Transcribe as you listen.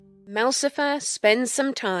Malcifer spends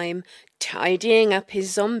some time tidying up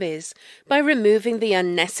his zombies by removing the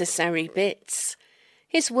unnecessary bits.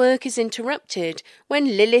 His work is interrupted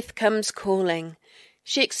when Lilith comes calling.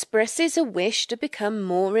 She expresses a wish to become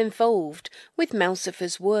more involved with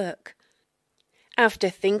Malcifer's work. After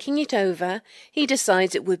thinking it over, he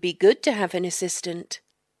decides it would be good to have an assistant.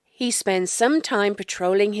 He spends some time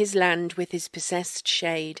patrolling his land with his possessed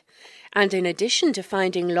shade, and in addition to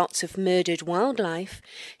finding lots of murdered wildlife,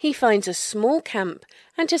 he finds a small camp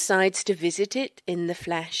and decides to visit it in the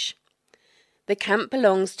flesh. The camp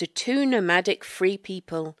belongs to two nomadic free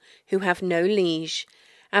people who have no liege.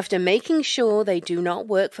 After making sure they do not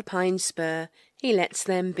work for Pinespur, he lets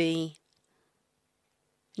them be.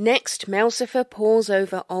 Next, Malcifer pores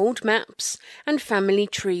over old maps and family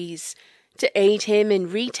trees to aid him in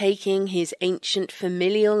retaking his ancient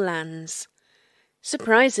familial lands.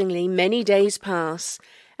 Surprisingly, many days pass,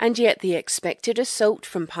 and yet the expected assault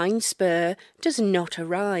from Pinespur does not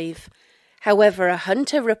arrive. However, a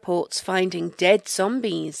hunter reports finding dead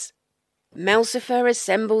zombies. Malcifer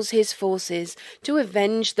assembles his forces to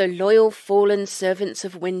avenge the loyal fallen servants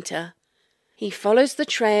of Winter. He follows the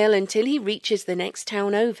trail until he reaches the next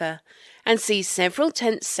town over and sees several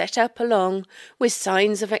tents set up along with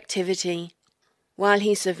signs of activity. While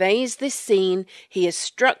he surveys this scene, he is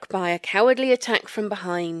struck by a cowardly attack from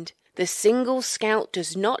behind. The single scout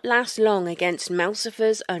does not last long against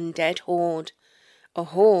Malcifer's undead horde. A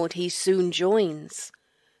horde he soon joins.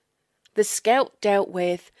 The scout dealt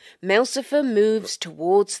with, Malcifer moves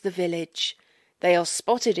towards the village. They are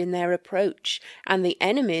spotted in their approach, and the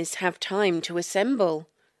enemies have time to assemble.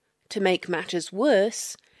 To make matters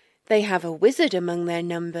worse, they have a wizard among their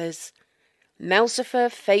numbers.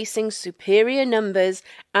 Malcifer, facing superior numbers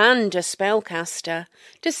and a spellcaster,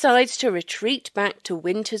 decides to retreat back to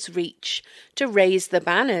Winter's Reach to raise the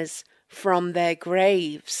banners from their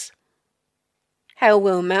graves. How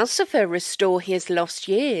will Malcifer restore his lost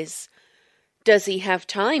years? Does he have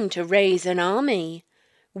time to raise an army?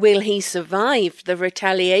 Will he survive the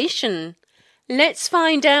retaliation? Let's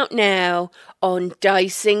find out now on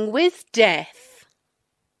Dicing with Death.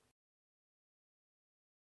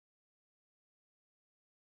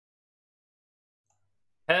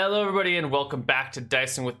 Hello everybody and welcome back to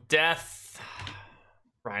Dicing with Death.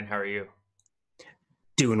 Ryan, how are you?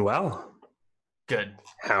 Doing well. Good.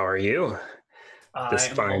 How are you this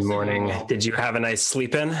fine morning? Well. Did you have a nice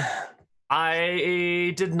sleep in?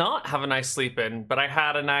 I did not have a nice sleep in, but I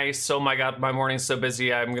had a nice, oh my god, my morning's so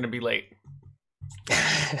busy, I'm going to be late.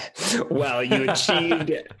 Well, you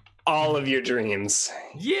achieved all of your dreams.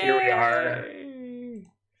 Yay! Here we are.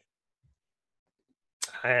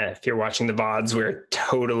 If you're watching the VODs, we're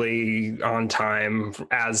totally on time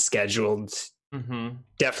as scheduled. Mm-hmm.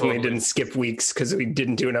 Definitely totally. Didn't skip weeks because we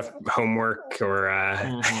didn't do enough homework or...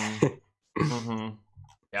 Mm-hmm. Mm-hmm.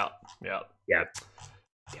 Yeah.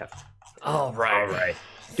 All right.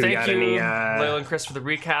 Thank you, Layla and Chris, for the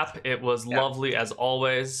recap. It was lovely as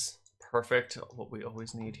always. Perfect. What we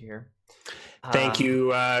always need here. Thank you,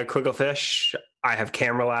 Quigglefish. I have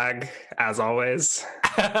camera lag, as always.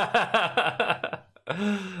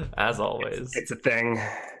 As always. It's a thing.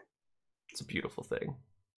 It's a beautiful thing.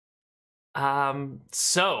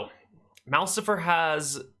 So, Malcifer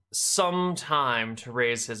has some time to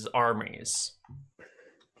raise his armies.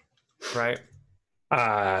 Right?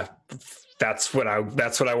 That's what I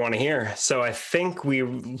want to hear. So I think we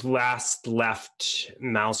last left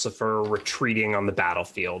Malcifer retreating on the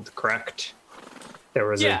battlefield, correct? There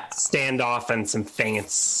was a standoff and some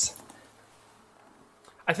feints.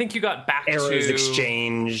 I think you got back arrows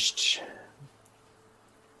exchanged.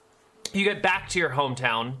 You get back to your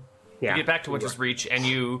hometown. Yeah. You get back to Winter's Reach, and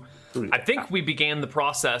I think we began the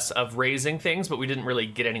process of raising things, but we didn't really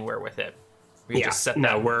get anywhere with it. Just set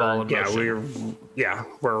that ball in motion.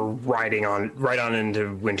 We're right on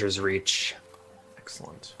into Winter's Reach.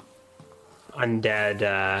 Excellent. Undead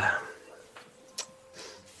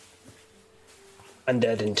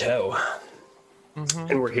in tow.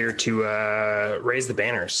 Mm-hmm. And we're here to raise the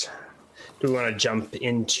banners. Do we want to jump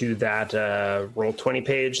into that Roll20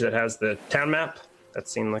 page that has the town map? That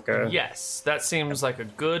seemed like a... Yes, that seems like a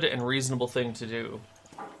good and reasonable thing to do.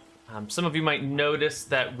 Some of you might notice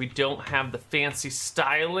that we don't have the fancy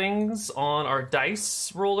stylings on our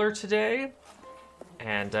dice roller today.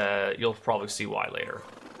 And you'll probably see why later.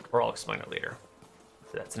 Or I'll explain it later.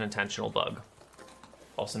 That's an intentional bug.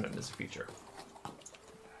 Also known as a feature.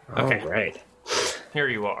 Okay. All right. Here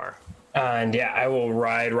you are. And I will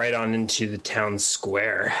ride right on into the town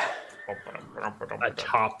square.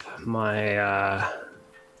 Atop my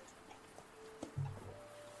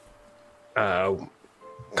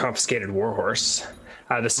confiscated warhorse.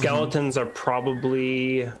 The skeletons are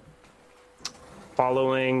probably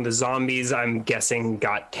following. The zombies, I'm guessing,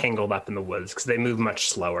 got tangled up in the woods because they move much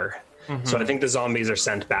slower. So I think the zombies are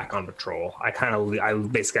sent back on patrol. I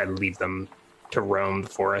basically leave them to roam the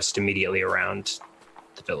forest immediately around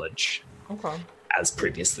the village. Okay. As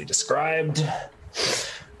previously described.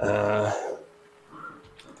 But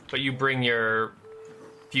you bring your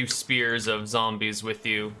few spears of zombies with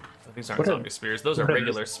you. Oh, these aren't zombie spears. Those are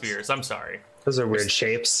regular spears. I'm sorry. Those are weird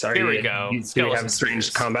shapes. Here we go. Do we have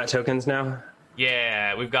strange combat tokens now?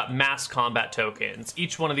 Yeah, we've got mass combat tokens.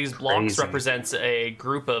 Each one of these blocks represents a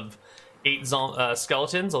group of 8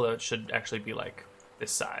 skeletons, although it should actually be like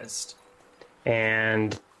this sized.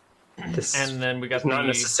 And then we got not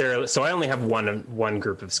necessarily. So I only have one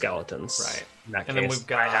group of skeletons. Right. In that And case, then we've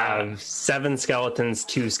got, I have 7 skeletons,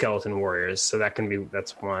 2 skeleton warriors. So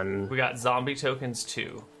that's one. We got zombie tokens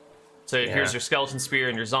too. So here's your skeleton spear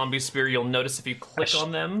and your zombie spear. You'll notice if you click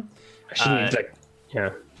on them,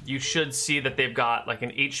 you should see that they've got like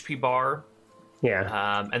an HP bar.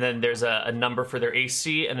 Yeah. And then there's a number for their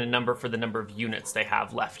AC and a number for the number of units they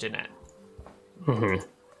have left in it. Mm-hmm.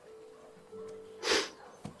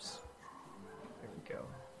 Oops. There we go.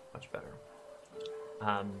 Much better.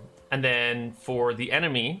 And then for the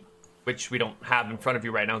enemy, which we don't have in front of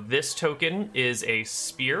you right now, this token is a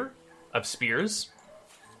spear of spears.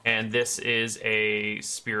 And this is a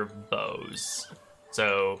spear of bows.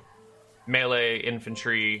 So melee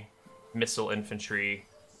infantry, missile infantry.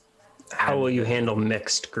 How will you handle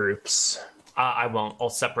mixed groups? I won't. I'll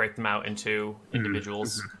separate them out into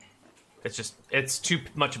individuals. It's too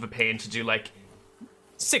much of a pain to do like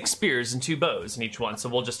 6 spears and 2 bows in each one. So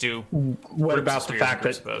we'll just do. What about the fact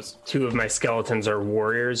that 2 of my skeletons are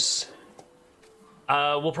warriors?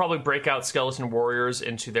 We'll probably break out skeleton warriors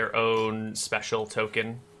into their own special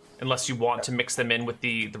token, unless you want to mix them in with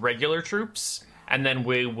the regular troops. And then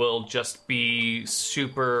we will just be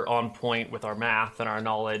super on point with our math and our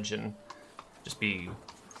knowledge and just be,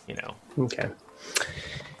 Okay.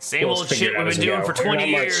 Same old shit we've been doing for 20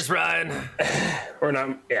 years, Ryan. We're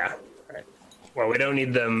not, yeah. Right. Well, we don't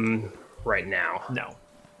need them right now. No.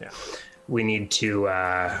 Yeah. We need to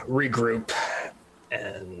regroup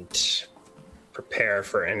and prepare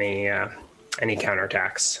for any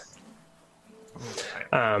counterattacks.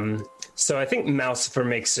 Okay. So I think Malcifer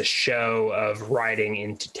makes a show of riding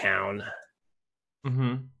into town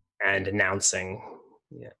and announcing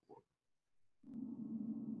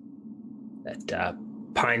that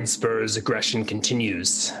Pinespur's aggression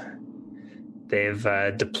continues. They've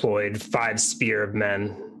deployed 5 spear of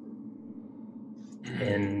men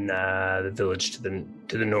in the village to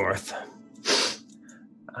the north.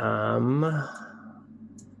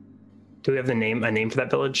 Do we have a name for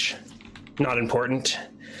that village? Not important.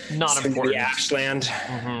 Not important. The Ashland.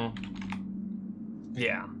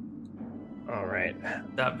 Yeah. All right.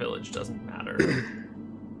 That village doesn't matter.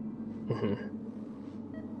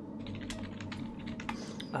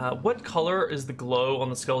 What color is the glow on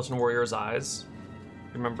the skeleton warrior's eyes?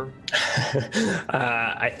 Remember?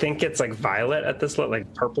 I think it's like violet at this level,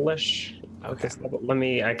 like purplish. Okay.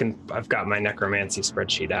 I've got my necromancy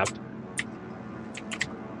spreadsheet up.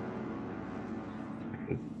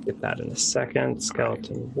 Get that in a second.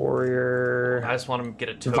 Skeleton warrior. I just want to get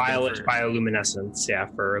a token Violet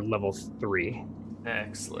bioluminescence, for level 3.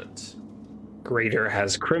 Excellent. Greater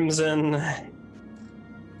has crimson.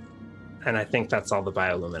 And I think that's all the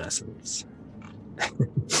bioluminescence.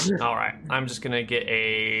 All right. I'm just going to get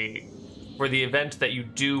for the event that you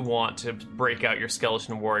do want to break out your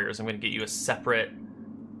skeleton warriors, I'm going to get you a separate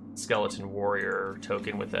skeleton warrior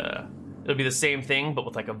token with it'll be the same thing, but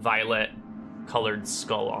with like a violet colored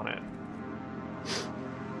skull on it.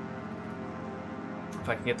 If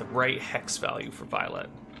I can get the right hex value for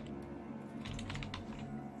violet.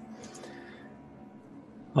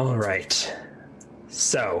 All right.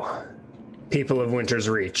 So, people of Winter's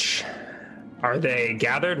Reach, are they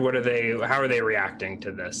gathered? How are they reacting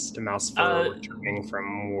to this? To Malcifer returning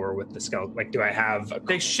from war with the skeleton? Like, do I have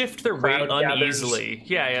they shift their weight uneasily.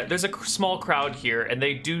 Yeah. There's a small crowd here, and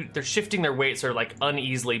they're shifting their weight sort of like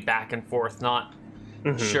uneasily back and forth, not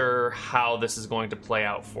sure how this is going to play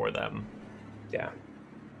out for them. Yeah.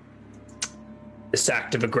 This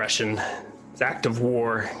act of aggression, this act of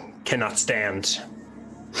war cannot stand.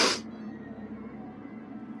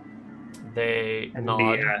 They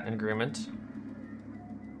nod in agreement.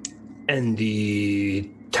 And the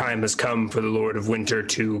time has come for the Lord of Winter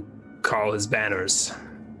to call his banners.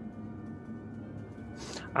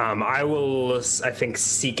 I will, I think,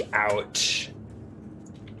 seek out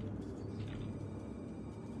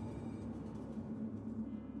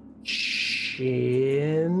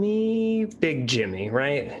Jimmy Big Jimmy,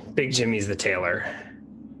 right? Big Jimmy's the tailor.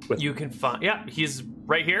 You can find... Yeah, he's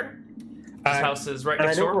right here. His house is right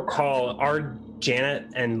next door. I don't recall, are Janet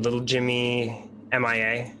and little Jimmy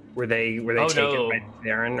MIA? Were they taken by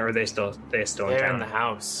Darren, or are they still in town? They're in the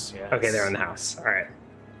house, yes. Okay, they're in the house. All right.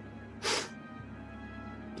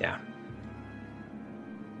 Yeah.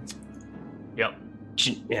 Yep.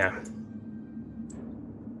 Yeah.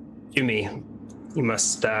 Jimmy, you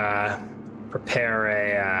must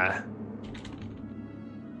prepare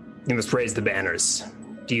you must raise the banners.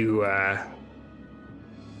 Do you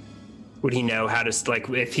would he know how to, like,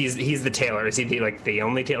 if he's the tailor, is he the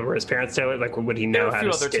only tailor, or his parents tailor? Like, would he know how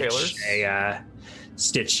to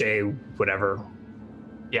stitch a whatever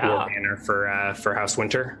war banner for House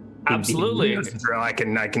Winter? Absolutely. I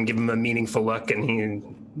can give him a meaningful look, and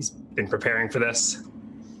he's been preparing for this.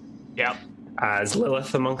 Yep. Is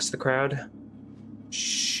Lilith amongst the crowd?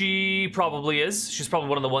 She probably is. She's probably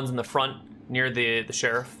one of the ones in the front near the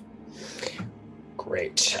sheriff.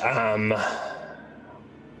 Great.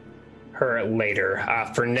 Her later.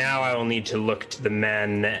 For now, I will need to look to the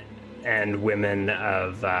men and women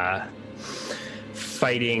of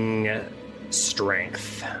fighting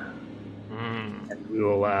strength. And we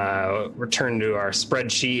will return to our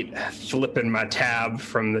spreadsheet, flipping my tab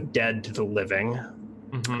from the dead to the living.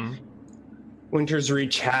 Winter's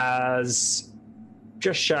Reach has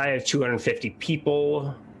just shy of 250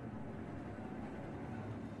 people.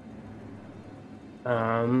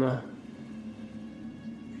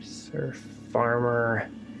 Surf farmer.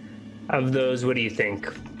 Of those, what do you think?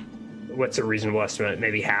 What's a reasonable estimate?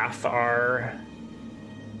 Maybe half are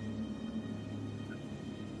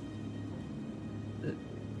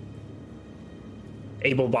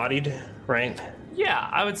able-bodied, right? Yeah,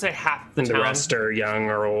 I would say half the and town. The rest are young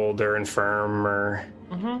or old or infirm or...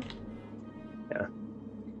 Yeah.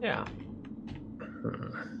 Yeah.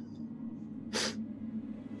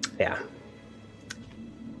 Yeah.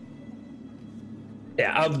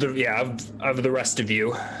 Yeah, of the rest of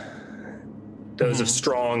you, those of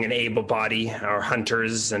strong and able body are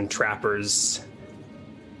hunters and trappers,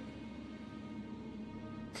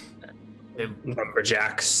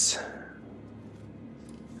 lumberjacks.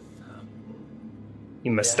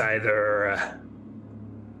 You must either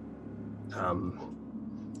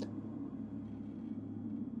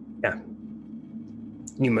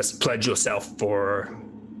you must pledge yourself for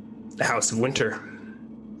the House of Winter.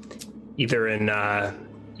 Either in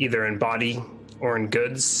body or in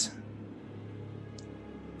goods.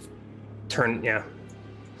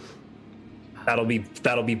 That'll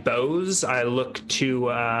be Bose. I look to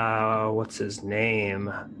what's his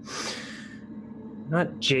name?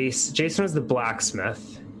 Not Jason. Jason was the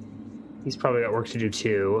blacksmith. He's probably got work to do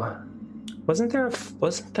too. Wasn't there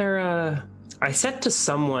I said to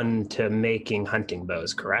someone to making hunting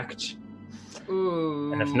bows, correct?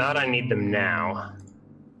 Ooh. And if not, I need them now.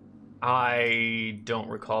 I don't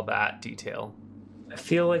recall that detail. I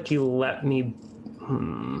feel like you let me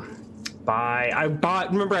buy. I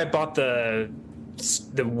bought the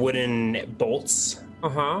wooden bolts.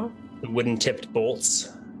 The wooden tipped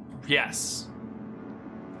bolts. Yes.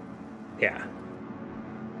 Yeah.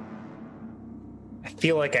 I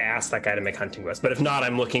feel like I asked that guy to make hunting bows, but if not,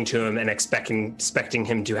 I'm looking to him and expecting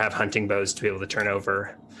him to have hunting bows to be able to turn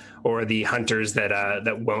over, or the hunters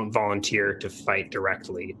that won't volunteer to fight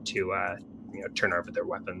directly to turn over their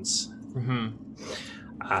weapons.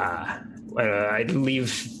 I'd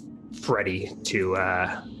leave Freddie to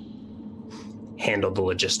handle the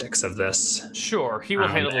logistics of this. Sure, he will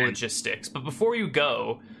handle the logistics. But before you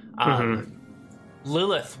go,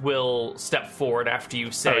 Lilith will step forward after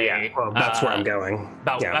you say... Oh, yeah. Well, that's where I'm going.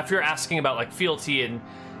 After you're asking about like fealty and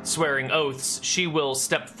swearing oaths, she will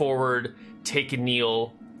step forward, take a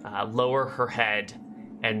kneel, lower her head,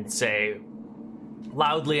 and say,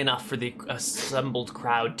 loudly enough for the assembled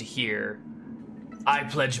crowd to hear, I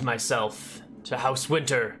pledge myself to House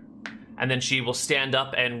Winter. And then she will stand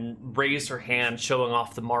up and raise her hand, showing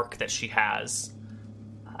off the mark that she has.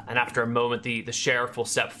 And after a moment, the sheriff will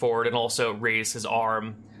step forward and also raise his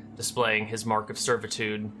arm, displaying his mark of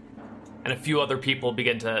servitude. And a few other people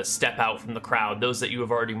begin to step out from the crowd, those that you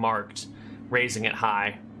have already marked, raising it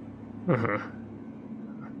high.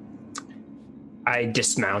 I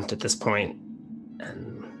dismount at this point,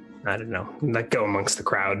 and I don't know, let go amongst the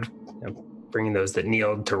crowd, bringing those that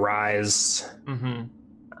kneeled to rise.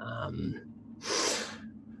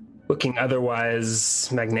 Looking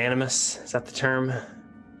otherwise magnanimous, is that the term?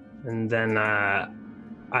 And then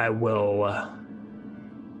I will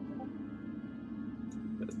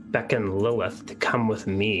beckon Lilith to come with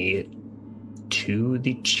me to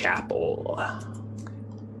the chapel.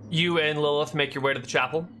 You and Lilith make your way to the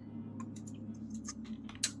chapel?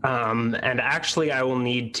 And actually, I will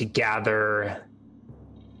need to gather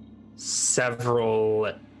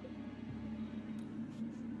several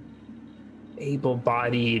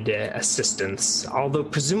able-bodied assistants, although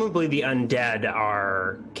presumably the undead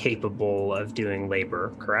are capable of doing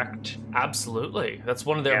labor, correct? Absolutely. That's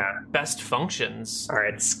one of their best functions. All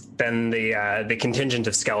right, then the contingent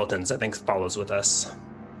of skeletons, I think, follows with us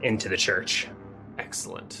into the church.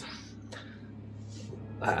 Excellent.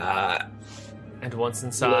 And once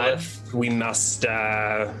inside, Lilith, we must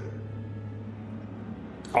all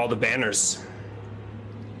the banners,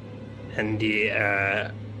 and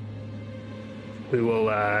we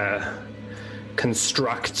will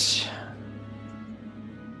construct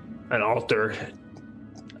an altar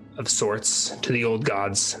of sorts to the old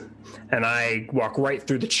gods. And I walk right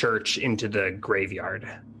through the church into the graveyard,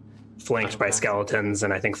 flanked by skeletons,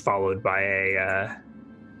 and I think followed by a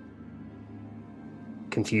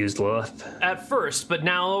confused Lilith. At first, but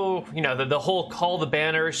now, the whole call the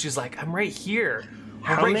banner, she's like, I'm right here.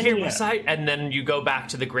 Here beside, and then you go back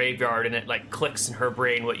to the graveyard, and it like clicks in her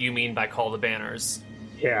brain what you mean by call the banners.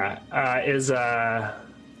 Yeah,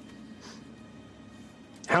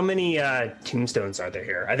 how many tombstones are there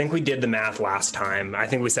here? I think we did the math last time. I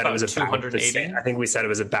think we said it was about 280. I think we said it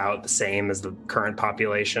was about the same as the current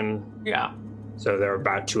population. Yeah. So there are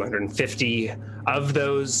about 250 of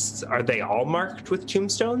those. Are they all marked with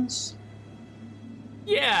tombstones?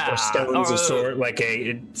 Yeah. Or stones of sort,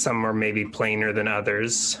 some are maybe plainer than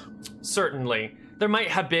others. Certainly. There might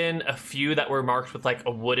have been a few that were marked with like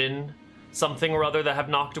a wooden something or other that have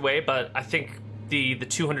knocked away, but I think the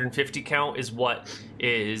 250 count is what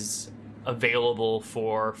is available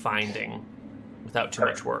for finding without too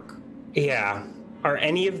much work. Yeah. Are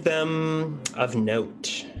any of them of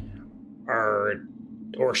note? Or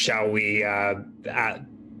shall we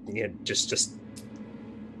just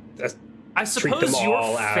I suppose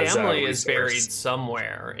your family is buried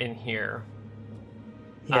somewhere in here.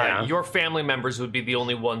 Yeah. Your family members would be the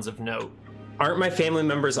only ones of note. Aren't my family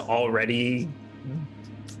members already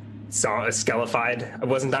skelefied?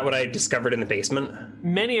 Wasn't that what I discovered in the basement?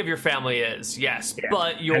 Many of your family is, yes,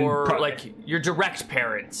 but your direct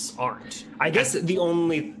parents aren't. I guess the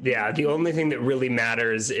only thing that really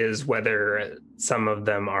matters is whether some of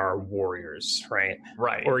them are warriors, right?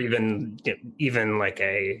 Right. Or even like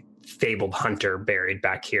a fabled hunter buried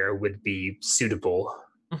back here would be suitable.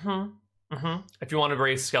 Mm-hmm. Mm-hmm. If you want to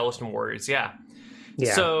raise skeleton warriors, yeah.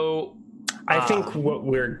 So I think what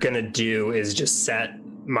we're gonna do is just set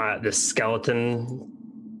the skeleton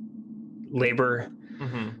labor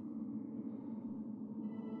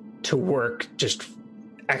to work just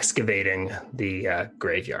excavating the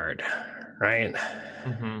graveyard, right?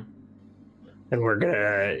 Mm-hmm. And we're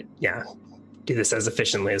gonna do this as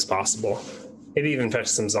efficiently as possible. Maybe even fetch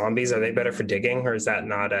some zombies. Are they better for digging, or is that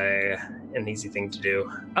not an easy thing to do?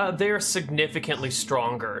 They're significantly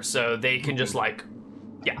stronger, so they can just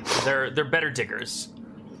they're better diggers.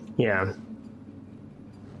 Yeah.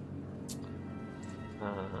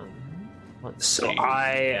 Let's So see.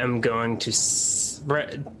 I am going to,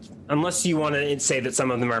 unless you want to say that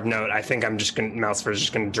some of them are of note, I think Malcifer is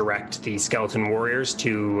just going to direct the skeleton warriors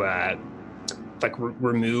to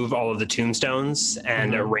remove all of the tombstones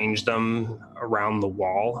and arrange them around the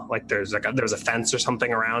wall. Like there's a fence or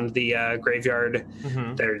something around the graveyard.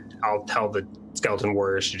 I'll tell the skeleton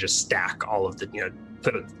warriors to just stack all of the,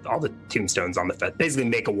 put all the tombstones on the fence. Basically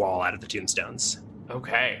make a wall out of the tombstones.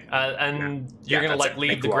 Okay, and you're gonna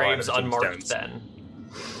leave the graves unmarked then?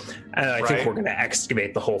 I think we're gonna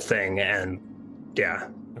excavate the whole thing, and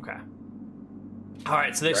Okay. All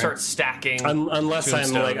right, so they start stacking. Unless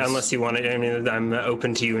tombstones. unless you want it. I mean, I'm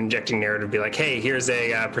open to you injecting narrative. Be like, hey, here's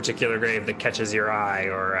a particular grave that catches your eye,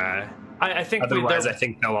 or I think otherwise, I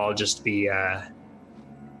think they'll all just be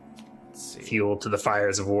fuel to the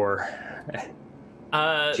fires of war.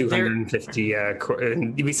 250.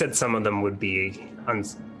 We said some of them would be,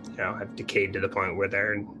 have decayed to the point where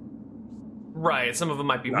they're right. Some of them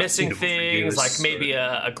might be missing things, like maybe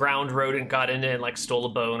a ground rodent got in it and stole a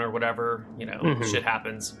bone or whatever. Shit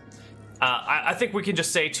happens. I think we can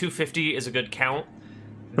just say 250 is a good count.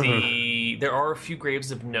 There are a few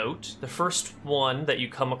graves of note. The first one that you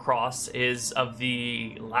come across is of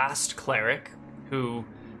the last cleric who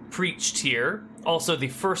preached here. Also, the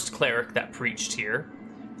first cleric that preached here.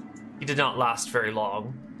 He did not last very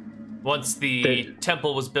long. Once the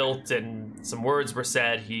temple was built and some words were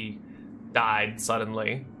said, he died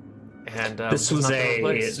suddenly. And this was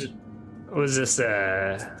this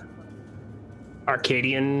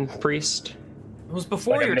Arcadian priest? It was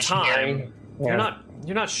before your time. Yeah.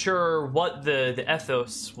 You're not sure what the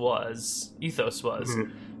ethos was.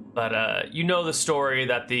 But you know the story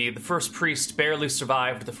that the first priest barely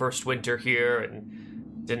survived the first winter here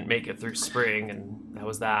and didn't make it through spring, and that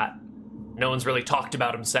was that. No one's really talked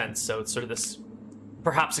about him since, so it's sort of this,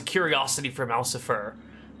 perhaps a curiosity for Malcifer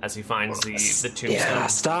as he finds the tombstone. Yeah,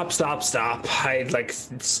 stop. I'd like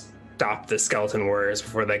stop the skeleton warriors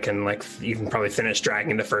before they can like even probably finish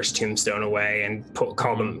dragging the first tombstone away and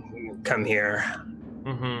call them come here.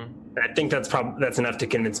 Mm-hmm. I think that's enough to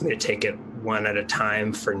convince me to take it one at a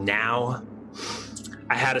time for now.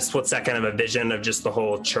 I had a split second of a vision of just the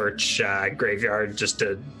whole church graveyard just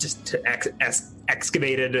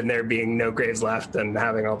excavated and there being no graves left and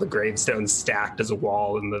having all the gravestones stacked as a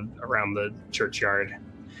wall around the churchyard.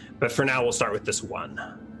 But for now, we'll start with this one.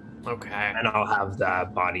 Okay. And I'll have the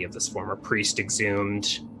body of this former priest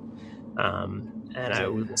exhumed. And I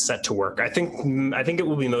will set to work. I think it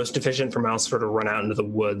will be most efficient for Malcifer to run out into the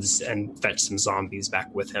woods and fetch some zombies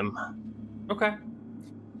back with him. Okay.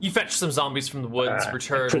 You fetch some zombies from the woods,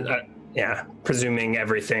 return. Presuming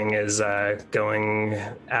everything is going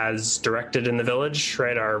as directed in the village,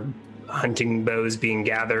 right? Our hunting bows being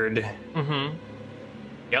gathered. Mm-hmm.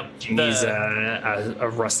 Yep. Jimmy's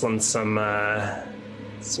rustling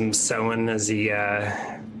some sewing as he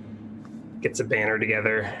gets a banner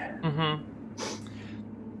together. Mm-hmm.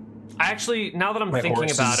 Actually, now that I'm thinking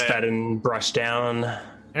about it, fed and brushed down.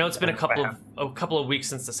 I know it's been a couple of weeks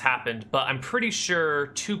since this happened, but I'm pretty sure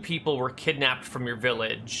 2 people were kidnapped from your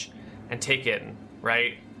village and taken,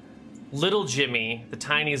 right? Little Jimmy, the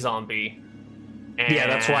tiny zombie. And yeah,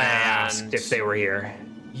 that's why I asked if they were here.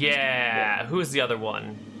 Yeah. Who is the other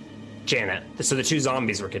one? Janet. So the 2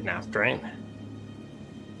 zombies were kidnapped, right?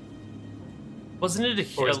 Wasn't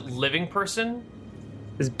it a living person?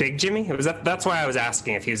 Is Big Jimmy? That's why I was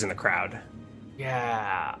asking if he was in the crowd.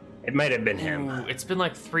 Yeah. It might have been him. Ooh, it's been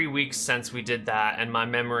like 3 weeks since we did that, and my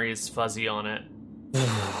memory is fuzzy on it.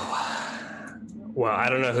 Well, I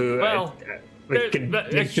don't know who. Well, we could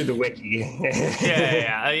dig through the wiki.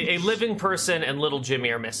 yeah. A living person and little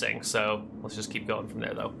Jimmy are missing, so let's just keep going from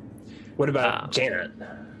there, though. What about Janet?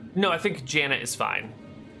 No, I think Janet is fine.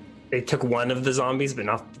 They took one of the zombies, but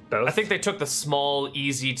not both? I think they took the small,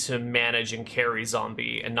 easy to manage and carry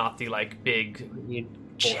zombie, and not the like big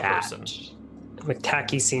person.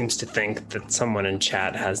 McTacky seems to think that someone in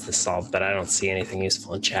chat has this solved, but I don't see anything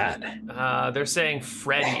useful in chat. They're saying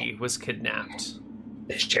Freddy was kidnapped.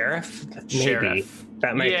 The sheriff? Sheriff. Maybe.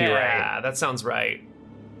 That might be right. Yeah, that sounds right.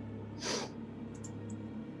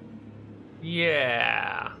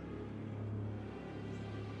 Yeah.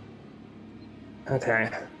 Okay.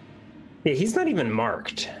 Yeah, he's not even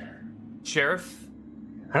marked. Sheriff?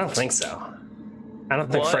 I don't think so. I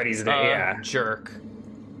don't think Freddy's there. Yeah. Jerk.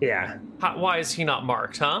 Yeah. Why is he not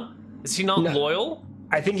marked, huh? Is he not loyal?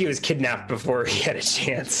 I think he was kidnapped before he had a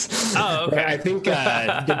chance. Oh, okay. I think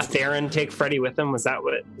did Theron take Freddy with him? Was that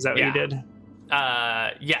what he did?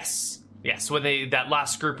 Yes. When that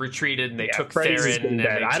last group retreated and they took Freddy's Theron.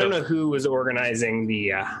 I don't know who was organizing the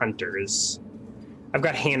hunters. I've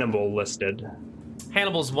got Hannibal listed.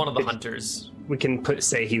 Hannibal's one of the hunters. We can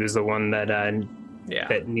say he was the one that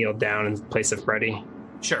that kneeled down in place of Freddy.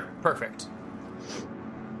 Sure, perfect.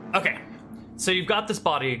 Okay, so you've got this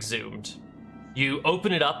body exhumed. You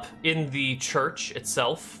open it up in the church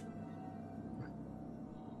itself.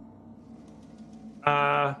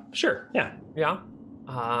 Sure, yeah. Yeah.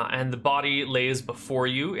 And the body lays before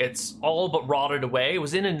you. It's all but rotted away. It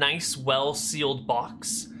was in a nice, well-sealed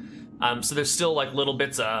box. So there's still like little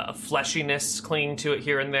bits of fleshiness clinging to it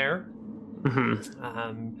here and there.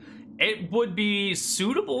 Mm-hmm. It would be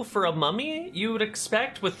suitable for a mummy, you would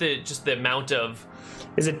expect, with the amount of...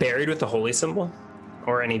 Is it buried with the holy symbol?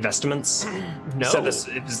 Or any vestments? No. So it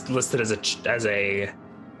was listed as a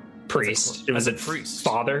priest. As a priest.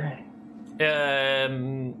 Father?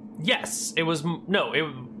 Yes. It was... No,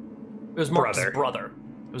 it was marked as brother.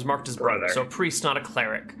 It was marked as brother. So a priest, not a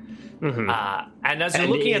cleric. Mm-hmm. And as you're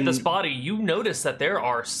looking at this body, you notice that there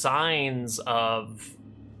are signs of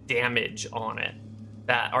damage on it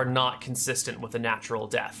that are not consistent with a natural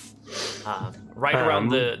death. Right around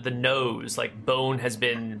the nose, like bone has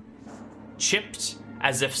been chipped,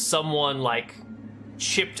 as if someone like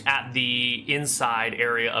chipped at the inside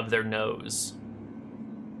area of their nose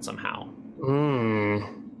somehow.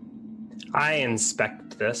 I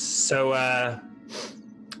inspect this. So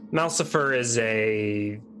Malcifer is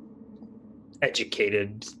a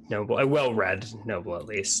educated noble, a well-read noble at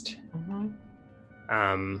least.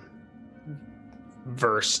 Mm-hmm.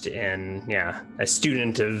 Versed in a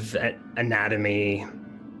student of anatomy,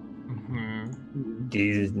 mm-hmm.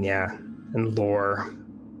 and lore.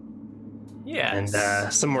 Yes.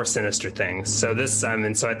 And some more sinister things. So this,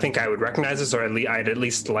 so I think I would recognize this, or I'd at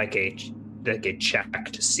least like a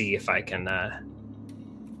check to see if I can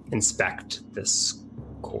inspect this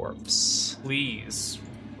corpse. Please.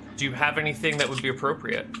 Do you have anything that would be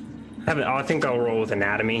appropriate? I think I'll roll with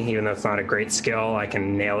anatomy, even though it's not a great skill. I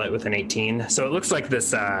can nail it with an 18. So it looks like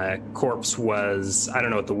this corpse was, I don't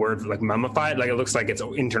know what the word, like mummified. Like it looks like its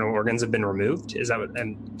internal organs have been removed. Is that what,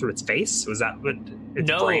 and through its face? Was that what, its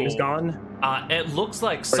brain is gone? It looks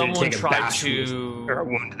like someone tried to... Or a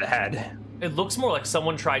wound to the head. It looks more like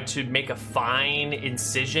someone tried to make a fine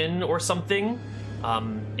incision or something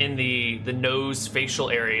in the nose facial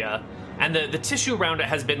area. And the tissue around it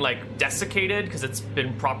has been, like, desiccated because it's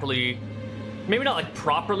been properly... Maybe not, like,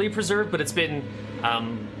 properly preserved, but it's been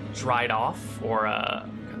dried off. Or,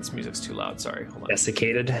 God, this music's too loud. Sorry, hold on.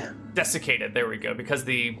 Desiccated? Desiccated, there we go. Because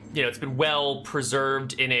it's been well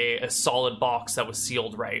preserved in a solid box that was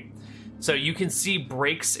sealed right. So you can see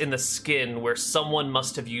breaks in the skin where someone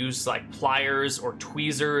must have used, like, pliers or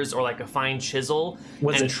tweezers or, like, a fine chisel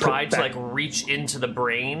and tried to, like, reach into the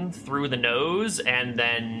brain through the nose, and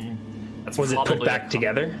then... Was it put back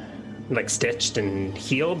together? Like stitched and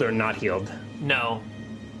healed or not healed? No.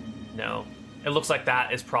 It looks like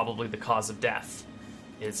that is probably the cause of death.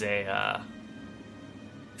 Is a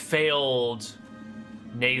failed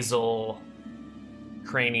nasal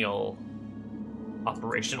cranial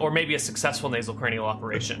operation. Or maybe a successful nasal cranial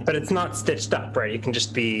operation. But it's not stitched up, right? You can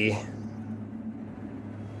just be...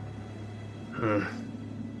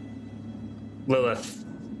 Lilith,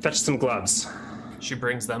 fetch some gloves. She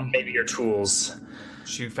brings them. Maybe your tools.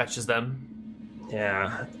 She fetches them.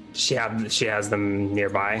 Yeah. She has them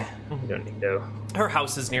nearby. You don't need to... Her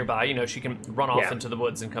house is nearby. She can run off into the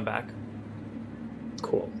woods and come back.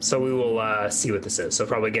 Cool. So we will see what this is. So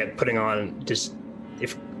probably putting on just...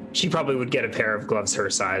 If she probably would get a pair of gloves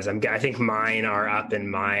her size. I think mine are up in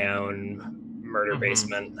my own murder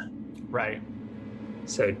basement. Right.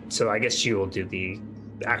 So I guess she will do the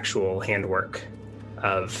actual handwork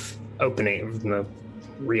of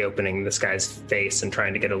reopening this guy's face and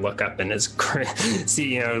trying to get a look up in his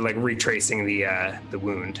see, like retracing the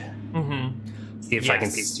wound. See if I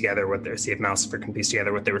can piece together see if Malcifer can piece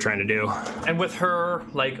together what they were trying to do. And with her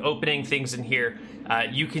like opening things in here,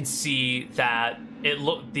 you can see that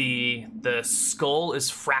the skull is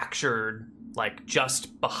fractured like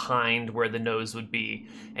just behind where the nose would be,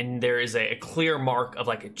 and there is a clear mark of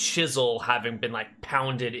like a chisel having been like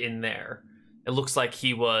pounded in there. It looks like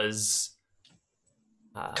he was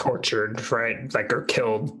tortured, right? Like, or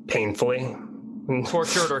killed painfully.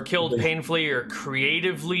 Tortured or killed painfully or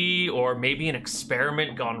creatively, or maybe an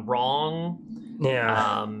experiment gone wrong.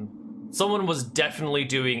 Yeah. Someone was definitely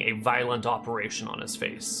doing a violent operation on his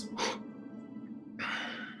face.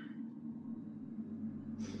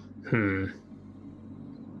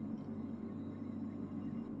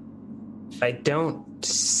 I don't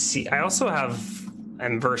see...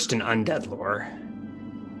 I'm versed in undead lore.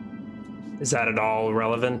 Is that at all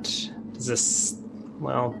relevant? Is this...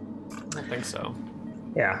 Well... I don't think so.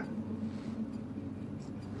 Yeah.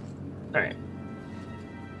 All right.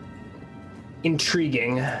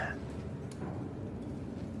 Intriguing.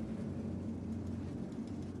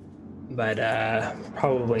 But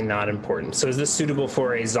probably not important. So is this suitable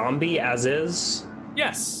for a zombie as is?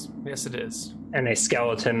 Yes. Yes, it is. And a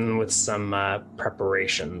skeleton with some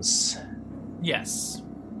preparations. Yes.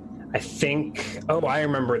 I think... Oh, I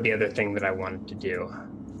remember the other thing that I wanted to do.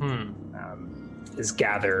 Is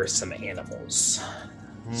gather some animals.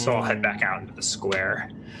 So I'll head back out into the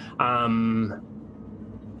square.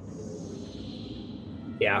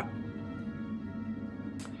 Yeah.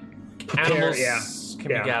 Animals can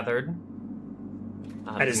be gathered.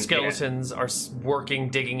 The skeletons are working,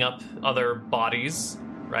 digging up other bodies,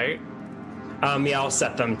 right? Yeah, I'll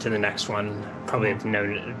set them to the next one. Probably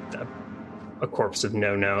a corpse of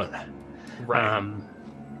no note. Right.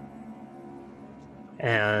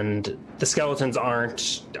 And the skeletons are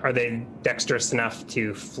they dexterous enough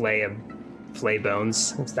to flay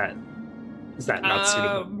bones? Is that not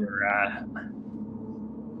suitable for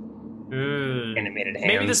animated hands?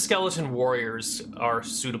 Maybe the skeleton warriors are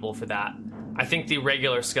suitable for that. I think the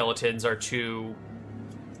regular skeletons are too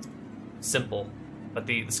simple. But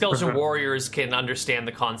the skeleton warriors can understand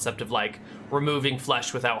the concept of like removing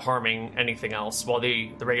flesh without harming anything else, while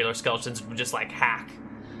the regular skeletons would just like hack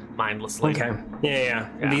mindlessly. Okay. Yeah.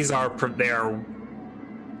 These are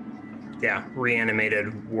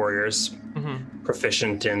reanimated warriors,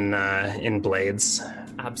 proficient in blades.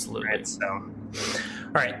 Absolutely. Right. So, all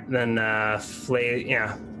right, then flay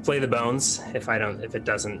the bones. If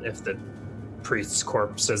the priest's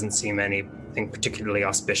corpse doesn't seem anything particularly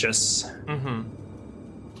auspicious. Mm-hmm.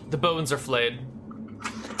 The bones are flayed.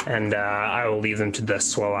 And I will leave them to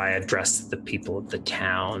this while I address the people of the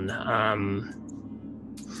town.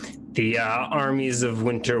 The armies of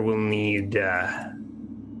winter will need...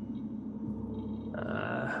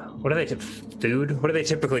 what do they food? What do they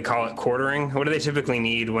typically call it? Quartering? What do they typically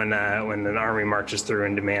need when an army marches through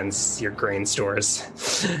and demands your grain stores?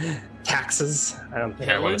 Taxes? I don't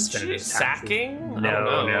think I want to spend any taxes. Sacking?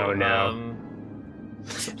 No.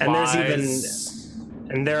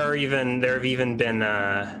 And there have even been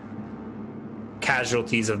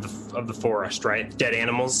casualties of the forest, right? Dead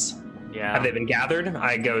animals. Yeah. Have they been gathered?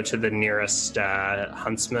 I go to the nearest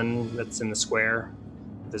huntsman that's in the square.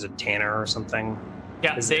 There's a tanner or something.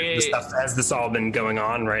 Yeah, has this all been going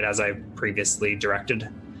on, right, as I previously directed?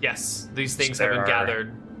 Yes, these things have been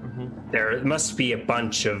gathered. There must be a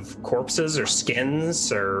bunch of corpses or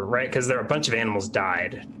skins, or right, because there are a bunch of animals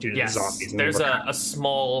died due to the zombies. There's a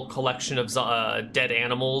small collection of dead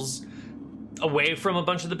animals away from a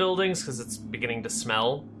bunch of the buildings because it's beginning to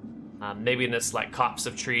smell. Maybe in this like copse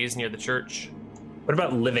of trees near the church. What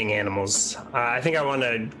about living animals? I think I want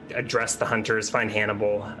to address the hunters, find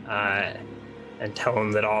Hannibal, and tell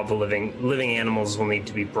him that all the living animals will need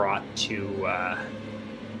to be brought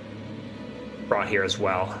here as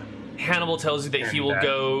well. Hannibal tells you that he will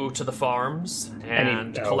go to the farms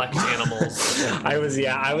and collect animals. I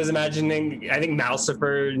was imagining. I think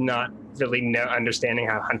Malcifer, not really understanding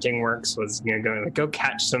how hunting works, was going to go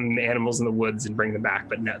catch some animals in the woods and bring them back.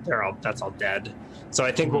 But no, that's all dead. So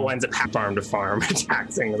I think we'll end up farm to farm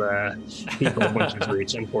taxing the people of Winter's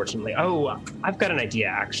Reach. Unfortunately. Oh, I've got an idea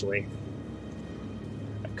actually.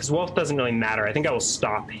 Because wealth doesn't really matter. I think I will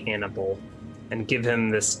stop Hannibal and give him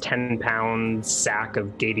this 10-pound sack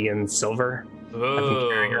of Gadian silver I've been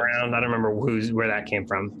carrying around. I don't remember where that came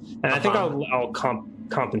from. And I think I'll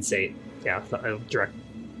compensate. Yeah,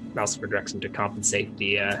 Malcifer directs him to compensate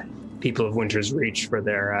the people of Winter's Reach for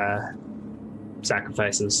their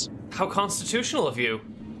sacrifices. How constitutional of you.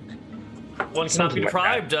 One cannot be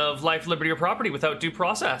deprived of life, liberty, or property without due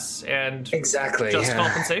process and just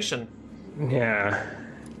compensation. Yeah.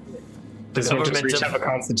 Does Winter's Reach have a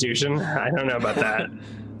constitution? I don't know about that.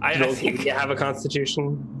 I think you have a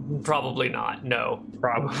constitution? Probably not, no.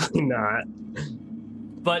 Probably not.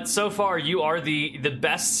 But so far, you are the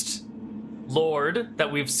best lord that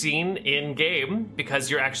we've seen in-game because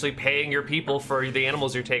you're actually paying your people for the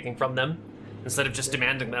animals you're taking from them instead of just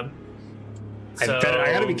demanding them. I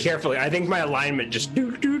gotta be careful. I think my alignment just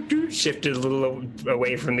shifted a little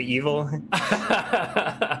away from the evil.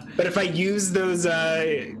 But if I use those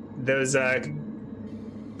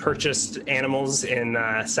purchased animals in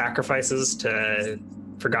sacrifices to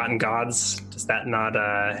forgotten gods, does that not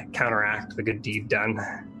counteract the good deed done?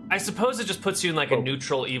 I suppose it just puts you in like a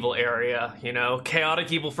neutral evil area,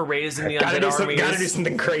 chaotic evil for raising the undead armies. Gotta do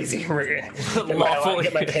something crazy. Get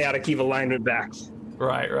my chaotic evil alignment back.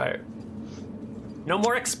 Right. No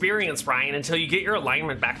more experience, Ryan, until you get your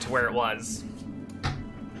alignment back to where it was.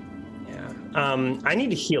 Yeah. I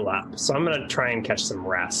need to heal up, so I'm going to try and catch some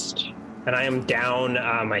rest. And I am down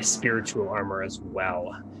my spiritual armor as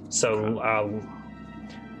well. So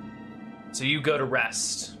you go to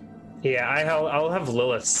rest. Yeah, I'll have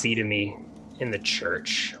Lilith see to me in the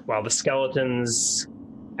church while the skeletons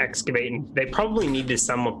excavate. And they probably need to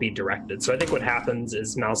somewhat be directed. So I think what happens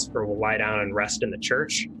is Malcifer will lie down and rest in the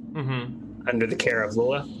church. Mm-hmm. Under the care of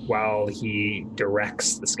Lilith, while he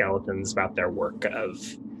directs the skeletons about their work of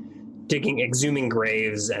exhuming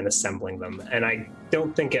graves and assembling them. And I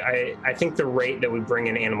don't think I think the rate that we bring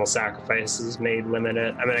in animal sacrifices may limit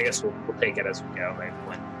it. I mean, I guess we'll take it as we go, like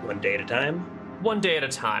one day at a time. One day at a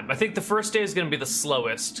time. I think the first day is going to be the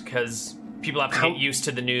slowest because people have to get used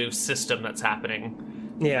to the new system that's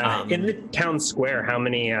happening. Yeah, in the town square, how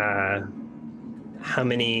many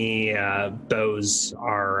bows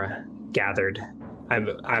are gathered?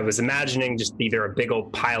 I was imagining just either a big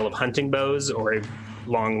old pile of hunting bows or a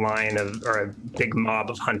long line or a big mob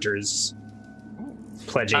of hunters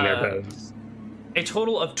pledging their bows. A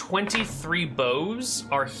total of 23 bows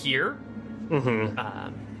are here. Mm-hmm.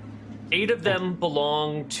 8 of them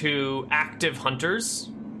belong to active hunters.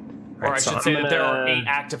 Or I should say that there are 8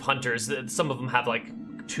 active hunters. Some of them have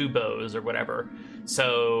like 2 bows or whatever.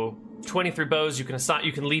 So 23 bows, you can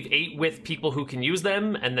leave 8 with people who can use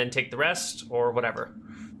them and then take the rest or whatever.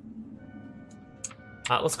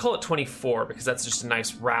 Let's call it 24 because that's just a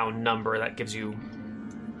nice round number that gives you...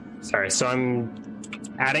 Sorry, so I'm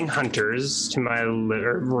adding hunters to my...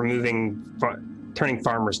 turning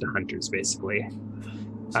farmers to hunters, basically.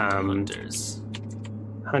 Hunters.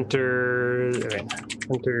 Hunters.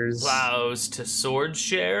 Hunters. Plows to sword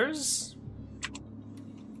shares.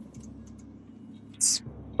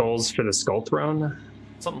 Skulls for the skull throne.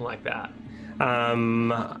 Something like that.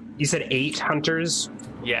 You said 8 hunters.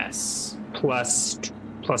 Yes. Plus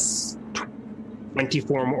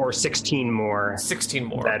 24 more, or 16 more. 16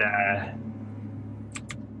 more. That,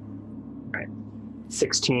 right.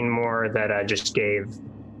 16 more that just gave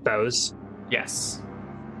bows. Yes.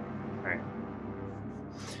 Right.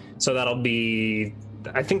 So that'll be,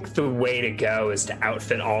 I think the way to go is to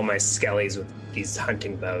outfit all my skellies with these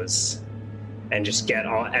hunting bows. And just get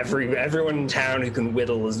everyone in town who can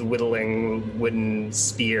whittle is whittling wooden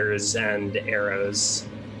spears and arrows.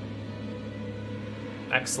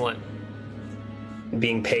 Excellent.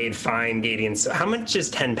 Being paid fine Gadian. So how much is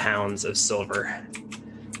 10 pounds of silver?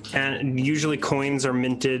 And usually coins are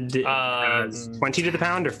minted 20 to the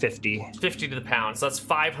pound or 50? 50 to the pound. So that's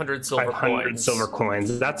 500 silver 500 coins. silver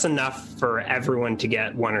coins. That's enough for everyone to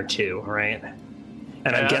get 1 or 2, right?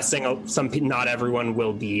 And I'm guessing not everyone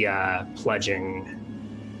will be pledging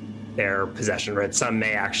their possession, right? Some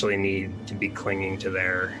may actually need to be clinging to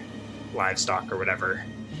their livestock or whatever.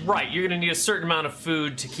 Right, you're going to need a certain amount of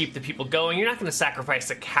food to keep the people going. You're not going to sacrifice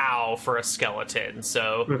a cow for a skeleton,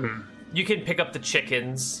 so you can pick up the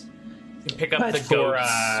chickens, you can pick up the goats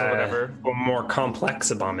or whatever. For more complex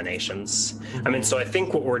abominations. I mean, so I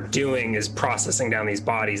think what we're doing is processing down these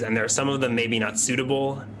bodies, and there are some of them maybe not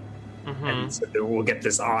suitable. And so we'll get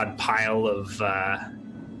this odd pile of, I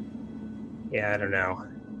don't know,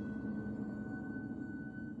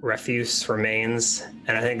 refuse remains.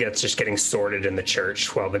 And I think that's just getting sorted in the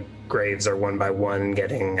church while the graves are one by one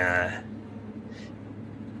getting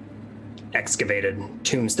excavated.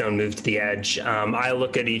 Tombstone moved to the edge. I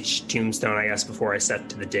look at each tombstone, I guess, before I set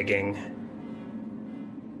to the digging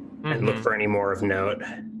and look for any more of note.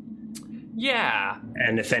 Yeah.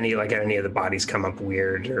 And if any of the bodies come up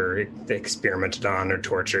weird or experimented on or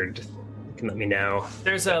tortured, you can let me know.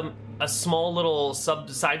 There's a small little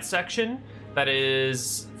side section that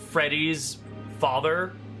is Freddy's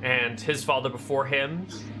father and his father before him,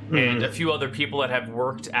 and a few other people that have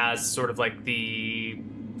worked as sort of like I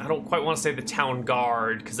don't quite want to say the town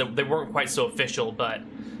guard, because they weren't quite so official, but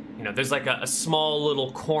there's like a small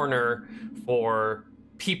little corner for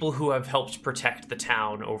people who have helped protect the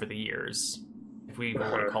town over the years, if we even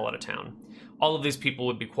want to call it a town. All of these people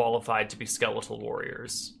would be qualified to be skeletal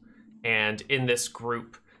warriors. And in this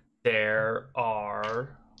group, there are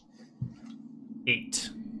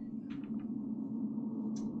 8.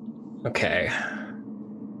 Okay.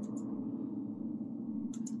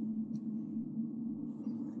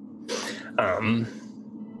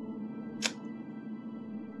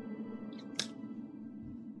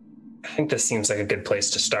 I think this seems like a good place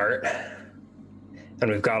to start.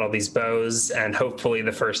 And we've got all these bows, and hopefully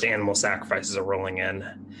the first animal sacrifices are rolling in.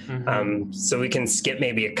 So we can skip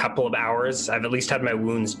maybe a couple of hours. I've at least had my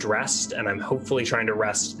wounds dressed, and I'm hopefully trying to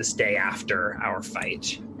rest this day after our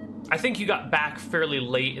fight. I think you got back fairly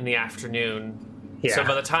late in the afternoon. Yeah. So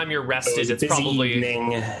by the time you're rested, it's probably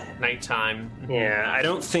nighttime. Yeah, I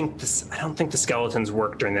don't think the skeletons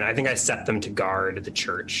work during that. I think I set them to guard the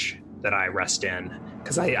church that I rest in,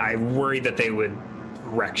 because I worried that they would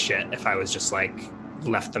wreck shit if I was just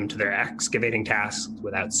left them to their excavating tasks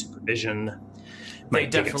without supervision. Might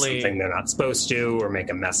dig up something they're not supposed to, or make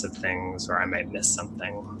a mess of things, or I might miss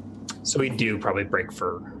something. So we do probably break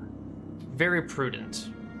for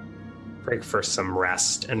some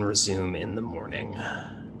rest and resume in the morning.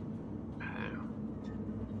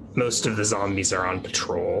 Most of the zombies are on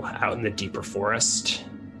patrol out in the deeper forest,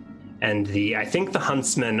 and I think the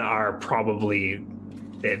huntsmen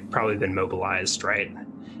they've probably been mobilized, right?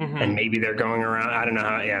 And maybe they're going around, I don't know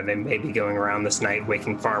how, they may be going around this night,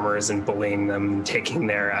 waking farmers and bullying them, taking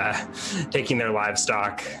their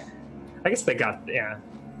livestock. I guess they got,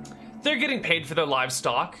 They're getting paid for their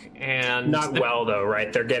livestock, and not well though,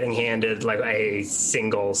 right? They're getting handed a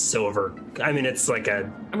single silver. I mean, it's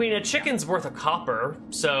a chicken's worth a copper,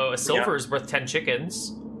 so a silver is worth 10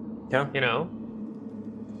 chickens. Yeah.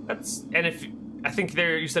 I think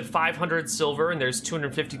you said 500 silver, and there's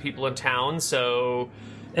 250 people in town, so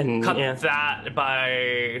cut that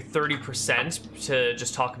by 30% to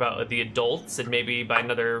just talk about the adults, and maybe by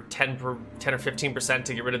another 10 or 15%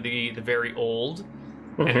 to get rid of the very old.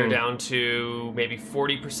 And you're down to maybe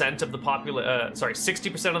 40% of the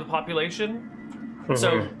 60% of the population.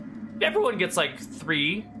 So everyone gets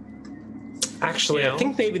 3. Actually, I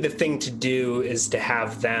think maybe the thing to do is to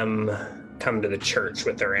have them come to the church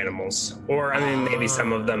with their animals. Or, maybe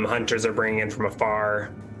some of them hunters are bringing in from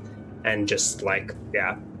afar, and just So I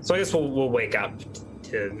guess we'll wake up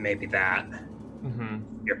to maybe that.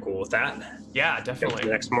 You're cool with that? Yeah, definitely. The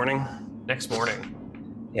next morning? Next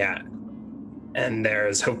morning. Yeah. And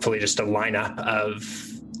there's hopefully just a lineup of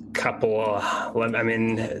couple, I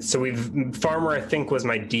mean, so farmer I think was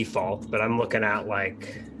my default, but I'm looking at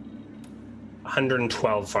like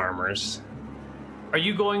 112 farmers. Are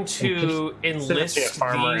you going to enlist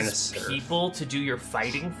these people to do your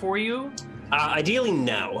fighting for you? Ideally,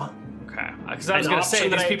 no. Okay, because I was going to say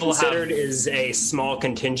these people considered is a small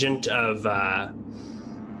contingent of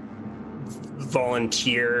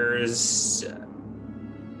volunteers.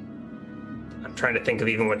 I'm trying to think of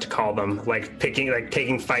even what to call them.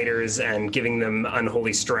 Taking fighters and giving them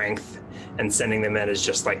unholy strength and sending them in as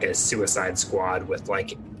just like a suicide squad with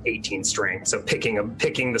like 18 strength. So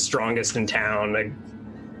picking the strongest in town,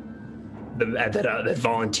 that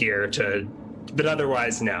volunteer to. But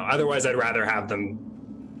otherwise, no. Otherwise, I'd rather have them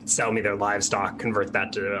sell me their livestock, convert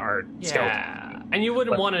that to our skeleton. And you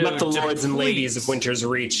wouldn't want to let the lords and ladies of Winter's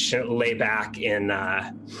Reach lay back in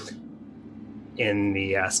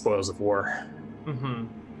the spoils of war. Mm-hmm.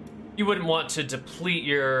 You wouldn't want to deplete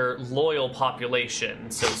your loyal population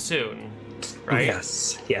so soon, right?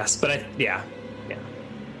 Yes, but yeah. Okay.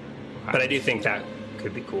 But I do think that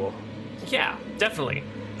could be cool. Yeah, definitely.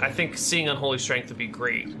 I think seeing unholy strength would be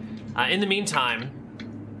great. In the meantime,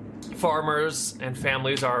 farmers and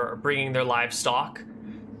families are bringing their livestock.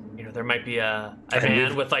 You know, there might be a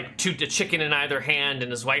man with like a chicken in either hand, and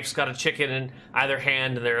his wife's got a chicken in either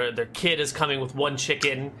hand, and their kid is coming with one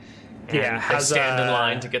chicken. And they stand in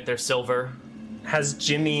line to get their silver. Has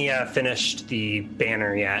Jimmy finished the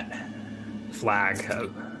banner yet? Flag.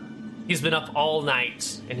 He's been up all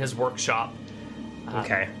night in his workshop.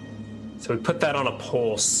 Okay. So we put that on a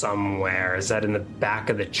pole somewhere. Is that in the back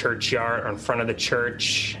of the churchyard or in front of the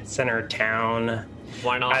church, center of town?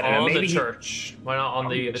 Why not on the church? Why not on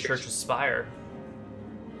the church's spire?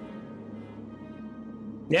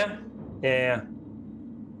 Yeah.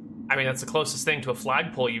 I mean, that's the closest thing to a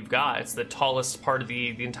flagpole you've got. It's the tallest part of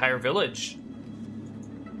the entire village.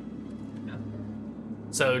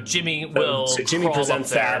 So Jimmy will. So Jimmy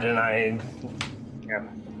presents that, and I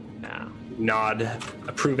nod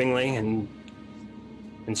approvingly and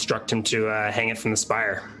instruct him to hang it from the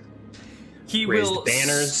spire. He will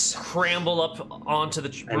scramble up onto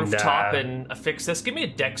the rooftop and affix this. Give me a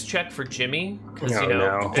dex check for Jimmy, because it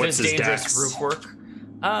is dangerous roof work.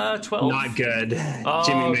 12. Not good.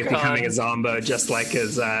 Jimmy may be becoming a zombo, just like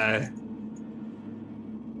his.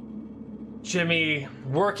 Jimmy,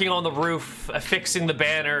 working on the roof, affixing the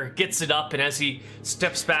banner, gets it up, and as he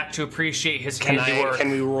steps back to appreciate his handiwork. Can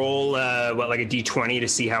we roll like a d20 to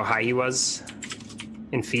see how high he was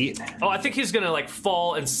in feet? Oh, I think he's gonna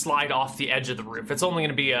fall and slide off the edge of the roof. It's only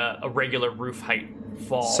gonna be a regular roof height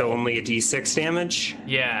fall. So only a d6 damage?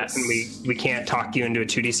 Yes. And we can't talk you into a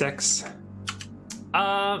 2d6?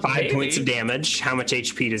 5 points of damage. How much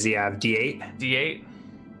HP does he have? D8? D8.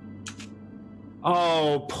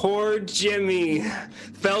 Oh, poor Jimmy.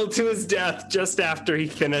 Fell to his death just after he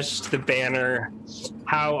finished the banner.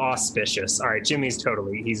 How auspicious. All right,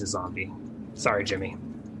 he's a zombie. Sorry, Jimmy.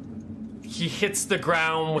 He hits the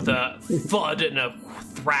ground with a thud and a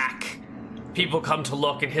thwack. People come to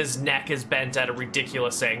look, and his neck is bent at a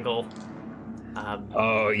ridiculous angle.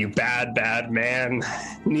 Oh, you bad man.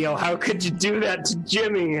 Neil, how could you do that to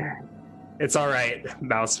Jimmy? It's all right.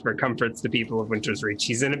 Malcifer comforts the people of Winter's Reach.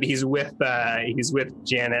 He's with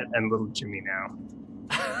Janet and little Jimmy now.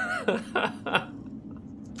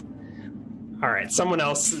 All right, someone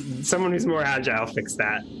who's more agile, fix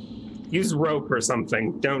that. Use rope or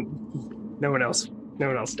something. No one else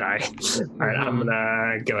die. All right, I'm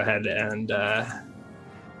gonna go ahead and.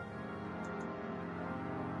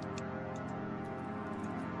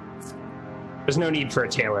 There's no need for a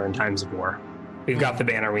tailor in times of war. We've got the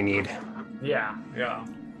banner we need. Yeah. All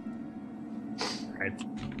right.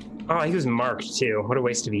 Oh, he was marked too. What a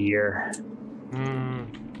waste of a year.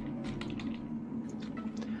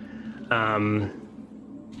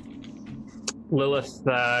 Lilith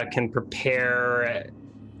can prepare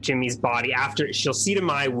Jimmy's body after she'll see to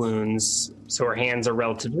my wounds, so her hands are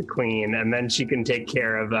relatively clean, and then she can take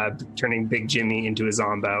care of turning Big Jimmy into a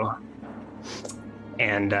zombo.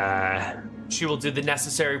 And she will do the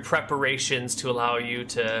necessary preparations to allow you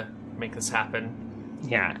to make this happen.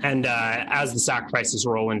 Yeah, and as the sacrifices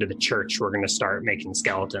roll into the church, we're going to start making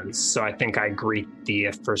skeletons. So I think I greet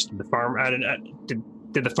the first of the farm.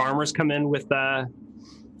 Did the farmers come in with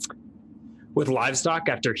livestock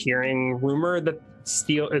after hearing rumor that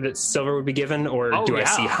silver would be given, or do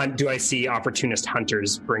I see opportunist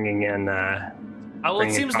hunters bringing in Well,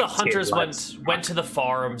 it seems the hunters lives. went to the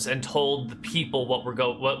farms and told the people what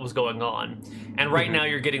was going on, and right now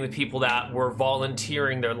you're getting the people that were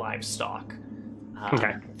volunteering their livestock.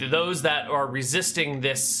 Okay. Those that are resisting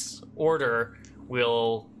this order we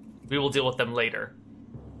will deal with them later.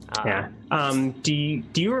 Yeah. Do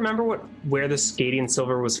you remember where this Gadian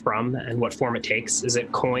silver was from and what form it takes? Is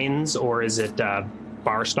it coins or is it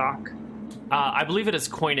bar stock? I believe it is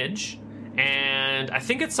coinage. And I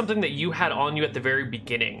think it's something that you had on you at the very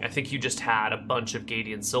beginning. I think you just had a bunch of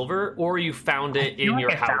Gadian silver, or you found it in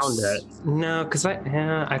your house. I found it. No, because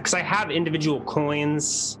I have individual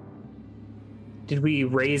coins. Did we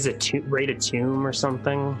raid a tomb or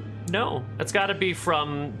something? No, it's got to be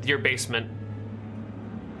from your basement.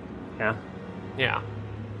 Yeah. Yeah.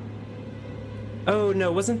 Oh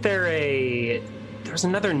no, wasn't there there was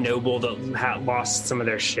another noble that had lost some of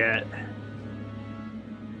their shit.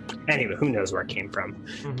 Anyway, who knows where it came from.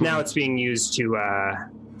 Mm-hmm. Now it's being used to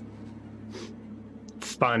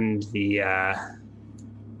fund the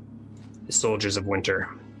Soldiers of Winter.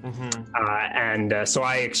 Mm-hmm. So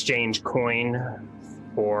I exchange coin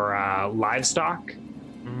for livestock.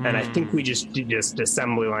 Mm. And I think we just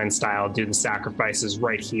assembly line style do the sacrifices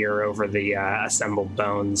right here over the assembled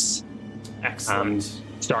bones. Excellent.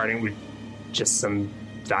 Starting with just some...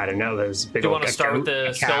 I don't know, those big. Do you want to start with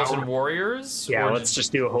the skeleton warriors? Yeah, let's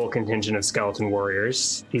just do a whole contingent of skeleton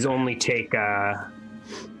warriors. These only take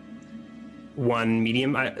one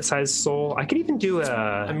medium-sized soul. I could even do if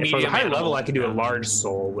I was a high level, I could do a large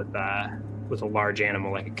soul with a large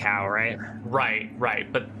animal like a cow, right?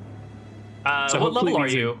 Right. But so what level are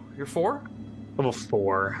you? You're 4? Level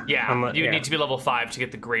 4. Yeah, you need to be level 5 to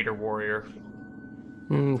get the greater warrior.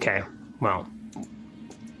 Okay, well...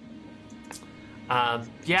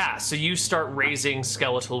 so you start raising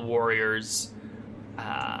skeletal warriors.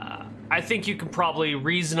 I think you can probably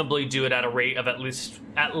reasonably do it at a rate of at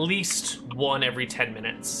least one every 10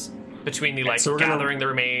 minutes between the gathering the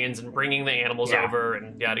remains and bringing the animals over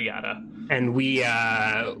and yada yada. And we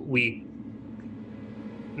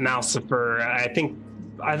Malcifer. I think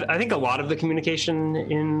a lot of the communication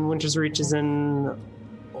in Winter's Reach is in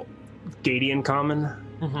Gadian Common,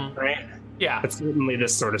 right? Yeah, but certainly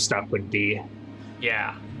this sort of stuff would be.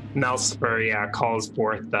 Yeah. Malcifer, calls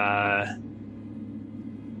forth the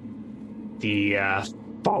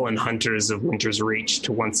fallen hunters of Winter's Reach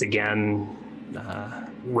to once again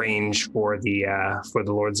range for the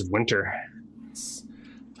Lords of Winter.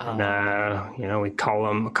 And we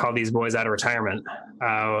call these boys out of retirement.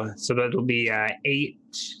 So that'll be 8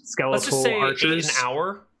 skeletal archers. Let's just say archers. 8 an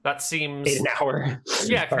hour. That seems 8 an hour.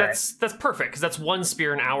 Yeah, that's perfect because that's 1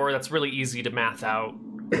 spear an hour. That's really easy to math out.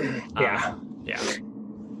 Yeah.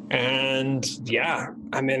 And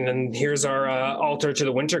and here's our altar to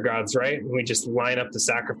the winter gods, right? We just line up the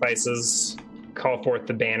sacrifices, call forth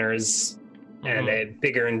the banners, and a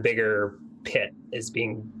bigger and bigger pit is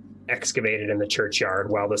being excavated in the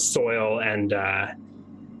churchyard while the soil and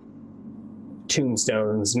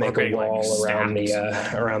tombstones make a wall around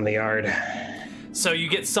the yard. So you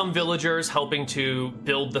get some villagers helping to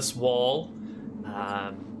build this wall.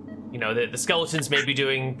 The skeletons may be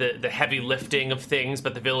doing the heavy lifting of things,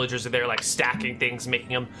 but the villagers are there stacking things, making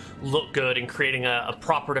them look good and creating a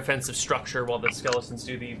proper defensive structure while the skeletons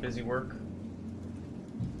do the busy work.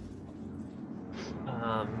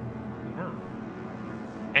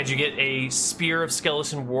 And you get a spear of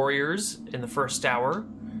skeleton warriors in the first hour,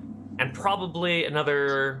 and probably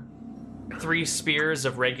another 3 spears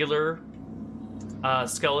of regular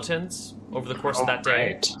skeletons over the course of that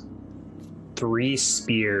day. Right. 3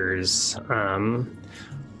 spears.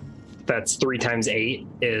 That's 3 times 8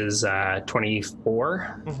 is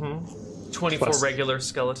 24. 24 plus, regular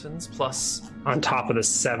skeletons plus. On top of the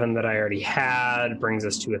 7 that I already had, brings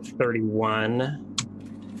us to a 31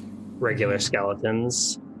 regular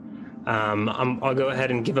skeletons. I'll go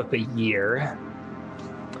ahead and give up a year.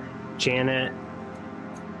 Janet.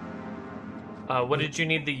 What did you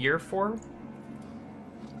need the year for?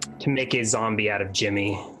 To make a zombie out of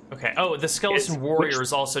Jimmy. Okay. Oh, the skeleton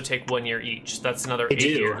warriors also take 1 year each. That's another 8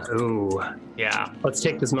 years. Ooh. Yeah. Let's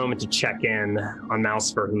take this moment to check in on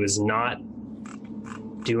Malcifer, who is not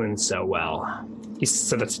doing so well.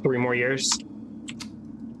 So that's 3 more years?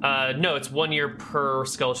 No, it's 1 year per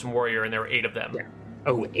skeleton warrior, and there were 8 of them. Yeah.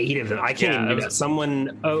 Oh, 8 of them. I can't even do that.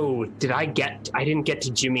 Someone... Oh, I didn't get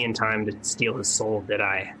to Jimmy in time to steal his soul, did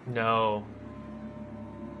I? No.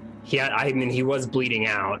 He was bleeding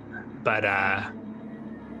out, but...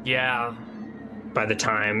 Yeah. By the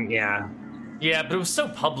time, yeah. Yeah, but it was so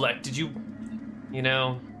public. Did you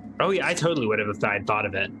Oh, yeah, I totally would have if I had thought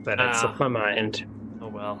of it, but it slipped my mind. Oh,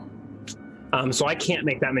 well. So I can't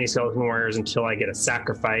make that many skeleton warriors until I get a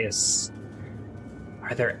sacrifice.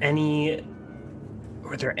 Are there any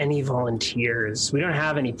volunteers? We don't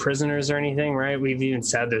have any prisoners or anything, right? We've even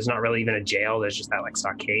said there's not really even a jail. There's just that like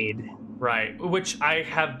stockade. Right, which I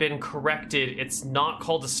have been corrected. It's not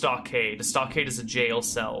called a stockade. A stockade is a jail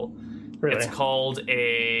cell. Really? It's called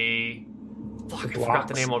a... Fuck, I forgot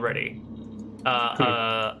the name already.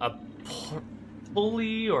 A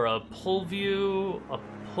pulley or a pullview, a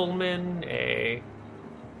pullman, a...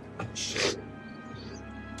 Shit.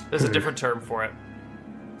 There's a different term for it.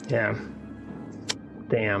 Yeah.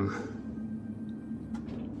 Damn.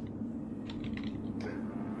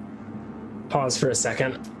 Pause for a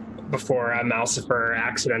second before Malcifer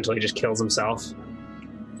accidentally just kills himself.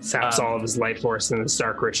 Saps all of his life force in the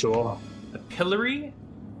Stark ritual. A pillory?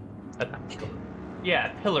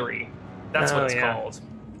 Yeah, pillory. That's what it's called.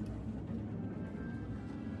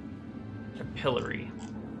 A pillory.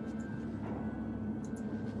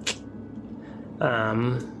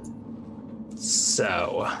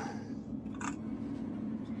 So...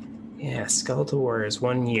 Yeah, Skeletal Warriors,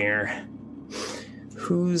 1 year.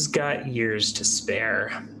 Who's got years to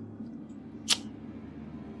spare?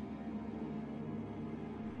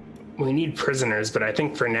 We need prisoners, but I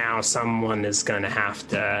think for now someone is going to have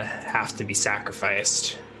to be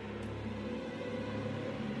sacrificed.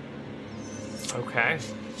 Okay.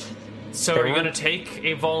 So are you going to take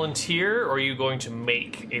a volunteer, or are you going to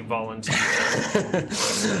make a volunteer?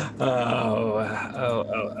 Oh.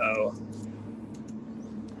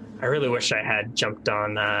 I really wish I had jumped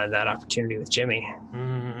on that opportunity with Jimmy.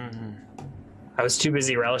 Mm-hmm. I was too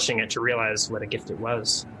busy relishing it to realize what a gift it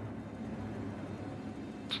was.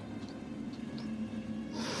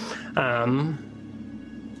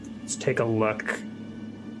 Let's take a look.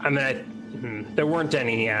 I mean, there weren't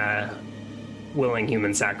any willing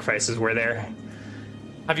human sacrifices, were there?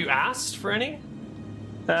 Have you asked for any?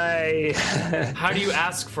 How do you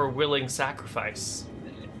ask for willing sacrifice?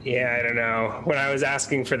 Yeah, I don't know. When I was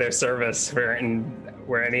asking for their service,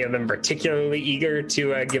 were any of them particularly eager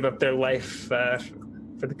to give up their life for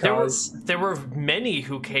the cause? There were many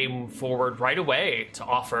who came forward right away to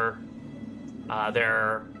offer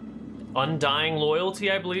their undying loyalty,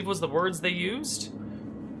 I believe was the words they used.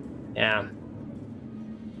 Yeah.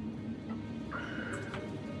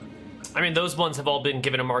 I mean, those ones have all been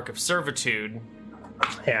given a mark of servitude.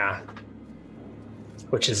 Yeah.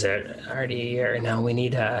 Which is it? Already a year. Now we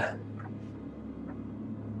need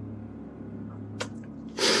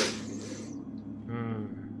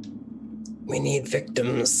we need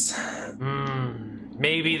victims.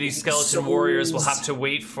 Maybe these skeleton warriors will have to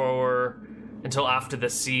wait until after the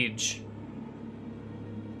siege.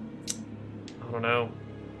 I don't know.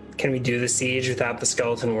 Can we do the siege without the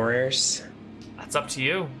skeleton warriors? That's up to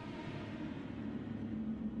you.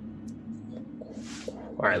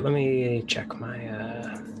 All right, let me check my.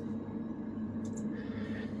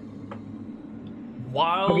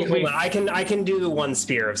 Okay, hold on. I can do the one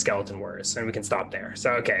spear of skeleton warriors, and we can stop there.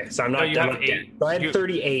 So okay, so I'm not. You have 8. So I had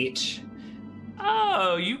 38.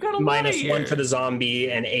 Oh, you got a minus lot of 1 for the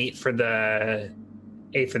zombie and 8 for the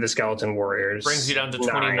skeleton warriors. Brings you down to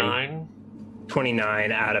 29.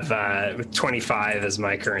 29 out of 25 is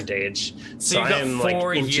my current age. So you got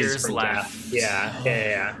 4 years left. Death.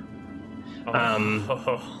 Yeah. I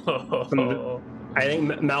think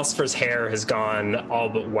Malcifer's hair has gone all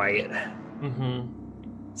but white. Mm-hmm.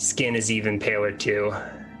 Skin is even paler too.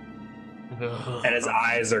 And his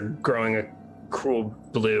eyes are growing a cruel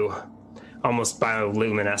blue, almost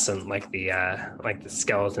bioluminescent like the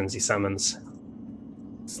skeletons he summons.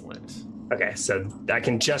 Excellent. Okay, so I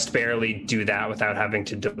can just barely do that without having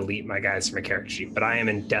to delete my guys from a character sheet, but I am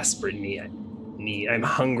in desperate need. I'm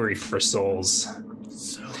hungry for souls.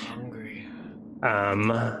 So hungry.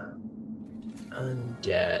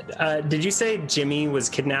 Undead. Did you say Jimmy was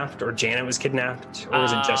kidnapped or Janet was kidnapped, or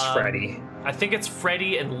was it just Freddy? I think it's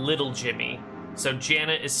Freddy and little Jimmy. So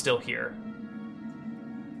Janet is still here.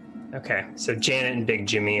 Okay, so Janet and Big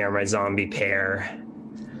Jimmy are my zombie pair.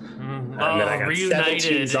 And then I got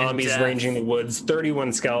 17 zombies ranging the woods,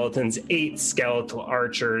 31 skeletons, 8 skeletal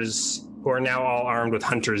archers, who are now all armed with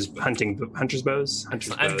hunter's bows.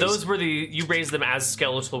 And those were you raised them as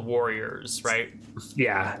skeletal warriors, right?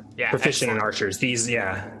 Yeah. Proficient in archers. These,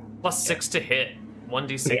 Plus 6 to hit.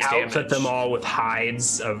 1d6 they damage. outfit them all with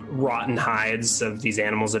rotten hides of these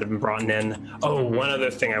animals that have been brought in. Oh, one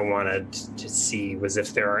other thing I wanted to see was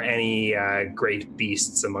if there are any great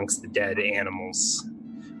beasts amongst the dead animals.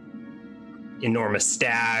 Enormous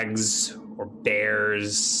stags or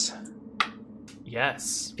bears.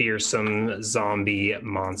 Yes. Fearsome zombie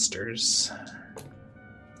monsters.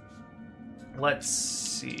 Let's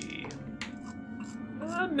see.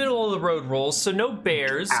 Middle of the road rolls, so no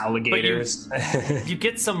bears. Alligators. But you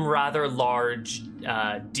get some rather large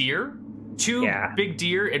deer. Two big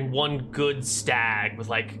deer and one good stag with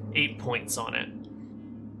like 8 points on it.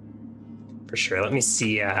 For sure. Let me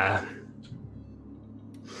see.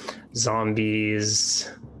 Zombies.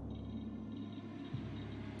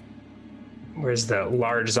 Where's the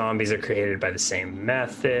large zombies are created by the same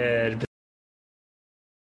method.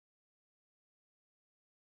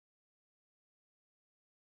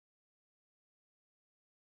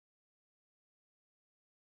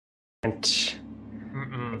 And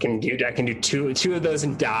I can do two of those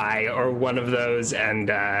and die, or one of those and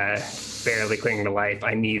barely cling to life.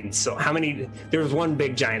 I need how many? There's one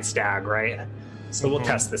big giant stag, right? So we'll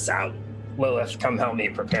test this out. Lilith, come help me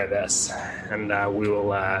prepare this, and we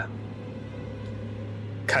will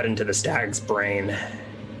cut into the stag's brain.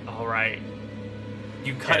 All right.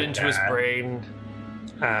 You cut into his brain.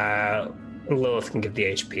 Lilith can give the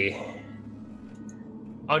HP.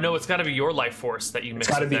 Oh no, it's got to be your life force that you mixed.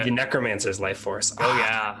 It's got to be the necromancer's life force. Oh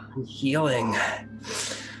yeah, I'm healing.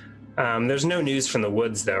 There's no news from the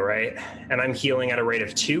woods though, right? And I'm healing at a rate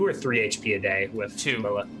of 2 or 3 HP a day with 2.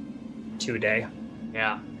 Lilith. 2 a day.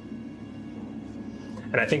 Yeah.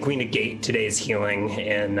 And I think we negate today's healing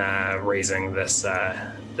in raising this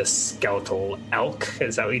skeletal elk.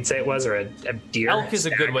 Is that what you'd say it was, or a deer? Elk is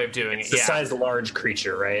a good way of doing it. It's the size of a large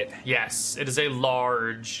creature, right? Yes, it is a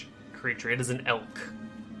large creature. It is an elk.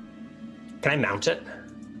 Can I mount it?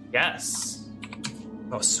 Yes.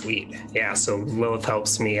 Oh, sweet. Yeah, so Lilith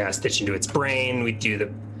helps me stitch into its brain. We do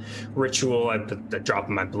the ritual. I put the drop of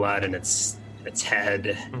my blood in its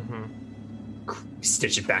head.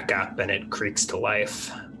 Stitch it back up, and it creaks to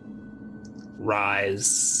life.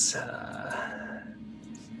 Rise.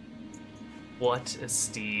 What a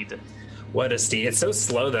steed. What a steed. It's so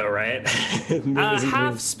slow, though, right?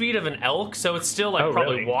 Half speed of an elk, so it's still like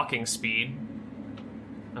probably really? walking speed.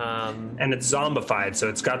 And it's zombified, so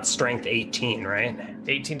it's got strength 18, right?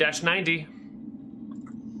 18-90.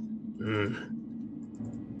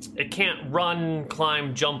 It can't run,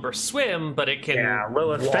 climb, jump, or swim, but it can. Yeah,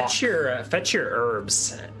 Lilith, walk. fetch your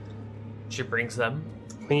herbs. She brings them.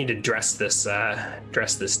 We need to dress this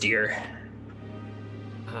deer.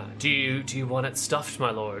 Do you want it stuffed, my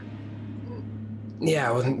lord?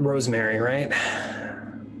 Yeah, with rosemary, right?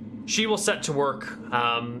 She will set to work.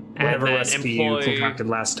 Whatever and recipe you concocted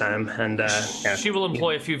last time, and she will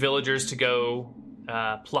employ a few villagers to go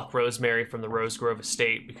pluck rosemary from the Rose Grove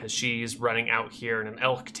estate, because she's running out here, and an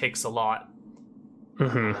elk takes a lot.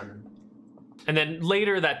 And then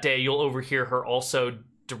later that day, you'll overhear her also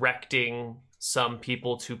directing some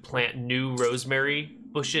people to plant new rosemary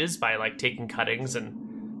bushes by like taking cuttings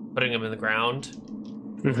and putting them in the ground.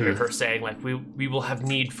 You hear her saying like, "We will have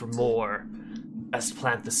need for more. Best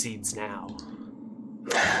plant the seeds now."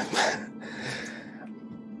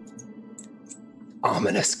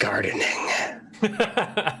 Ominous gardening. All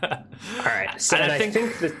right, so and I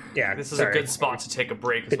think that this is a good spot to take a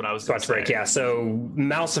break. Is what I was going to say. Break, yeah. So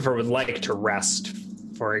Malcifer would like to rest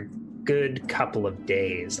for a good couple of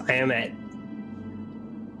days. I am at.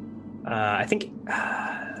 I think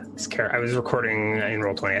I was recording in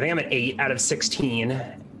Roll20. I think I'm at 8 out of 16,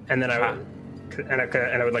 and then I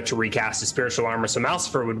would like to recast a spiritual armor. So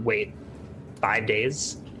Malcifer would wait 5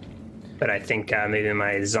 days, but I think maybe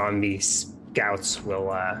my zombie scouts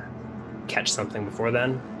will catch something before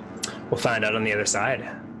then. We'll find out on the other side.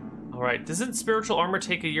 All right. Doesn't spiritual armor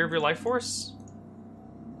take a year of your life force?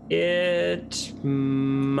 It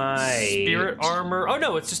might. Spirit armor. Oh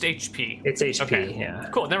no, it's just HP. It's HP. Okay. Yeah.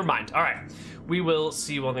 Cool. Never mind. All right. We will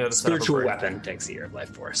see you on the other side. Spiritual weapon takes a year of life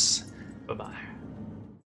force. Bye bye.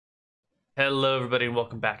 Hello, everybody, and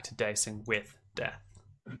welcome back to Dicing with Death.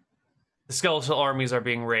 The skeletal armies are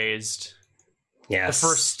being raised. Yes. The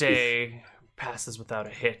first day passes without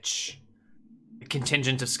a hitch. A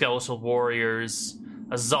contingent of skeletal warriors,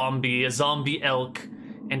 a zombie elk,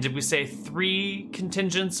 and did we say 3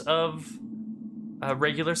 contingents of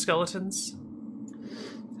regular skeletons?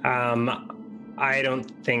 I don't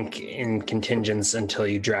think in contingents until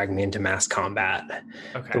you drag me into mass combat.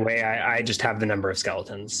 Okay. The way I just have the number of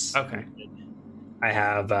skeletons. Okay. I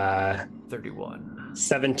have 31.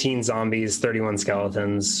 17 zombies, 31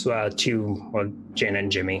 skeletons, 2, Janet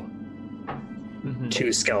and Jimmy.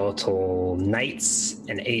 2 skeletal knights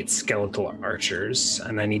and 8 skeletal archers.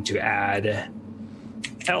 And I need to add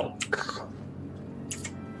elk.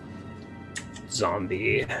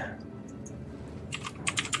 Zombie.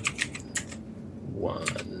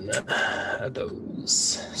 1 of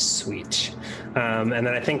those. Sweet. And then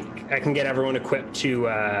I think I can get everyone equipped to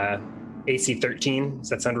AC 13. Does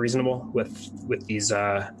that sound reasonable with these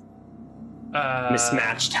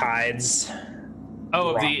Mismatched hides.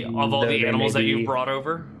 Oh, of all the animals that you brought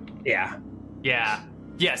over? Yeah. Yeah.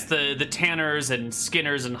 Yes, the tanners and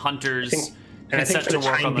skinners and hunters I think set to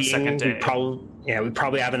work on the second day. We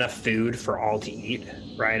probably have enough food for all to eat,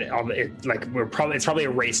 right? It's probably a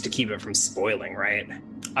race to keep it from spoiling, right?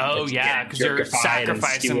 Oh yeah, because you're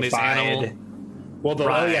sacrificing these animals. Well,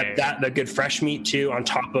 the good fresh meat too, on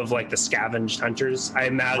top of like the scavenged hunters. I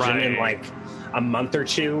imagine in like a month or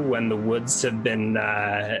two, when the woods have been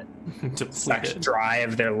sucked dry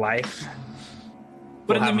of their life.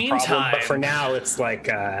 But in the meantime, but for now, it's like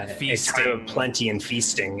a time of plenty and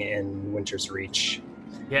feasting in Winter's Reach.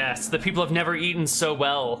 Yes, the people have never eaten so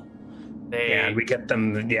well. We get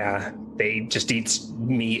them. Yeah, they just eat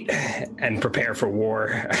meat and prepare for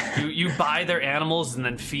war. you buy their animals and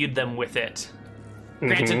then feed them with it.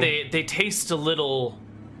 Granted, they taste a little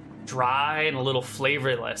dry and a little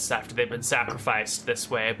flavorless after they've been sacrificed this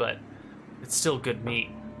way, but it's still good meat.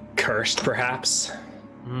 Cursed, perhaps.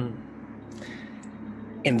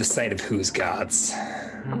 In the sight of whose gods?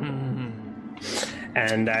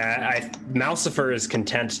 And Malcifer is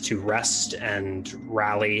content to rest and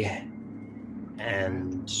rally,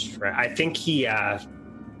 and I think he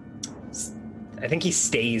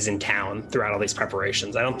stays in town throughout all these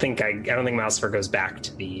preparations. I don't think Malcifer goes back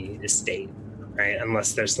to the estate, right?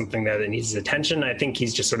 Unless there's something there that needs his attention. I think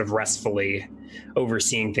he's just sort of restfully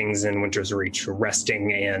overseeing things in Winter's Reach,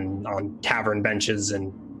 resting and on tavern benches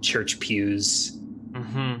and church pews.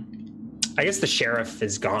 I guess the sheriff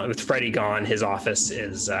is gone. With Freddy gone, his office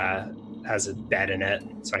has a bed in it,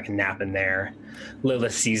 so I can nap in there.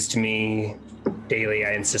 Lilith sees to me daily.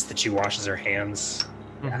 I insist that she washes her hands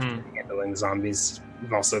after handling zombies.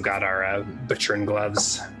 We've also got our butchering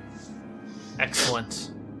gloves.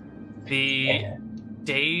 Excellent. The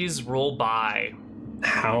days roll by.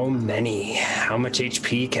 How many? How much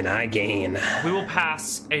HP can I gain? We will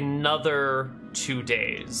pass another 2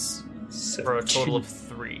 days. So for a total of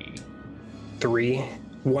 3. 3,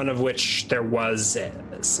 one of which there was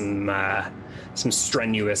some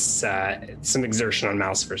strenuous, some exertion on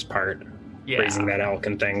Malcifer's part, raising that elk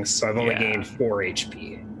and things. So I've only gained 4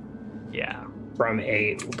 HP. Yeah. From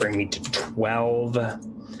 8 will bring me to 12.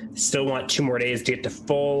 Still want 2 more days to get to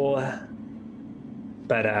full.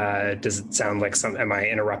 But does it sound like am I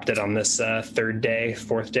interrupted on this 3rd day,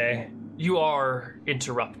 4th day? You are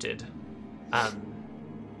interrupted.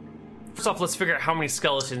 First off, let's figure out how many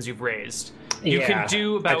skeletons you've raised. You can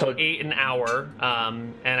do about 8 an hour,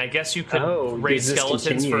 and I guess you could raise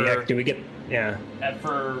skeletons for. Do we get? Yeah.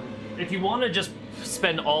 For if you want to just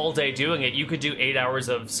spend all day doing it, you could do 8 hours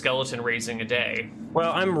of skeleton raising a day.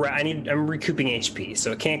 Well, I'm recouping HP,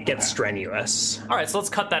 so it can't get strenuous. All right, so let's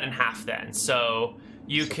cut that in half then. So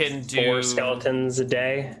you can do 4 skeletons a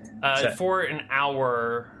day. For an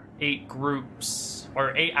hour, 8 groups,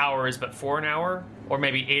 or 8 hours, but 4 an hour. Or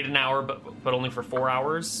maybe 8 an hour, but only for 4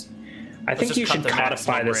 hours. I think you should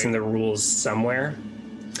codify this in the rules somewhere.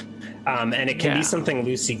 And it can be something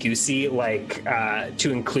loosey-goosey, like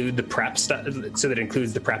to include the prep stuff, so that it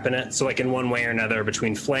includes the prep in it. So like in one way or another,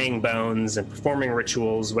 between flaying bones and performing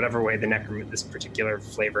rituals, whatever way this particular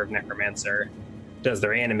flavor of necromancer does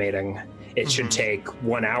their animating, it should take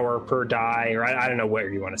 1 hour per die, or I don't know where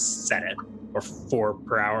you want to set it. Or 4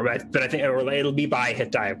 per hour, but I think it'll be by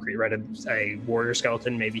hit die of creep, right? A warrior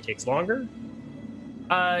skeleton maybe takes longer,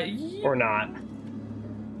 or not.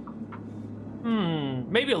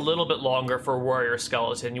 Maybe a little bit longer for a warrior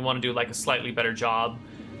skeleton. You want to do like a slightly better job,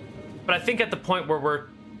 but I think at the point where we're,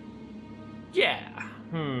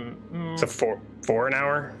 So 4 an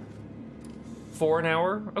hour. 4 an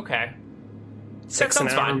hour, okay. 6 an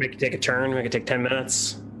hour. Fine. Make it take a turn. Make it take 10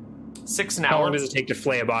 minutes. 6 an hour. How long does it take to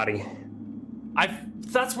flay a body?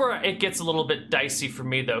 That's where it gets a little bit dicey for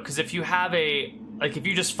me, though, because if you have if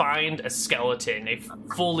you just find a skeleton, a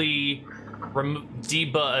fully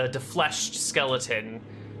defleshed skeleton,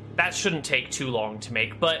 that shouldn't take too long to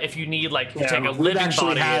make. But if you need, if you take a living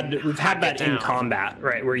body, we've had that in combat,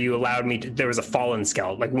 right, where you allowed me to. There was a fallen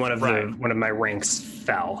skeleton, one of my ranks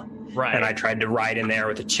fell, right, and I tried to ride in there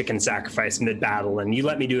with a chicken sacrifice mid battle, and you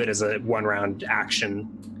let me do it as a 1-round action.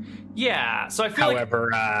 Yeah, so I feel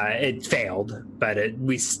However, it failed, but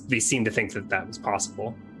we seem to think that was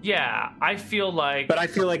possible. Yeah, I feel like... But I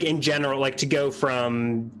feel like in general, to go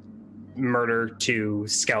from murder to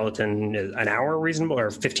skeleton, an hour reasonable, or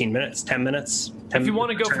 15 minutes, 10 minutes? If you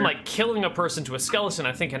want to go from killing a person to a skeleton,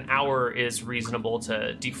 I think an hour is reasonable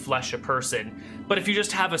to deflesh a person. But if you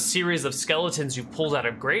just have a series of skeletons you pulled out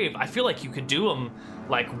of grave, I feel like you could do them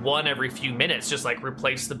like one every few minutes, just like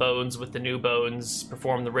replace the bones with the new bones,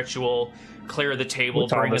 perform the ritual, clear the table,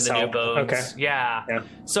 bring in the new bones. Okay. Yeah.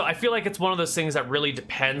 So I feel like it's one of those things that really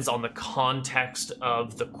depends on the context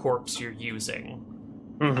of the corpse you're using.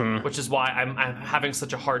 Mm-hmm. Which is why I'm having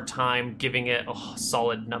such a hard time giving it a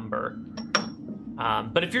solid number.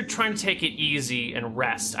 But if you're trying to take it easy and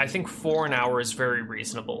rest, I think 4 an hour is very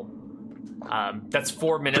reasonable. That's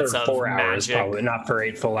 4 minutes of 4 hours, magic. probably not for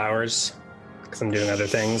 8 full hours, because I'm doing other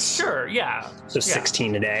things. Sure, yeah. So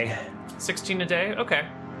 16 a day. 16 a day? Okay.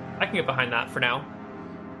 I can get behind that for now.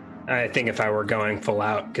 I think if I were going full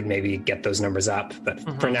out, could maybe get those numbers up. But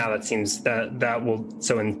for now, that seems that will.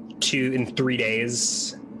 So in 3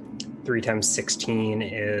 days, 3 times 16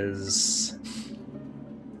 is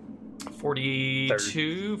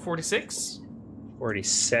 42, 46?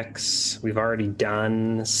 46. We've already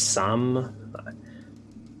done some.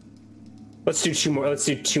 Let's do 2 more. Let's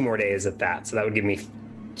do 2 more days at that. So that would give me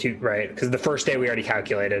 2, right? Because the first day we already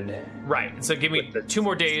calculated. Right. So give me 2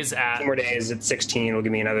 more days at 2 more days at 16 will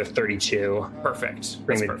give me another 32. Perfect.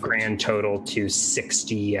 Bring the grand total to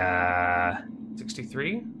 60.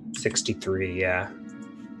 63. 63. Yeah.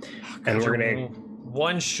 God, and we're gonna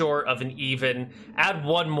one short of an even. Add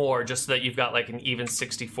 1 more just so that you've got like an even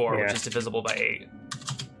 64, which is divisible by 8.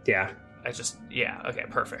 Yeah. Okay,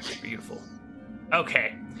 perfect. Beautiful.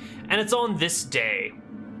 Okay. And it's on this day,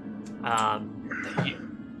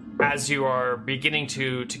 as you are beginning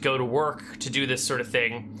to go to work to do this sort of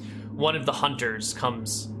thing, one of the hunters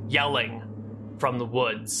comes yelling from the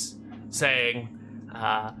woods, saying,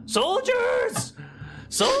 soldiers!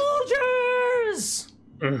 Soldiers!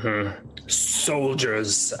 Mm-hmm.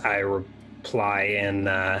 Soldiers, I reply in,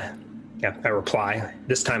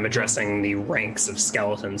 this time addressing the ranks of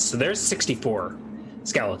skeletons. So there's 64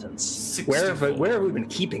 skeletons. 64. Where have we been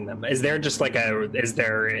keeping them? Is there just is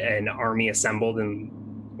there an army assembled in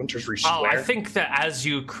Winter's Reach Square? I think that as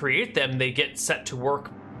you create them, they get set to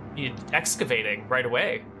work excavating right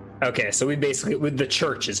away. Okay, so we basically, the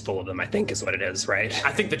church is full of them, I think is what it is, right?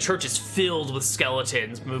 I think the church is filled with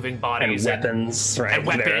skeletons, moving bodies. And weapons, right? And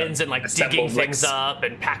weapons, and like digging things up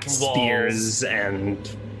and packing walls. Spears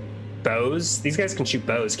and bows. These guys can shoot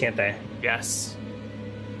bows, can't they? Yes.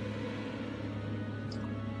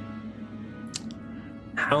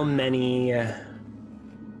 How many...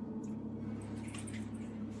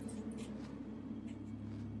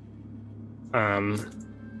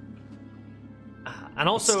 and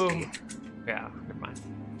also, yeah, never mind.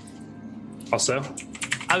 Also,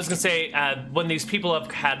 I was gonna say, when these people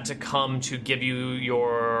have had to come to give you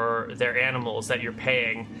their animals that you're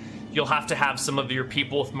paying, you'll have to have some of your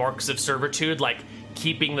people with marks of servitude, like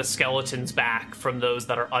keeping the skeletons back from those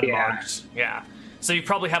that are unmarked. Yeah. So you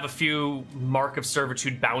probably have a few mark of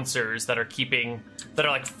servitude bouncers that are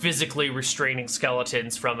like physically restraining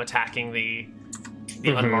skeletons from attacking the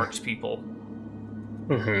unmarked people.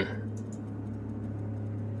 Mm-hmm.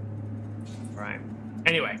 Right.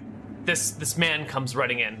 Anyway, this man comes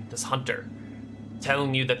running in, this hunter,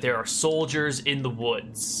 telling you that there are soldiers in the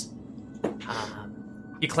woods.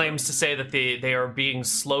 He claims to say that they are being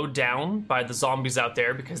slowed down by the zombies out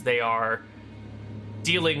there because they are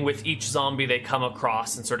dealing with each zombie they come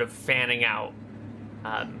across and sort of fanning out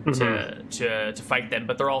to fight them,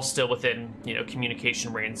 but they're all still within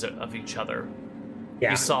communication range of each other.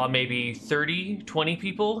 Yeah. He saw maybe 20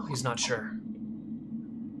 people. He's not sure.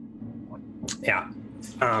 Yeah.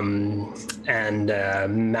 And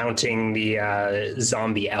mounting the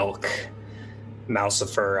zombie elk,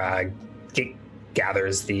 Malcifer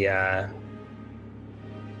gathers the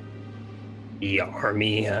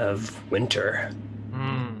army of Winter.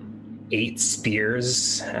 8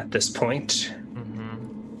 spears at this point.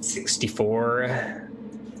 64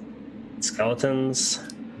 skeletons.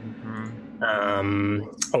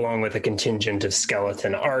 Along with a contingent of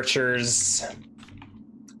skeleton archers.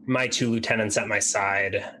 My 2 lieutenants at my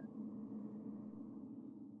side.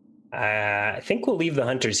 I think we'll leave the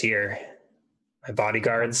hunters here. My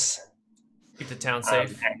bodyguards. Keep the town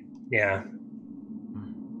safe. Yeah.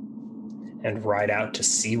 And ride out to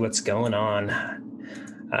see what's going on.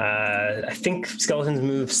 I think skeletons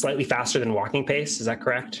move slightly faster than walking pace. Is that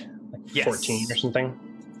correct? Like yes. 14 or something?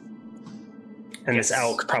 And this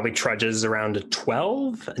elk probably trudges around a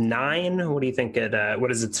 12, a 9. What do you think? What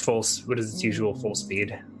is its usual full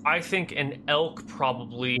speed? I think an elk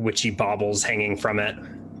probably witchy baubles hanging from it.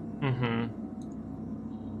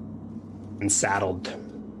 And saddled,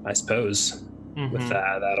 I suppose, with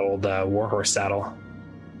that old warhorse saddle.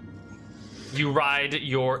 You ride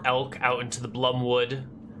your elk out into the Blumwood,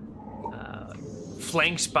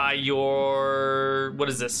 flanked by your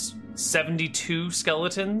 72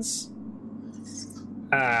 skeletons.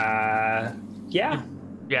 Yeah. Yeah?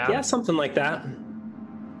 Yeah, something like that.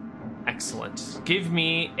 Excellent. Give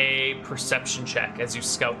me a perception check as you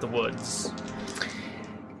scout the woods.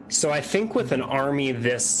 So I think with an army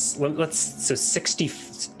so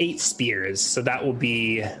 68 spears, so that will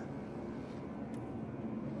be...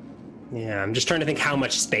 Yeah, I'm just trying to think how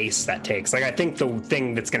much space that takes. Like, I think the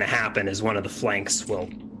thing that's going to happen is one of the flanks will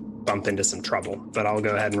bump into some trouble, but I'll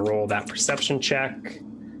go ahead and roll that perception check.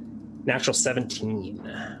 Natural 17.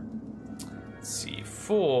 Let's see.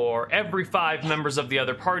 For every 5 members of the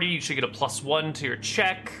other party, you should get a +1 to your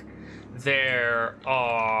check. There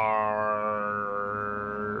are...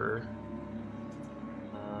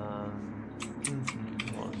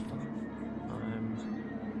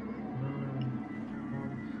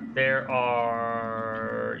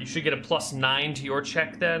 You should get a +9 to your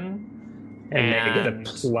check then. And maybe get a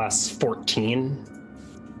 +14.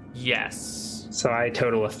 Yes. So I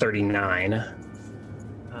total of 39.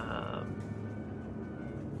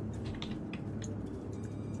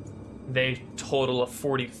 They total of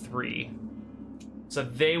 43. So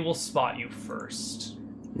they will spot you first.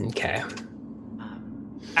 Okay.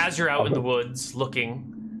 As you're out in the woods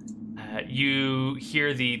looking, you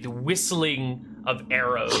hear the whistling of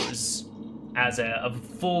arrows as a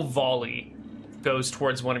full volley goes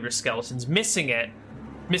towards one of your skeletons, missing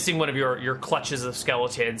one of your clutches of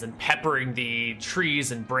skeletons and peppering the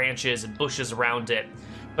trees and branches and bushes around it.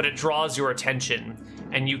 But it draws your attention,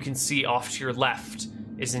 and you can see off to your left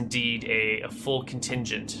is indeed a full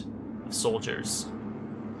contingent of soldiers.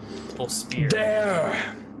 Full spear.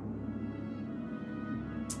 There!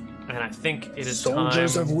 And I think it is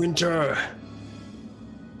Soldiers time... of Winter!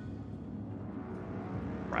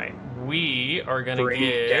 Right. We are going to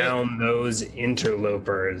Bring down those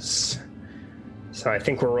interlopers. So I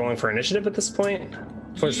think we're rolling for initiative at this point.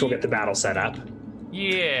 First, we'll get the battle set up.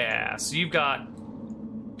 Yeah. So you've got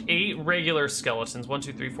 8 regular skeletons. 1,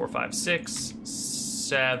 2, 3, 4, 5, 6,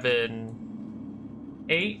 7,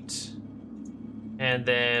 8. And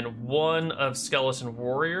then 1 of skeleton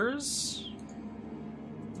warriors.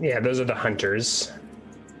 Yeah, those are the hunters.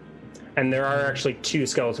 And there are actually 2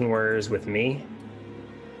 skeleton warriors with me.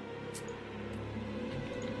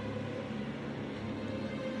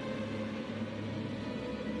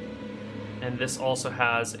 And this also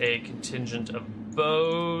has a contingent of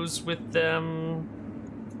bows with them.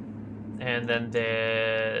 And then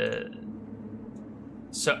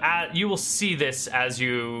you will see this as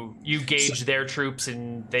you gauge their troops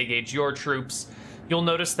and they gauge your troops. You'll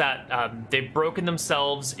notice that they've broken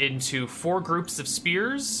themselves into 4 groups of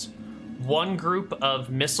spears, 1 group of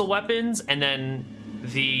missile weapons, and then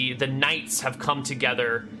the knights have come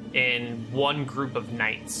together in 1 group of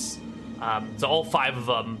knights. So all 5 of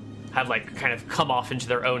them have kind of come off into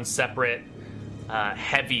their own separate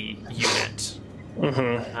heavy unit.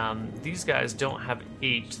 Mm-hmm. These guys don't have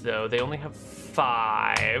 8 though; they only have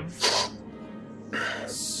 5.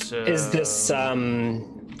 So is this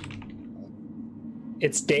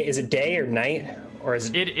It's day. Is it day or night, or is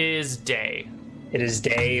it? It is day. It is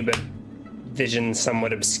day, but vision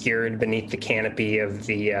somewhat obscured beneath the canopy of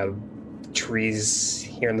the trees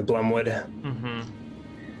here in the Blumwood. Mm-hmm.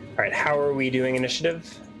 All right, how are we doing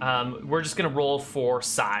initiative? We're just gonna roll for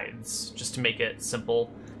sides, just to make it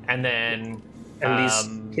simple, and then.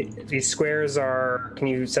 And these squares are. Can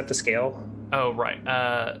you set the scale? Oh right.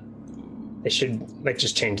 They should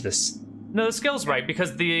just change this. No, the scale's right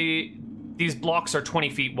because these blocks are 20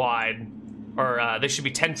 feet wide, or they should be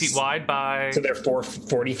 10 feet wide by. So they're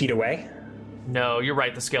 40 feet away. No, you're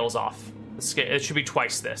right. The scale's off. It should be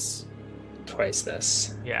twice this. Twice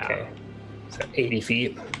this. Yeah. Okay. So 80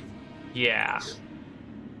 feet. Yeah.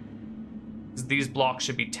 These blocks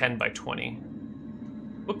should be 10 by 20.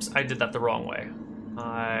 Whoops, I did that the wrong way.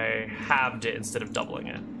 I halved it instead of doubling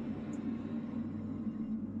it.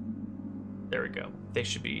 There we go. They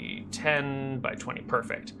should be 10 by 20.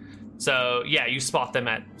 Perfect. So, yeah, you spot them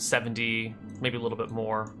at 70, maybe a little bit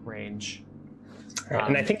more range. Right,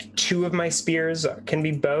 and I think 2 of my spears can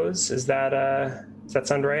be bows. Does that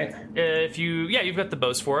sound right? You've got the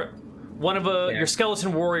bows for it. One of your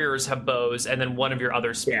skeleton warriors have bows, and then one of your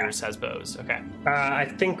other spears has bows. Okay. I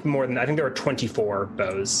think there were 24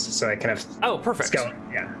 bows, so I kind of. Oh, perfect.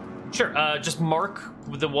 Yeah. Sure. Just mark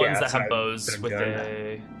the ones that have bows with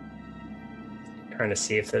a. Trying to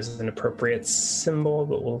see if there's an appropriate symbol,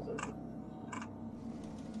 but we'll.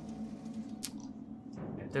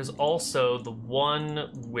 There's also the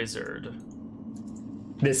one wizard.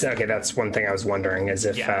 That's one thing I was wondering, is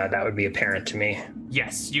if that would be apparent to me.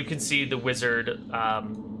 Yes, you can see the wizard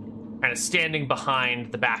kind of standing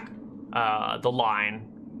behind the back, the line,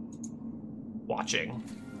 watching.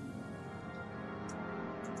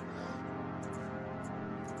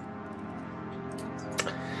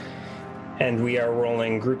 And we are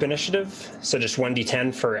rolling group initiative, so just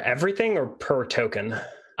 1d10 for everything or per token?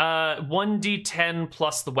 1d10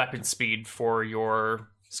 plus the weapon speed for your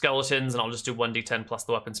skeletons, and I'll just do 1d10 plus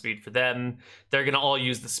the weapon speed for them. They're going to all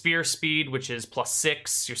use the spear speed, which is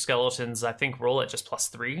 +6. Your skeletons, I think, roll at just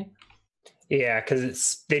 +3. Yeah,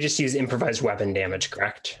 because they just use improvised weapon damage,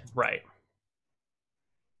 correct? Right.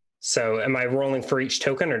 So am I rolling for each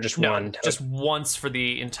token or just one? No, just once for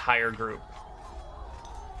the entire group.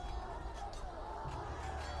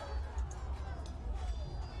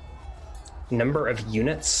 Number of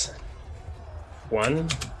units? 1.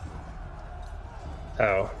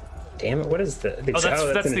 Oh, damn it! What is the? That's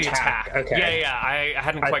an the attack. Okay. Yeah. I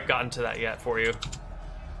hadn't quite gotten to that yet for you.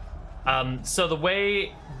 So the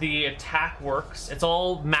way the attack works, it's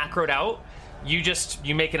all macroed out. You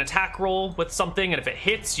make an attack roll with something, and if it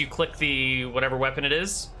hits, you click the whatever weapon it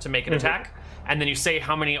is to make an attack, and then you say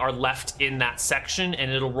how many are left in that section,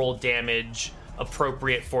 and it'll roll damage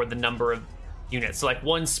appropriate for the number of units. So like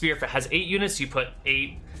one spear, if it has 8 units, you put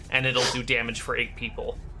 8, and it'll do damage for 8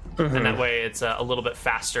 people. And that way it's a little bit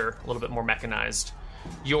faster, a little bit more mechanized.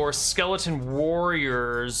 Your skeleton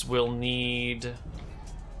warriors will need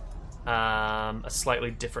a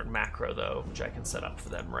slightly different macro, though, which I can set up for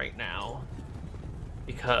them right now.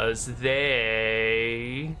 Because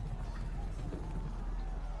their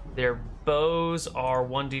bows are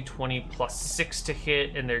 1d20 plus 6 to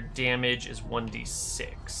hit, and their damage is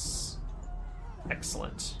 1d6.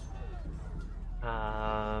 Excellent.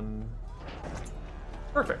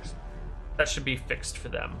 Perfect. That should be fixed for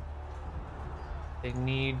them. They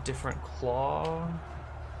need different claw.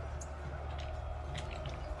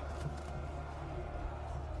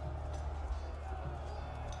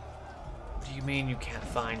 What do you mean you can't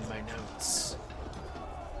find my notes?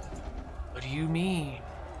 What do you mean?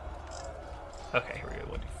 Okay, here we go.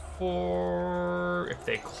 1d4. If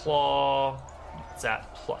they claw, it's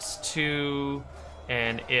at +2.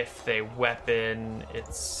 And if they weapon,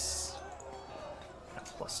 it's at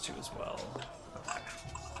 +2 as well. Okay.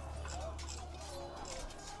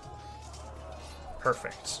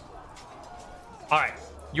 Perfect. All right,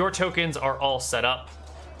 your tokens are all set up.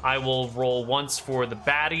 I will roll once for the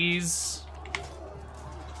baddies.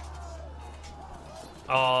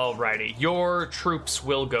 Alrighty, your troops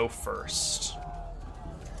will go first.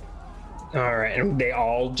 All right, and they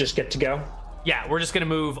all just get to go? Yeah, we're just going to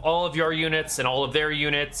move all of your units and all of their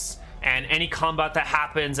units, and any combat that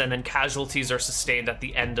happens, and then casualties are sustained at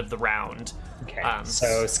the end of the round. Okay,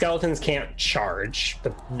 so skeletons can't charge,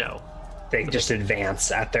 but no. They just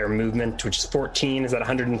advance at their movement, which is 14. Is that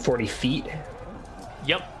 140 feet?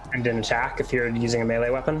 Yep. And an attack if you're using a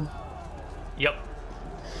melee weapon? Yep.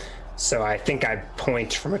 So I think I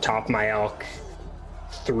point from atop my elk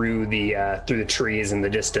through the trees in the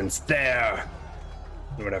distance. There!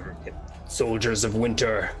 Whatever. Soldiers of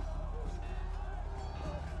Winter.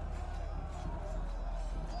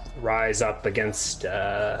 Rise up against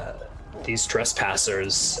these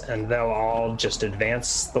trespassers, and they'll all just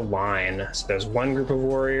advance the line. So there's one group of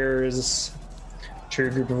warriors, two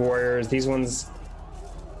group of warriors. These ones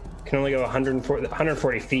can only go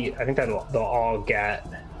 140 feet. I think they'll all get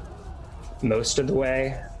most of the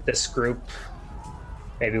way. This group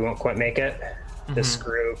maybe won't quite make it. This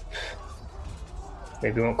group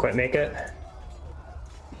maybe won't quite make it.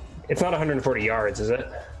 It's not 140 yards, is it?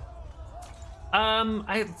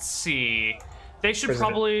 Let's see. They should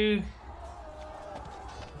probably...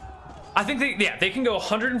 I think they can go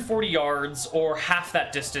 140 yards or half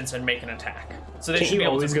that distance and make an attack. So they should be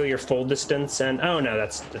able to go your full distance and oh no,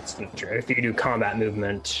 that's not true. If you do combat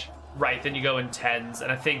movement, right, then you go in tens,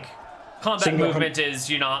 and I think combat movement is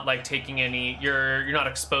you're not like taking any, you're not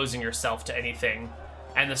exposing yourself to anything.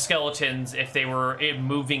 And the skeletons, if they were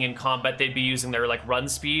moving in combat, they'd be using their like run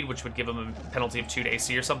speed, which would give them a penalty of 2 to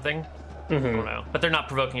AC or something. I don't know, but they're not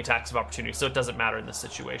provoking attacks of opportunity, so it doesn't matter in this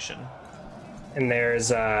situation. And there's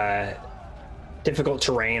difficult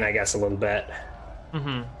terrain, I guess, a little bit.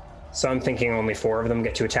 So I'm thinking only 4 of them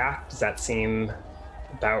get to attack. Does that seem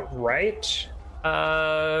about right?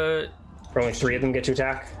 Or only 3 of them get to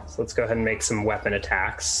attack. So let's go ahead and make some weapon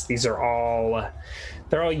attacks. These are all,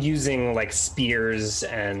 they're all using like spears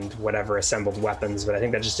and whatever assembled weapons, but I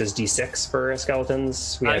think that just does D6 for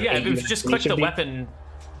skeletons. Yeah, if you just click the weapon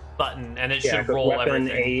button and it should roll weapon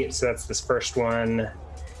everything. 8, so that's this first one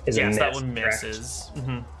is a miss. That one misses.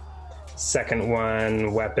 Second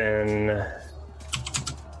one, weapon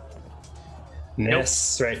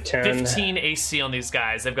miss, right? 10. 15 AC on these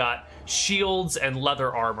guys. They've got shields and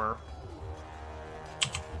leather armor.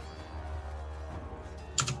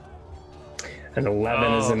 And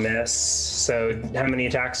 11 is a miss. So how many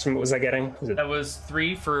attacks was I getting? That was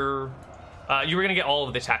 3 for You were gonna get all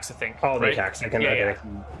of the attacks, I think. All the right? attacks. I can.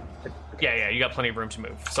 Yeah. You got plenty of room to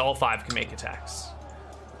move. So all 5 can make attacks.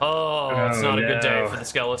 Oh, it's not a good day for the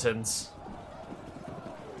skeletons.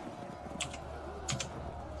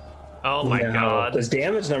 Oh my god. Those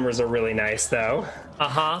damage numbers are really nice, though.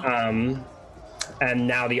 And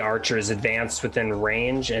now the archers advance within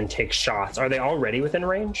range and take shots. Are they already within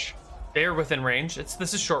range? They're within range.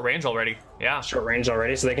 This is short range already. Yeah. Short range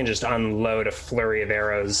already, so they can just unload a flurry of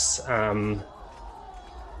arrows. And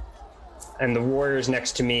the warriors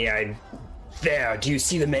next to me, there, do you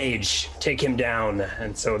see the mage? Take him down.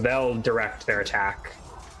 And so they'll direct their attack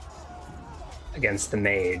against the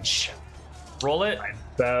mage. Roll it. My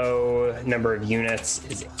bow number of units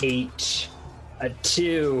is 8. A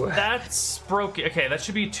 2. That's broken. Okay, that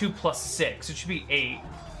should be 2 plus 6. It should be 8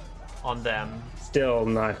 on them. Still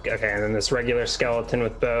not okay. And then this regular skeleton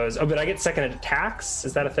with bows. Oh, but I get second attacks.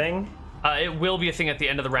 Is that a thing? It will be a thing at the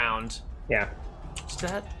end of the round. Yeah. Is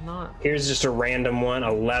that not? Here's just a random one.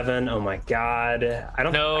 11. Oh my god. I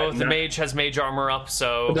don't. No, the mage has mage armor up.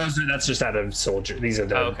 So that's just out of soldier. These are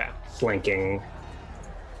the flanking.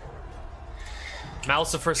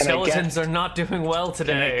 Malcifer skeletons are not doing well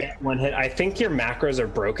today. Can I get one hit? I think your macros are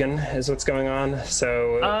broken, is what's going on.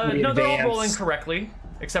 So no, they're all rolling correctly,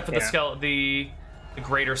 except for the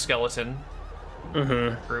greater skeleton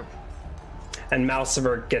group. And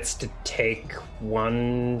Malcifer gets to take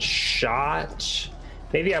 1 shot.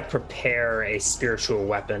 Maybe I'll prepare a spiritual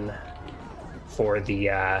weapon for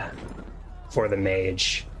the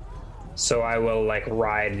mage. So I will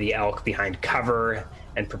ride the elk behind cover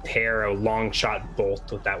and prepare a long shot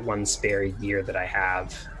bolt with that 1 spare year that I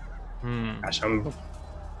have. Gosh, I'm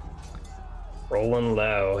rolling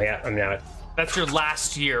low. Yeah, I'm not. That's your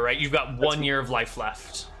last year, right? You've got 1 year of life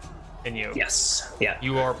left in you. Yes. Yeah.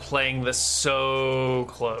 You are playing this so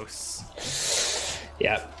close.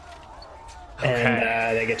 Yep. Okay.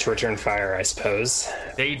 And they get to return fire, I suppose.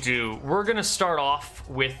 They do. We're gonna start off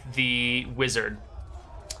with the wizard,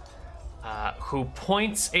 who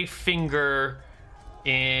points a finger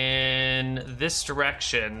in this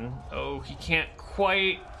direction. Oh, he can't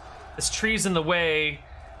quite. This tree's in the way,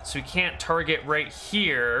 so he can't target right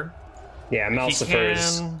here. Yeah,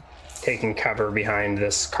 Malcifer's taking cover behind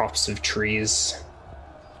this copse of trees.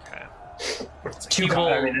 Okay.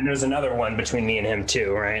 And there's another one between me and him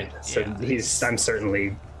too, right? So I'm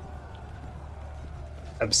certainly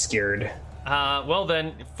obscured. Well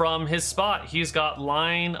then, from his spot, he's got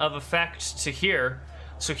line of effect to here.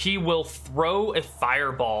 So he will throw a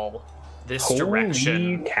fireball this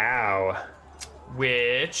direction. Holy cow.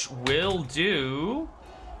 Which will do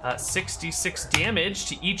 66 damage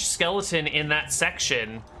to each skeleton in that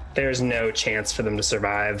section. There's no chance for them to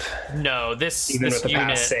survive. No, Even with the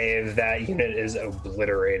pass save, that unit is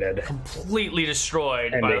obliterated. Completely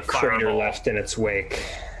destroyed and by a the fireball. crater left in its wake.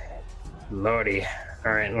 Lordy.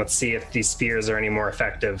 All right, let's see if these spears are any more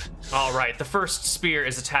effective. All right, the first spear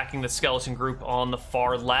is attacking the skeleton group on the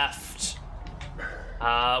far left.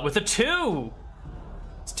 With a 2.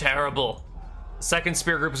 It's terrible. The second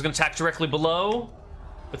spear group is going to attack directly below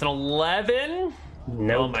with an 11.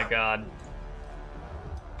 Nope. Oh my god.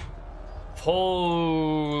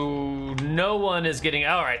 Oh, no one is getting.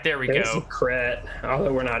 All right, there we There's go. A crit.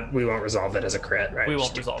 Although we won't resolve it as a crit, right? We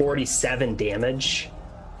won't resolve 47 damage.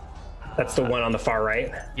 That's the one on the far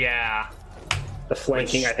right. Yeah. The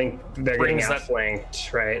flanking, I think they're getting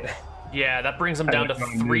outflanked, right? Yeah, that brings them down to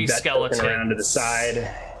 3 skeletons. Around to the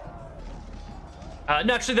side.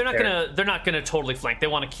 No, actually, they're not gonna totally flank. They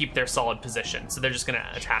want to keep their solid position, so they're just gonna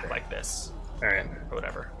attack like this. All right. Or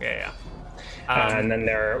whatever. Yeah. And then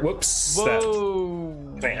they're whoops. Whoa!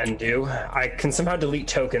 Can I undo? I can somehow delete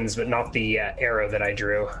tokens, but not the arrow that I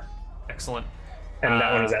drew. Excellent. And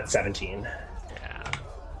that one is at 17. Yeah.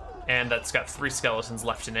 And that's got 3 skeletons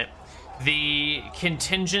left in it. The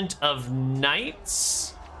contingent of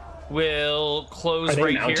knights will close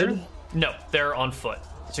right mounted? here. No, they're on foot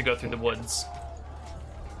to go through the woods.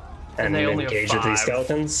 And they only engage have with these 5.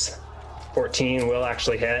 skeletons. 14 will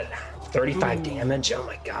actually hit. 35 damage. Oh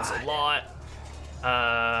my god. That's a lot.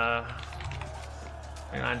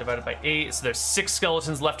 9 divided by 8. So there's 6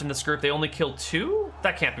 skeletons left in this group. They only killed 2?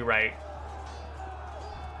 That can't be right.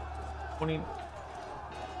 20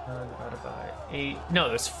 divided by 8. No,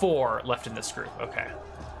 there's 4 left in this group. Okay.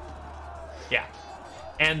 Yeah.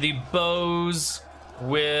 And the bows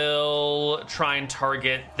will try and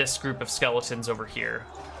target this group of skeletons over here.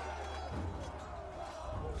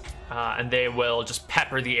 And they will just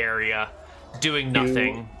pepper the area, doing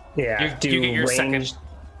nothing. You get your second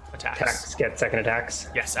attacks. Get second attacks?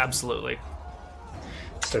 Yes, absolutely.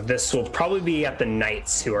 So this will probably be at the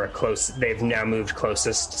knights who are close. They've now moved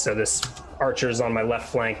closest. So this archers on my left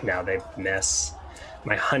flank. Now they miss.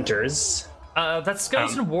 My hunters. That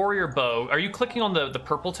skeleton warrior bow. Are you clicking on the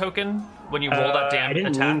purple token when you roll that damn I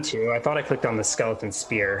didn't attack? mean to. I thought I clicked on the skeleton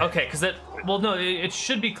spear. Okay, because that. Well, no, it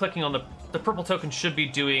should be clicking on the purple token. Should be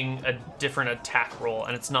doing a different attack roll,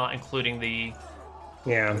 and it's not including the.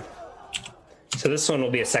 Yeah. So this one will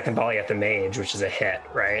be a second volley at the mage, which is a hit,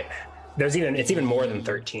 right? It's even more than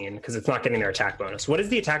 13 because it's not getting their attack bonus. What is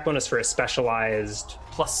the attack bonus for a specialized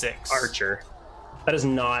 +6 archer? That is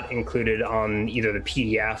not included on either the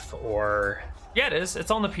PDF or... Yeah, it is.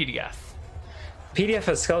 It's on the PDF. PDF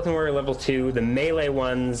has Skeleton Warrior level 2. The melee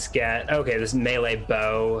ones get... Okay, this melee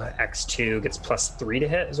bow X2 gets +3 to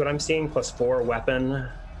hit is what I'm seeing. +4 weapon.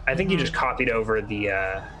 I think you just copied over the...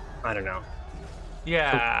 I don't know.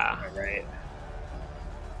 Yeah. Right.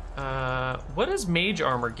 What does mage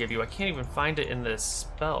armor give you? I can't even find it in this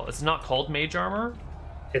spell. It's not called mage armor?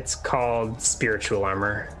 It's called spiritual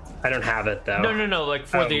armor. I don't have it though. No. Like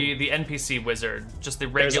for the NPC wizard, just the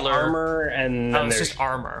regular there's armor, and then it's there's just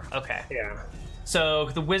armor. Okay. Yeah. So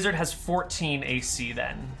the wizard has 14 AC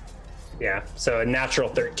then. Yeah. So a natural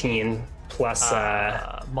 13 plus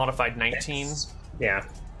modified 19. Yeah.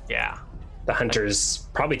 Yeah. The hunters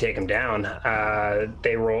probably take him down.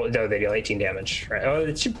 They roll. No, they deal 18 damage. Right. Oh,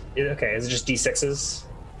 it should. Okay. Is it just D6s?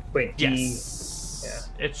 Wait. Yes.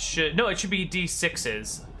 Yeah. It should. No, it should be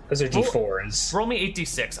D6s. Those are D4s. Roll me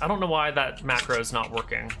 8d6. I don't know why that macro is not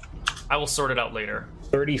working. I will sort it out later.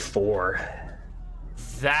 34.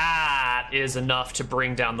 That is enough to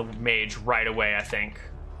bring down the mage right away, I think.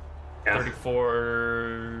 Yeah.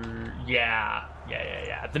 34. Yeah.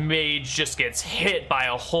 The mage just gets hit by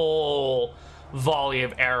a whole volley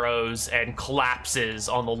of arrows and collapses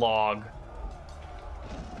on the log,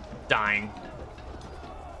 dying.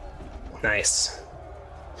 Nice.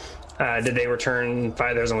 Did they return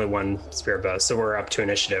 5? There's only one spirit bow, so we're up to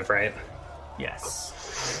initiative, right?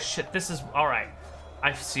 Yes. Shit, this is... Alright.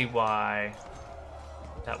 I see why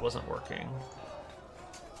that wasn't working.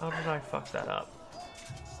 How did I fuck that up?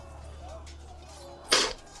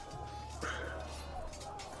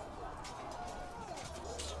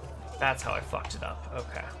 That's how I fucked it up.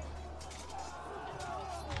 Okay.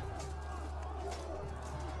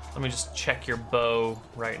 Let me just check your bow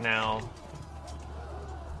right now.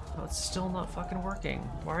 Oh, it's still not fucking working.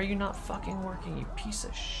 Why are you not fucking working, you piece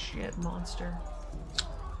of shit monster?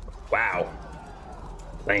 Wow.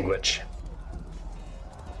 Language.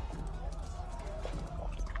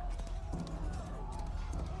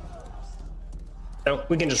 Oh,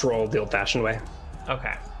 we can just roll the old-fashioned way.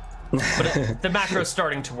 Okay. But the macro's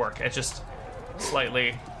starting to work. It's just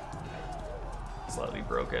slightly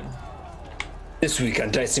broken. This week on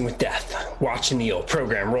Dicing with Death, watch Neil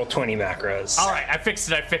program roll 20 macros. All right, I fixed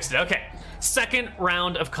it. Okay. Second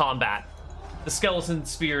round of combat. The skeleton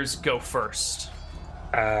spears go first.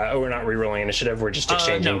 We're not re-rolling initiative. We're just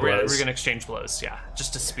exchanging blows. We're going to exchange blows, yeah,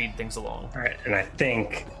 just to speed things along. All right, and I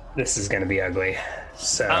think this is going to be ugly.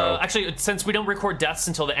 So actually, since we don't record deaths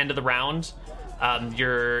until the end of the round,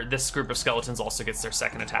 this group of skeletons also gets their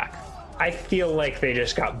second attack. I feel like they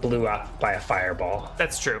just got blew up by a fireball.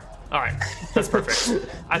 That's true. All right, that's perfect.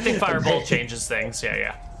 I think fireball changes things.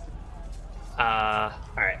 Yeah. All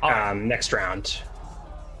right. Next round.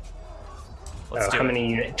 Let's do how it.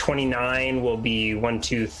 many? 29 will be 1,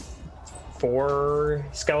 2, 4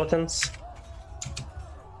 skeletons.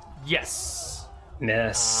 Yes.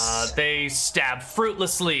 Miss. They stab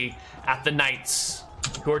fruitlessly at the knights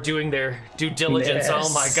who are doing their due diligence. Miss.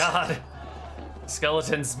 Oh my god.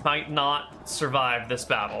 Skeletons might not survive this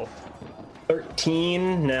battle.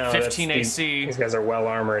 13? No. 15 AC. These guys are well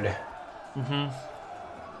armored.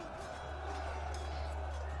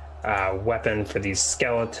 Weapon for these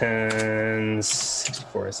skeletons.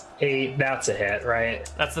 64 is 8. That's a hit,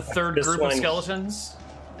 right? That's the third This group one- of skeletons?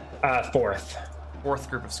 Fourth. Fourth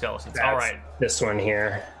group of skeletons. That's All right. This one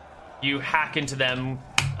here. You hack into them,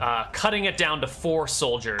 cutting it down to 4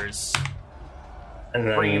 soldiers, And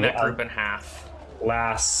then bringing that group in half.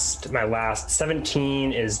 my last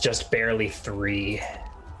 17 is just barely 3.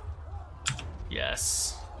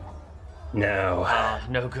 Yes. No.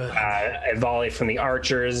 No good. A volley from the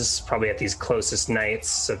archers, probably at these closest knights.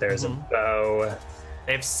 So there's a bow.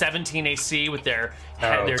 They have 17 AC with their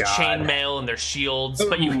Oh, their God. chainmail and their shields,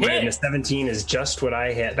 but you Ooh, and the hit. 17 is just what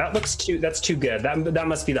I hit. That's too good. That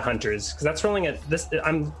must be the hunters because that's rolling at this.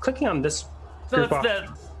 I'm clicking on this group off.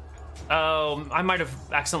 I might have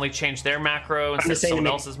accidentally changed their macro instead of just saying to someone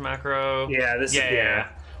make- else's macro. Yeah, this is- Yeah. yeah.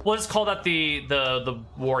 Well, let's call that the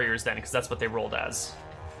warriors then, because that's what they rolled as.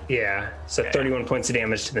 Yeah, so Yeah. 31 points of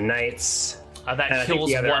damage to the knights. That And I think kills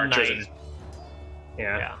the other one archers knight.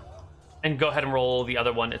 Yeah. Yeah. And go ahead and roll the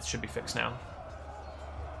other one. It should be fixed now.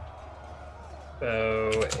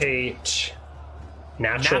 So 8.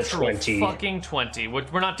 Natural 20. Fucking 20.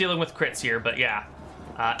 We're not dealing with crits here, but yeah.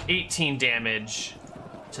 18 damage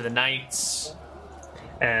to the knights.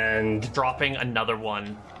 And dropping another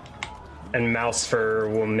one. And Malcifer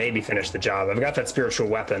will maybe finish the job. I've got that spiritual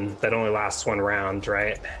weapon that only lasts 1 round,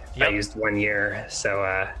 right? Yep. I used 1 year,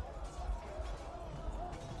 so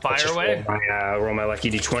fire away. Roll my lucky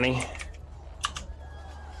d20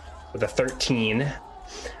 with a 13.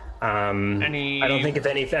 I don't think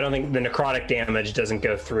the necrotic damage doesn't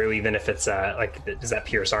go through, even if it's does that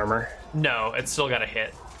pierce armor? No, it's still got a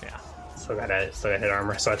hit. Yeah, still got hit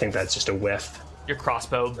armor. So I think that's just a whiff. Your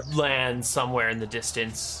crossbow lands somewhere in the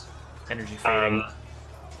distance. Energy fading.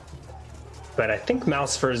 But I think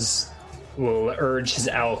Malcifer's will urge his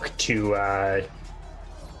elk to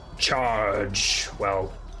trudge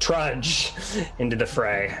into the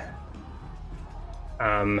fray.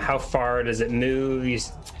 How far does it move?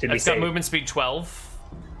 It's got movement speed 12.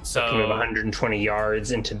 So it can move 120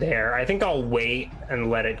 yards into there. I think I'll wait and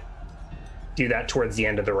let it do that towards the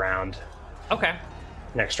end of the round. Okay.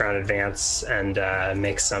 Next round advance and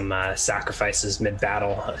make some sacrifices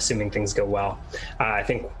mid-battle, assuming things go well. I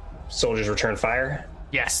think soldiers return fire.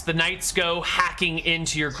 Yes, the knights go hacking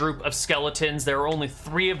into your group of skeletons. There are only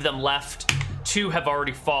 3 of them left. 2 have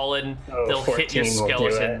already fallen. They'll hit your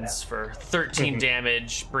skeletons for 13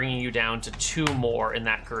 damage, bringing you down to 2 more in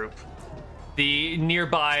that group. The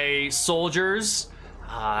nearby soldiers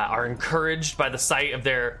are encouraged by the sight of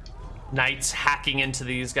their knights hacking into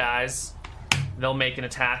these guys. They'll make an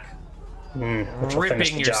attack,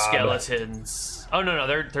 ripping your skeletons. Oh no,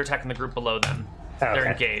 they're attacking the group below them. Okay.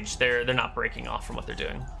 They're engaged. They're not breaking off from what they're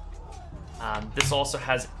doing. This also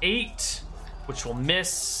has 8, which will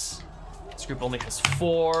miss. This group only has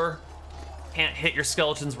 4. Can't hit your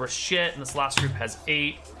skeletons worth shit, and this last group has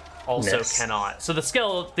 8. Also cannot. So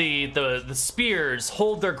the spears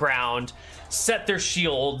hold their ground, set their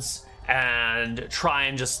shields, and try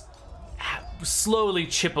and just slowly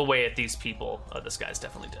chip away at these people. Oh, this guy's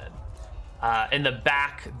definitely dead. In the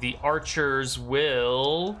back, the archers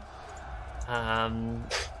will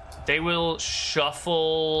they will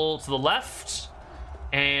shuffle to the left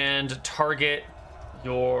and target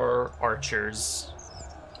your archers.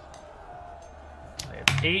 They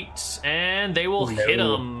have 8, and they will hit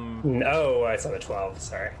them. No, I saw the 12.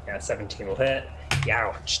 Sorry. Yeah, 17 will hit.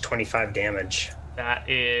 Ouch, 25 damage. That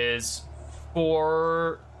is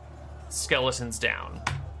 4 skeletons down.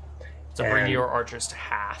 So bring your archers to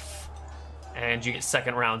half. And you get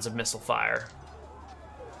second rounds of missile fire.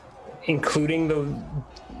 Including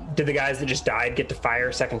did the guys that just died get to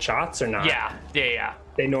fire second shots or not? Yeah.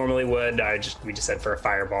 They normally would. We just said for a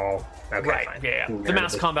fireball. Okay, right. Fine. Yeah. The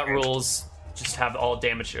mass combat rules just have all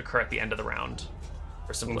damage occur at the end of the round.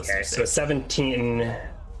 For simplicity's sake. So 17.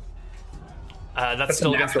 That's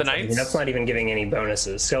still against the knights. That's not even giving any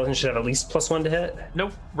bonuses. Skeletons should have at least +1 to hit.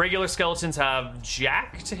 Nope. Regular skeletons have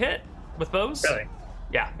jack to hit with bows. Really?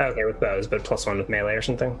 Yeah. Okay, with bows, but +1 with melee or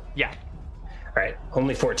something. Yeah. All right.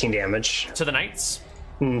 Only 14 damage to the knights.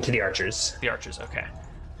 To the archers. The archers. Okay.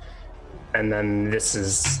 And then this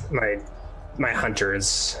is my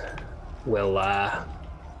hunters will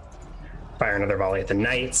fire another volley at the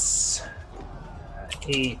knights.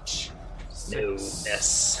 8. No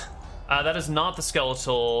miss. That is not the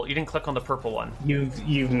skeletal. You didn't click on the purple one.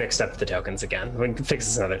 You've mixed up the tokens again. We can fix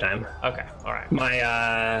this another time. Okay, all right.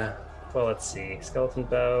 My well, let's see. Skeleton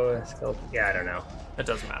bow. Yeah, I don't know. It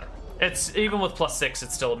doesn't matter. It's even with +6,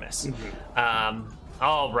 it's still a miss. Mm-hmm.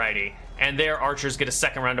 Alrighty, and their archers get a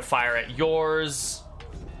second round of fire at yours.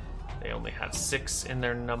 They only have 6 in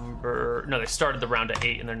their number. No, they started the round at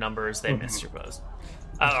 8 in their numbers. They missed your bows.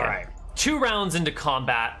 Okay. All right, 2 rounds into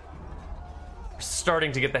combat.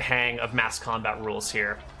 Starting to get the hang of mass combat rules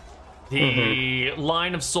here. The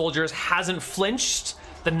line of soldiers hasn't flinched.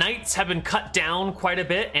 The knights have been cut down quite a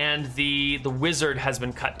bit, and the wizard has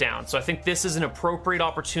been cut down. So I think this is an appropriate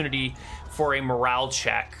opportunity for a morale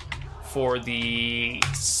check for the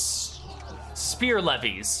spear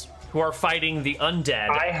levies who are fighting the undead.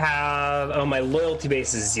 I have my loyalty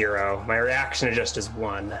base is 0. My reaction to just is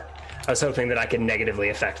 1. I was hoping that I could negatively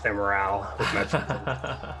affect their morale with my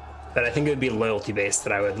but I think it would be loyalty-based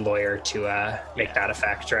that I would lawyer to make that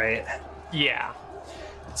effect, right? Yeah.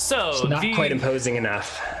 So not quite imposing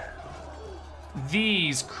enough.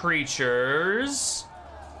 These creatures,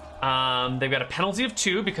 they've got a penalty of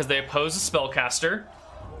 2 because they oppose a spellcaster.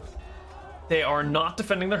 They are not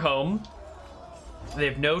defending their home. They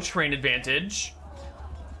have no terrain advantage.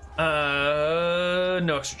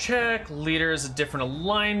 No extra check. Leader is a different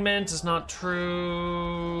alignment. Is not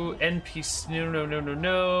true. NPC.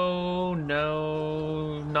 No.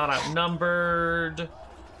 Not outnumbered.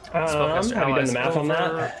 Have you done the math on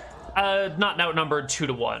that? Not outnumbered 2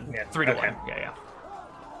 to 1. Yeah, 3 to okay. 1. Yeah.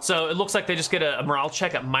 So it looks like they just get a morale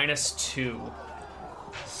check at -2.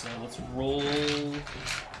 So let's roll.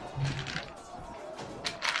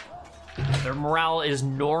 Their morale is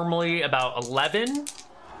normally about 11,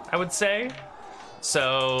 I would say.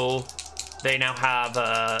 So they now have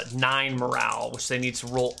 9 morale, which they need to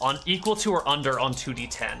roll on equal to or under on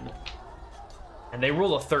 2d10. And they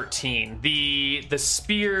roll a 13. The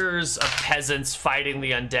spears of peasants fighting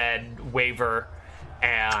the undead waver,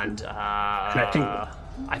 and I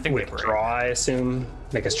think withdraw. I assume,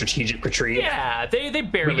 make a strategic retreat. Yeah, they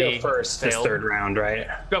barely. We go first failed. this third round, right?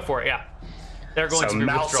 Go for it. Yeah, they're going to be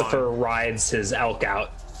Malcifer withdrawing. rides his elk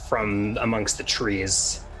out from amongst the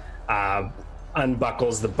trees,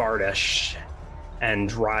 unbuckles the bardish,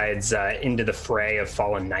 and rides into the fray of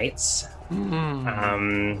fallen knights.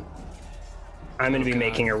 I'm going to be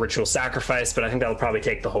making a ritual sacrifice, but I think that'll probably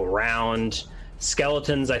take the whole round.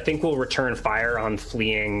 Skeletons, I think, will return fire on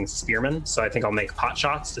fleeing spearmen, so I think I'll make pot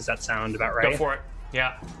shots. Does that sound about right? Go for it.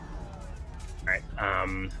 Yeah. All right.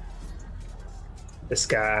 This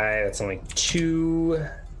guy, that's only 2.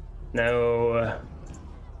 No.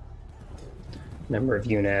 Number of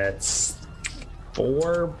units,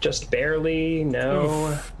 4, just barely. No.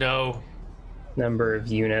 Oof, no. Number of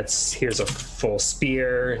units, here's a full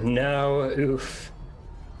spear. No. Oof.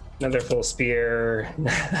 Another full spear.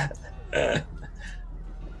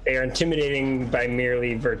 They are intimidating by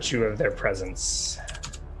merely virtue of their presence.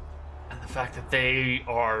 And the fact that they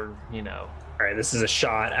are, All right, this is a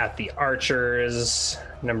shot at the archers.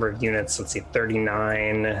 Number of units, let's see,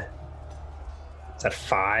 39. Is that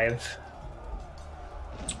 5?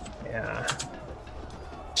 Yeah.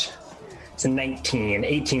 It's a 19.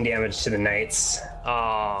 18 damage to the knights.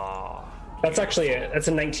 oh, That's actually that's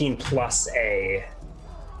a 19 plus a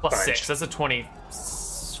plus bunch. 6. That's a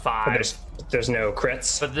 25. But there's no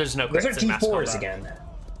crits. But there's no Those are crits in mass D4s combat. again.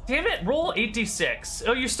 Damn it! Roll 8d6.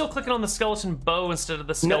 Oh, you're still clicking on the skeleton bow instead of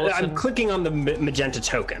the No, skeleton. I'm clicking on the magenta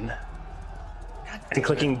token and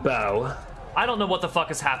clicking bow. I don't know what the fuck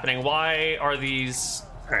is happening. Why are these?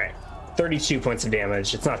 All right, 32 points of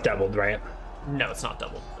damage. It's not doubled, right? No, it's not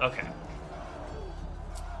doubled. Okay.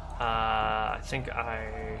 I think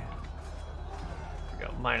there we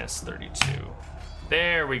go. -32.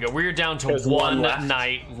 There we go. We're down to There's one one left.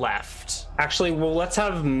 knight left. Actually, well, let's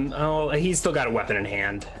have him. Oh, he's still got a weapon in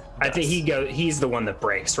hand. I think he's the one that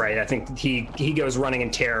breaks, right? I think he goes running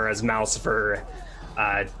in terror as Malcifer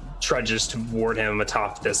trudges toward him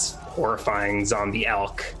atop this horrifying zombie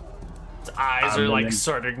elk. Its eyes are like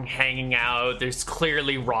sort of hanging out. There's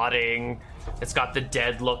clearly rotting. It's got the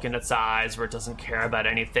dead look in its eyes where it doesn't care about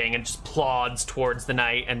anything and just plods towards the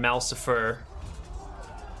knight and Malcifer.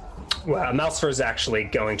 Well, Malcifer's actually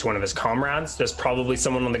going to one of his comrades. There's probably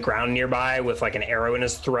someone on the ground nearby with like an arrow in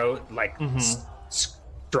his throat, like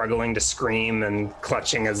struggling to scream and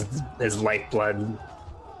clutching as his lifeblood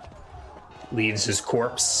leaves his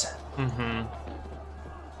corpse. The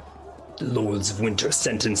Lords of Winter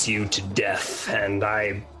sentence you to death, and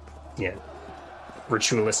I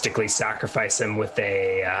ritualistically sacrifice him with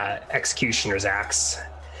a executioner's axe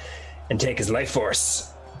and take his life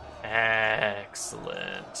force.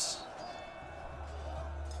 Excellent.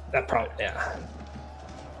 That probably, yeah.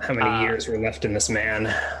 How many years were left in this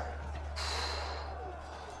man?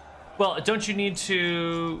 Well, don't you need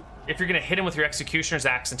to, if you're going to hit him with your executioner's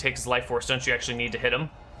axe and take his life force, don't you actually need to hit him?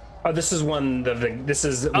 Oh, this is one of the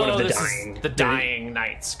dying. The dying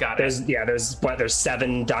knights. Got it. There's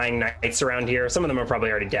 7 dying knights around here. Some of them are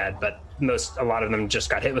probably already dead, but a lot of them just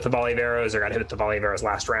got hit with the volley of arrows or got hit with the volley of arrows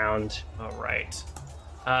last round. All right.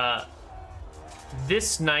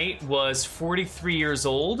 This knight was 43 years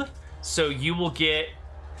old, so you will get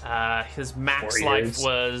his max 4 life years.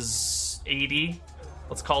 was 80.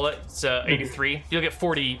 Let's call it. It's 83. You'll get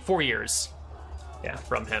 4 years. Yeah,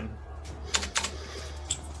 from him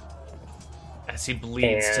as he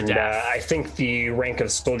bleeds to and death. I think the rank of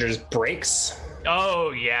soldiers breaks.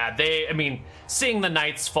 Oh yeah, seeing the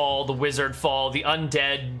knights fall, the wizard fall, the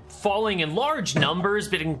undead falling in large numbers,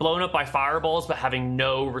 getting blown up by fireballs, but having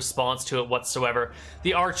no response to it whatsoever.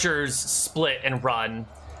 The archers split and run.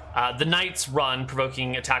 The knights run,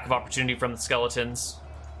 provoking attack of opportunity from the skeletons.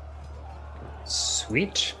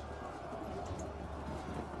 Sweet.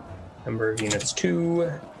 Number of units 2.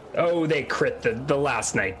 Oh, they crit. The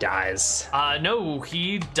last knight dies. No,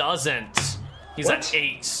 he doesn't. He's What? at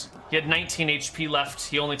 8. He had 19 HP left.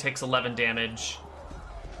 He only takes 11 damage.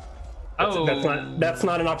 That's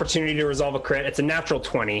not an opportunity to resolve a crit. It's a natural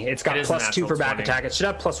 20. It's got +2 for back attack. It should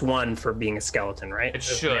have +1 for being a skeleton, right? It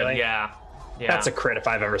should, yeah. That's a crit if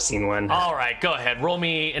I've ever seen one. All right, go ahead. Roll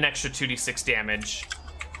me an extra 2d6 damage.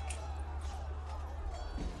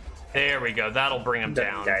 There we go. That'll bring him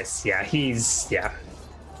down. Guys, you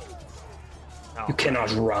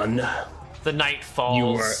cannot run. The night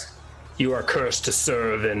falls. You are cursed to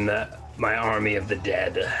serve in my army of the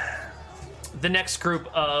dead. The next group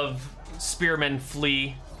of spearmen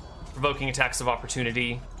flee, provoking attacks of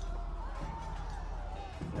opportunity.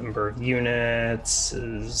 Number of units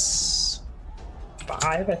is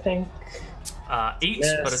 5, I think. 8,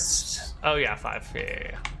 but it's... Oh, yeah, 5.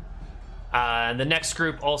 Yeah. And the next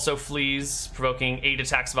group also flees, provoking 8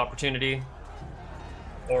 attacks of opportunity.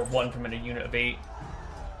 Or 1 from a unit of 8.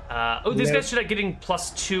 These guys should have getting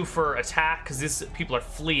 +2 for attack, because these people are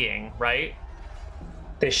fleeing, right?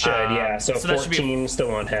 They should, yeah. So 14 still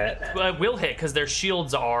won't hit. Will hit, because their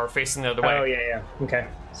shields are facing the other way. Oh, yeah. Okay.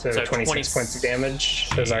 So 26 points of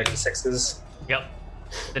damage. Those are d6s. Yep.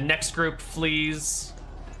 The next group flees.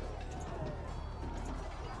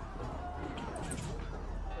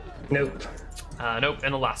 Nope. Nope,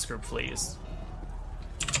 and the last group flees.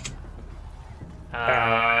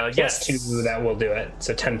 Yes. +2, that will do it.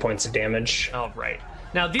 So 10 points of damage. Oh, right.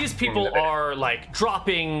 Now, these people are, like,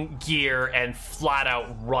 dropping gear and flat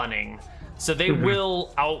out running. So they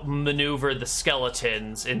will outmaneuver the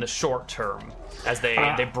skeletons in the short term as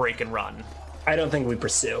they break and run. I don't think we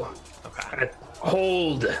pursue. Okay.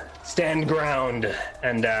 Hold. Stand ground.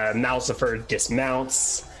 And Malcifer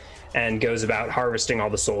dismounts and goes about harvesting all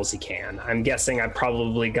the souls he can. I'm guessing I've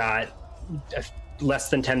probably got less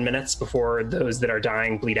than 10 minutes before those that are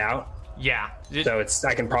dying bleed out. Yeah. So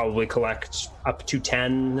I can probably collect up to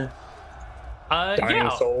 10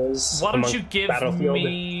 dying souls. Why don't you give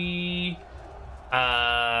me...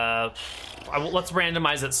 let's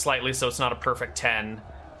randomize it slightly so it's not a perfect 10.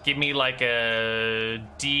 Give me like a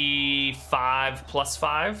D5 plus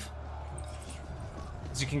 5.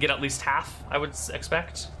 So you can get at least half, I would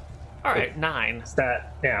expect. All right, 9.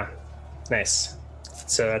 Yeah, nice.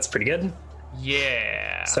 So that's pretty good.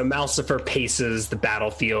 Yeah. So Malcifer paces the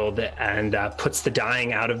battlefield and puts the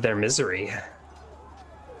dying out of their misery.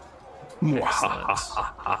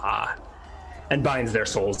 And binds their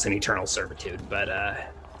souls in eternal servitude. But,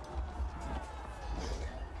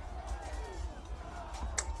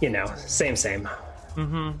 same.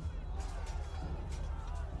 Mm-hmm.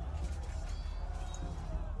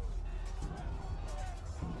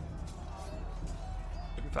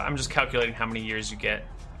 I'm just calculating how many years you get.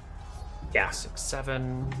 Yeah. 6,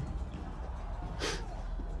 7.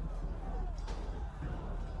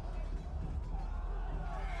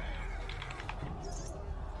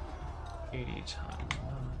 $80 times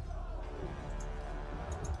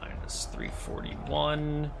minus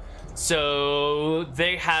 341. So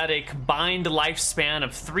they had a combined lifespan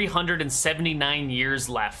of 379 years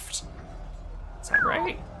left. Is that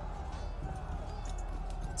right?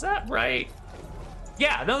 Is that right?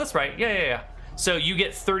 Yeah, no, that's right. Yeah. So you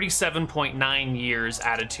get 37.9 years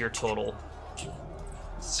added to your total.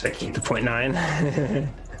 So I keep the 0.9.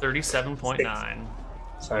 37.9.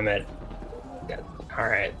 So I'm at, all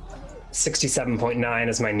right, 67.9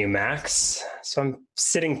 is my new max. So I'm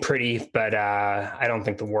sitting pretty, but I don't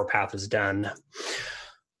think the warpath is done.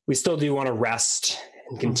 We still do want to rest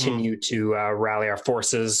and continue to rally our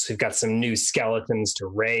forces. We've got some new skeletons to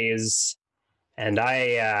raise. And I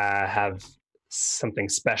have something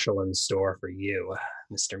special in store for you,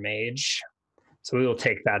 Mr. Mage. So we will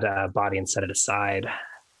take that body and set it aside.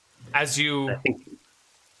 As you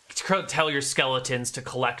tell your skeletons to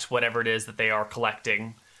collect whatever it is that they are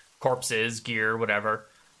collecting, corpses, gear, whatever,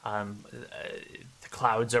 the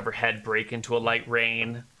clouds overhead break into a light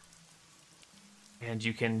rain, and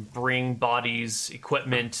you can bring bodies,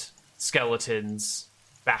 equipment, skeletons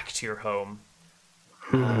back to your home.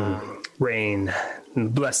 Rain,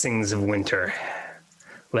 blessings of winter.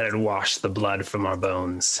 Let it wash the blood from our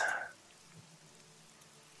bones.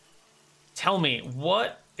 Tell me,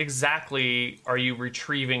 what exactly are you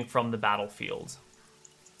retrieving from the battlefield?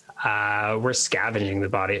 We're scavenging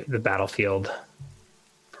the battlefield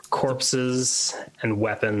for corpses and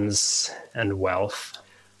weapons and wealth.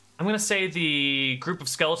 I'm going to say the group of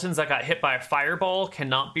skeletons that got hit by a fireball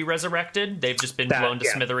cannot be resurrected. They've just been blown to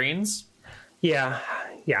smithereens. Yeah.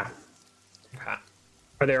 Okay.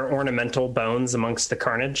 Are there ornamental bones amongst the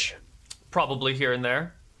carnage? Probably here and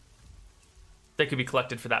there. They could be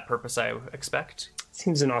collected for that purpose, I expect.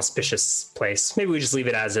 Seems an auspicious place. Maybe we just leave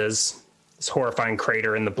it as is. This horrifying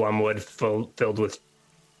crater in the Blumwood filled with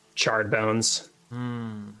charred bones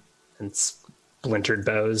and splintered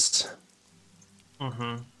bows.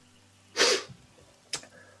 Mm-hmm.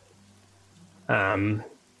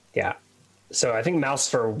 Yeah. So I think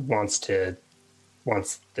Malcifer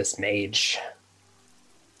wants this mage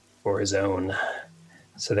for his own.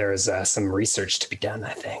 So there is some research to be done,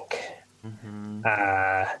 I think. Mm-hmm.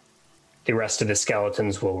 The rest of the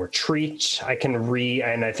skeletons will retreat.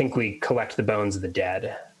 And I think we collect the bones of the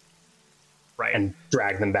dead. Right. And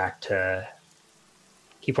drag them back to,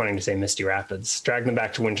 keep wanting to say Misty Rapids. Drag them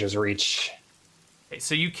back to Winter's Reach. Okay,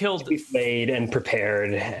 so you killed... To be laid and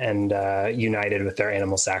prepared and united with their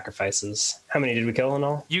animal sacrifices. How many did we kill in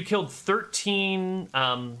all? You killed 13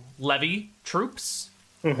 levy troops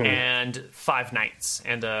and 5 knights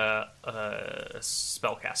and a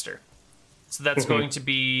spellcaster. So that's going to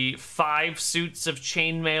be 5 suits of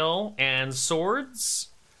chainmail and swords.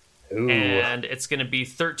 Ooh. And it's going to be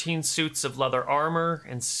 13 suits of leather armor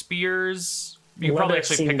and spears. You can probably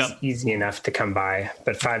actually pick up... easy enough to come by,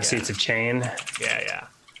 but 5 suits of chain. Yeah.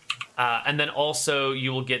 And then also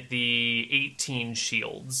you will get the 18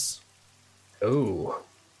 shields. Ooh.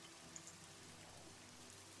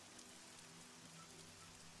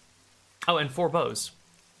 Oh, and 4 bows.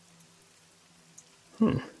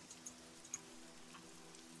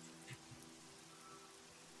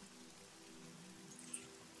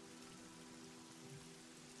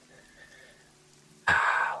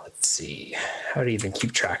 Let's see. How do you even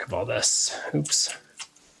keep track of all this? Oops.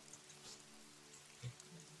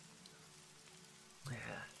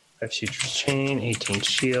 5 suits of chain, 18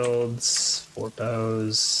 shields, 4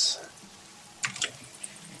 bows.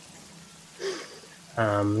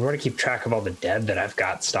 We're going to keep track of all the dead that I've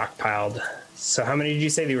got stockpiled. So how many did you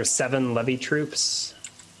say? There were 7 levy troops?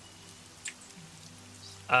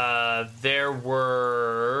 There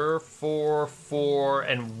were 4,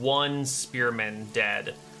 and 1 spearman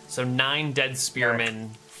dead. So 9 dead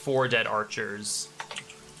spearmen, 4 dead archers.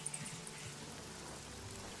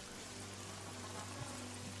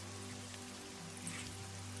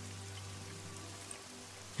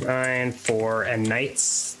 Nine, 4, and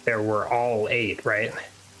knights. There were all 8, right?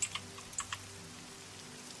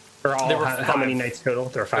 Or all? There were How many knights total?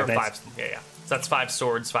 There were 5 knights. 5. Yeah. So that's 5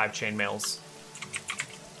 swords, 5 chainmails.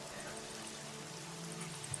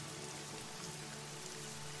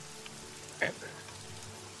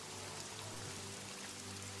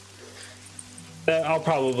 I'll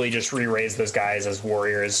probably just re-raise those guys as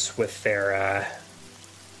warriors with their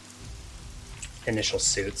initial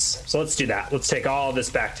suits. So let's do that. Let's take all this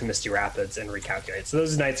back to Misty Rapids and recalculate. So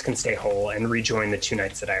those knights can stay whole and rejoin the 2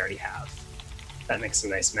 knights that I already have. That makes some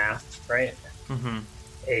nice math, right? Mm-hmm.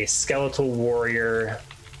 A skeletal warrior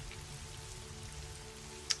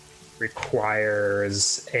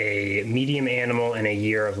requires a medium animal and a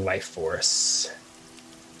year of life force.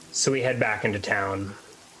 So we head back into town,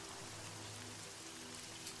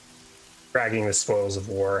 dragging the spoils of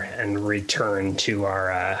war, and return to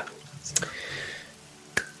our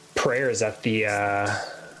prayers at the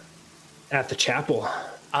chapel.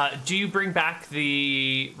 Do you bring back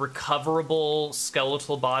the recoverable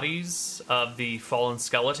skeletal bodies of the fallen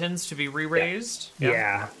skeletons to be re-raised?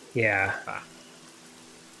 Yeah.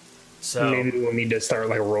 So maybe we'll need to start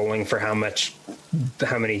rolling for how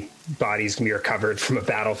many bodies can be recovered from a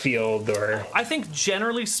battlefield. Or I think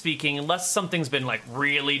generally speaking, unless something's been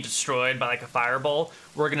really destroyed by a fireball,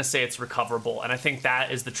 we're going to say it's recoverable. And I think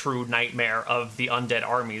that is the true nightmare of the undead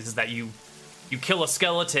armies, is that you kill a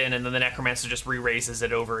skeleton and then the necromancer just re-raises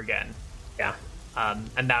it over again. Yeah.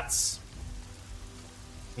 And that's...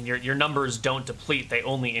 your numbers don't deplete, they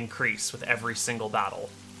only increase with every single battle.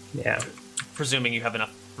 Yeah. Presuming you have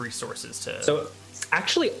enough resources to... So,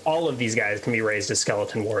 actually, all of these guys can be raised as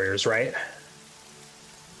skeleton warriors, right?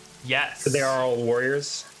 Yes. So they are all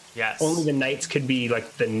warriors? Yes. Only the knights could be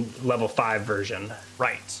the level 5 version.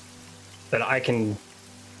 Right. But I can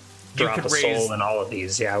drop a soul in all of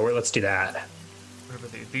these. Yeah, let's do that. What were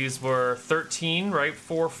these were 13, right?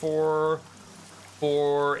 4,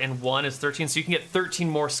 and 1 is 13. So you can get 13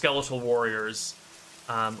 more skeletal warriors.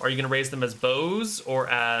 Are you going to raise them as bows or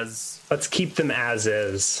as... Let's keep them as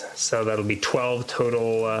is. So that'll be 12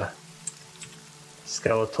 total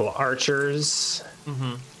skeletal archers.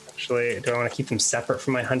 Mm-hmm. Actually, do I want to keep them separate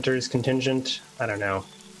from my hunters contingent? I don't know.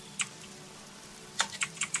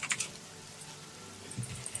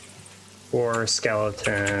 Four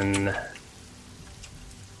skeleton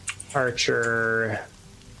archer.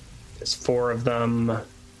 There's 4 of them.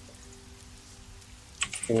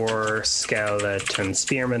 4 skeleton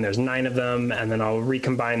spearmen. There's 9 of them, and then I'll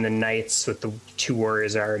recombine the knights with the 2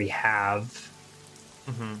 warriors I already have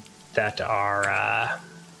that are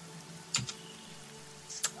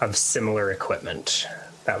of similar equipment.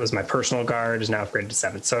 That was my personal guard, is now upgraded to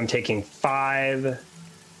 7. So I'm taking 5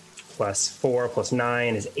 plus 4 plus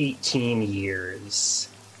 9 is 18 years.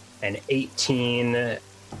 And 18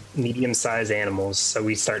 medium-sized animals. So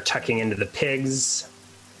we start tucking into the pigs,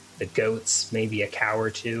 the goats, maybe a cow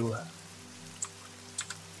or two.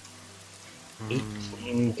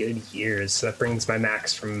 18 good years. So that brings my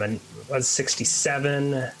max from was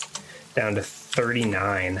 67 down to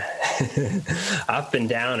 39. Up and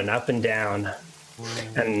down and up and down.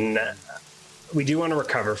 And we do want to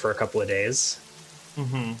recover for a couple of days.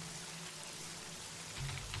 Mm-hmm.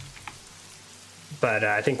 But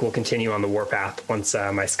I think we'll continue on the warpath once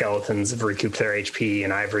my skeletons have recouped their HP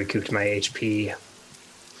and I've recouped my HP.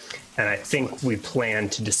 And I think we plan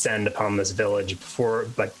to descend upon this village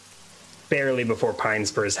barely before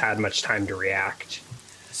Pinespur has had much time to react.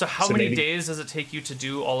 So how many days does it take you to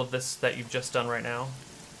do all of this that you've just done right now?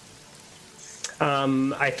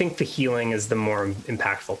 I think the healing is the more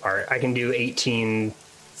impactful part. I can do 18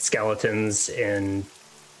 skeletons in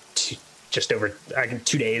 2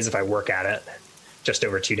 days if I work at it. Just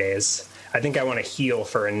over 2 days. I think I want to heal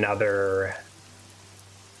for another.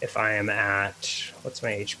 If I am at, what's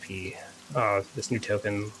my HP? Oh, this new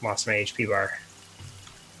token lost my HP bar.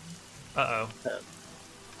 Uh-oh. I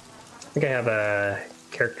think I have a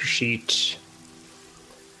character sheet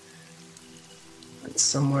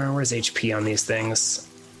somewhere. Where's HP on these things?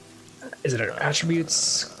 Is it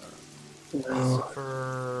attributes? No.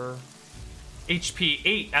 For HP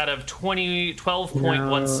 8 out of 12.16.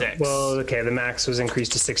 No. Well, okay, the max was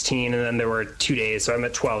increased to 16, and then there were 2 days, so I'm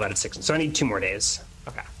at 12 out of 16. So I need 2 more days.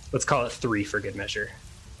 Okay. Let's call it 3 for good measure.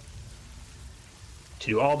 To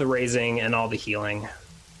do all the raising and all the healing.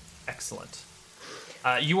 Excellent.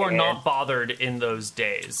 You are not bothered in those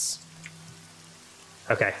days.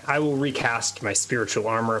 Okay, I will recast my spiritual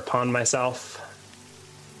armor upon myself.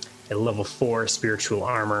 A level 4 spiritual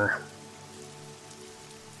armor.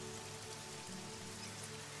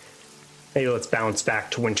 Maybe let's bounce back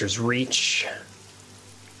to Winter's Reach.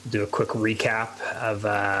 Do a quick recap of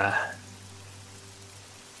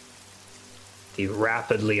the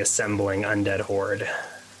rapidly assembling undead horde.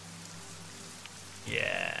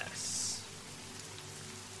 Yes.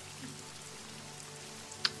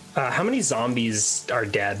 How many zombies are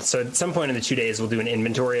dead? So at some point in the 2 days, we'll do an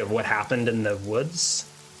inventory of what happened in the woods.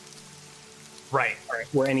 Right.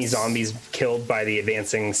 Were any zombies killed by the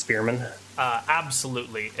advancing spearmen?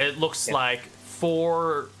 Absolutely. It looks like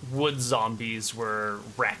 4 wood zombies were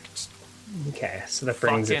wrecked. Okay, so that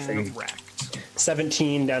brings it from wrecked.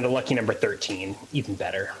 17 down to lucky number 13. Even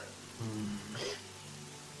better.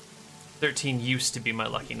 13 used to be my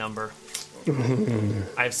lucky number.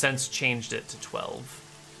 I've since changed it to 12.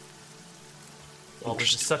 Well,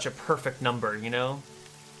 this is such a perfect number, you know?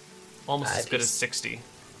 Almost as good as 60.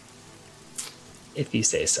 If you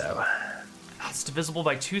say so. It's divisible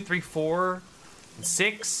by 2, 3, 4, and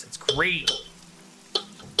 6. It's great.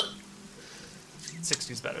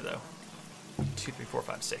 60 is better, though. 2, 3, 4,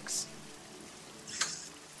 5, 6.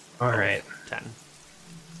 All right. 10.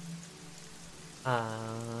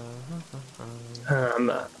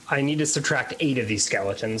 I need to subtract 8 of these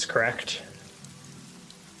skeletons, correct?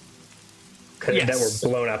 Yes. That were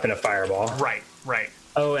blown up in a fireball. Right, right.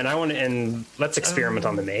 Oh, and let's experiment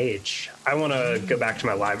on the mage. I want to go back to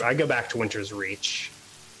my library. I go back to Winter's Reach.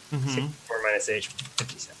 64 minus H,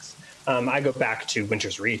 56. I go back to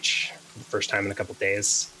Winter's Reach for the first time in a couple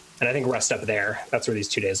days. And I think rest up there. That's where these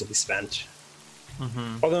 2 days will be spent.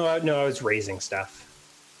 Although, I was raising stuff.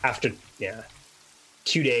 After,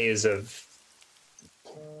 2 days of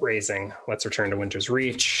raising, let's return to Winter's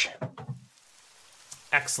Reach.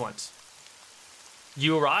 Excellent.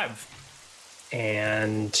 You arrive.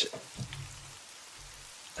 And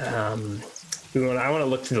I want to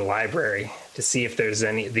look through the library to see if there's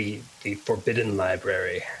any, the forbidden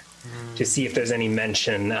library, to see if there's any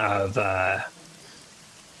mention of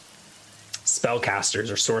spellcasters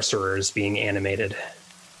or sorcerers being animated.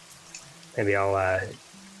 Maybe I'll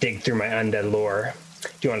dig through my undead lore. Do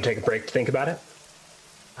you want to take a break to think about it?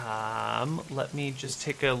 Let me just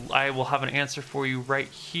I will have an answer for you right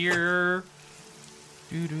here.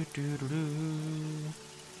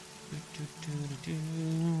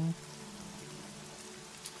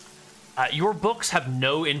 Your books have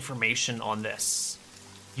no information on this.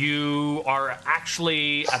 You are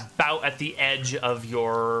actually about at the edge of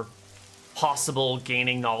your possible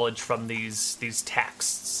gaining knowledge from these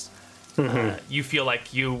texts. You feel like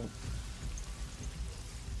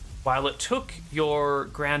while it took your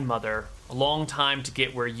grandmother a long time to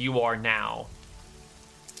get where you are now,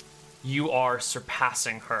 you are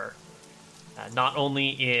surpassing her, not only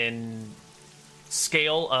in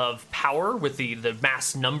scale of power with the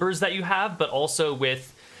mass numbers that you have, but also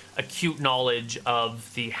with acute knowledge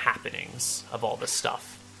of the happenings of all this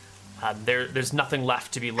stuff. There's nothing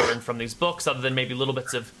left to be learned from these books other than maybe little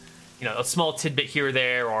bits of, a small tidbit here or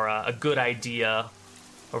there, or a good idea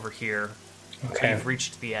over here. Okay. We've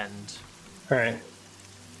reached the end. All right.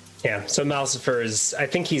 Yeah, so Malcifer I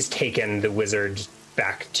think he's taken the wizard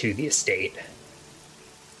back to the estate.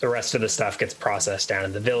 The rest of the stuff gets processed down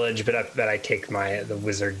in the village, but I take the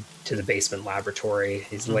wizard to the basement laboratory.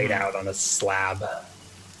 He's laid out on a slab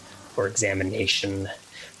for examination.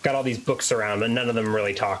 Got all these books around, but none of them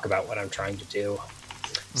really talk about what I'm trying to do.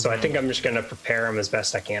 So I think I'm just going to prepare him as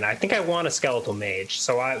best I can. I think I want a skeletal mage,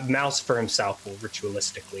 so Malcifer himself will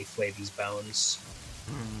ritualistically flay these bones.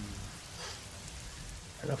 I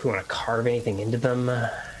don't know if we want to carve anything into them.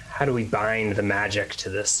 How do we bind the magic to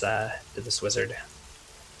this wizard?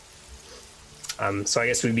 So I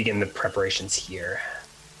guess we begin the preparations here.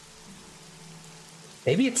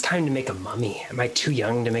 Maybe it's time to make a mummy. Am I too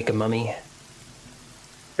young to make a mummy?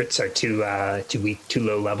 Or, sorry, too weak, too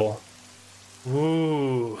low level.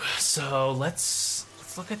 Ooh, so let's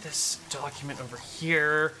look at this document over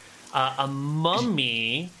here. A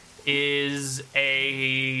mummy is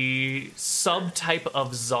a subtype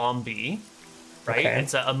of zombie, right? Okay.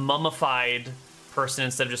 It's a mummified person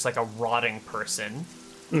instead of just like a rotting person.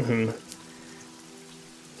 Mm-hmm.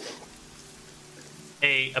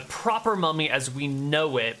 A proper mummy, as we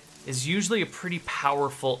know it, is usually a pretty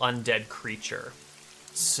powerful undead creature.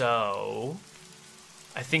 So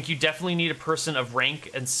I think you definitely need a person of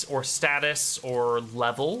rank or status or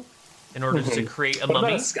level in order to create a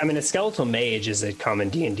mummy. A skeletal mage is a common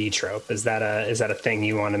D&D trope. Is that a thing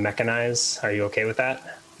you want to mechanize? Are you okay with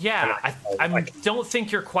that? Yeah, I don't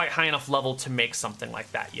think you're quite high enough level to make something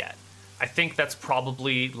like that yet. I think that's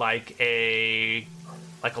probably like a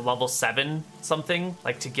level 7 something,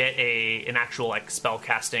 like to get an actual like spell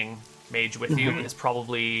casting mage with you is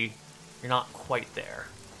probably, you're not quite there.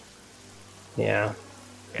 Yeah.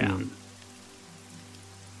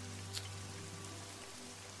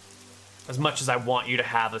 As much as I want you to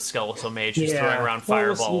have a skeletal mage who's throwing around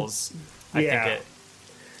fireballs, I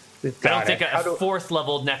don't think a 4th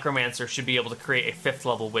level necromancer should be able to create a 5th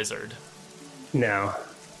level wizard. No.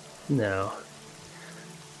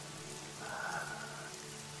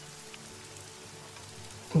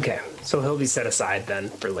 Okay, so he'll be set aside then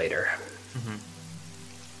for later.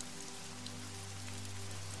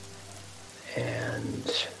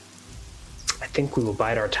 And I think we will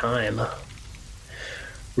bide our time,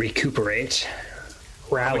 recuperate,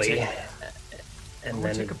 rally, and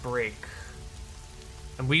then take a break.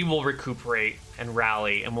 And we will recuperate and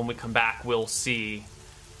rally, and when we come back, we'll see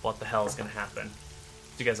what the hell is going to happen.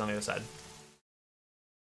 See you guys on the other side.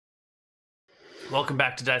 Welcome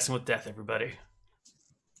back to Dicing with Death, everybody.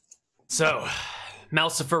 So,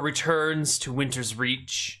 Malcifer returns to Winter's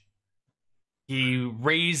Reach. He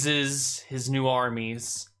raises his new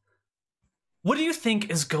armies. What do you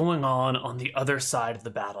think is going on the other side of the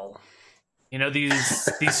battle?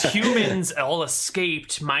 These humans all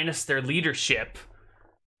escaped minus their leadership.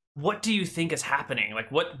 What do you think is happening?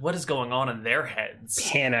 Like, what is going on in their heads?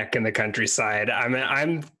 Panic in the countryside.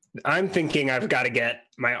 I'm thinking I've got to get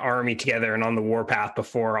my army together and on the warpath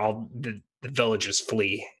before all the villagers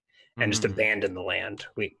flee and just abandon the land.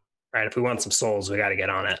 If we want some souls, we got to get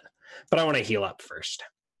on it. But I want to heal up first.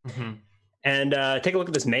 And take a look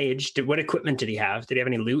at this mage. What equipment did he have? Did he have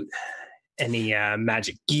any loot? Any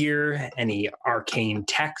magic gear? Any arcane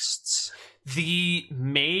texts? The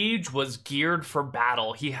mage was geared for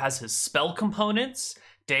battle. He has his spell components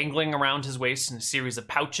dangling around his waist in a series of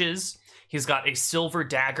pouches. He's got a silver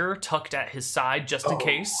dagger tucked at his side just in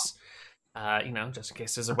case. Just in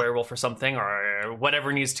case there's a werewolf or something or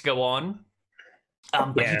whatever needs to go on.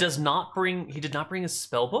 But he did not bring his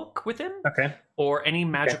spell book with him. Okay. Or any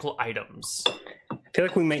magical items. I feel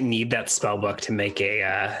like we might need that spell book to make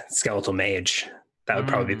a skeletal mage. That would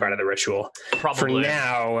probably be part of the ritual. Probably. For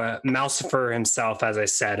now, Malcifer himself, as I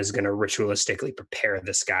said, is going to ritualistically prepare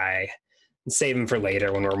this guy and save him for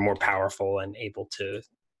later when we're more powerful and able to,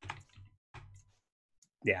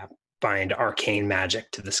 bind arcane magic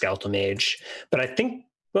to the skeletal mage. But I think,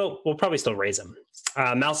 we'll probably still raise him.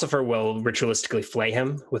 Malcifer will ritualistically flay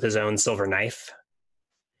him with his own silver knife,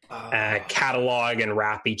 catalog and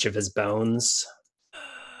wrap each of his bones,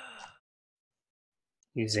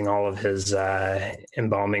 using all of his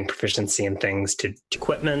embalming proficiency and things to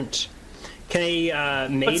equipment. Can a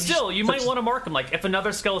mage... But still, you might want to mark him. Like, if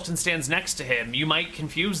another skeleton stands next to him, you might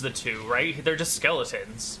confuse the two, right? They're just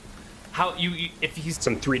skeletons. If he's...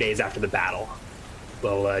 Some 3 days after the battle,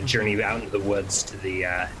 we'll journey out into the woods to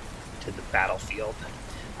the to the battlefield.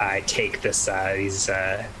 I take these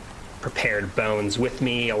prepared bones with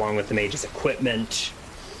me, along with the mage's equipment,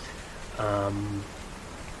 and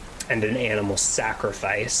an animal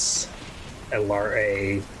sacrifice,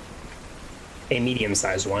 a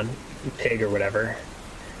medium-sized one, pig or whatever.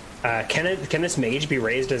 Can this mage be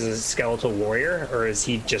raised as a skeletal warrior, or is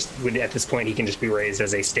he at this point he can just be raised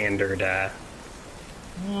as a standard?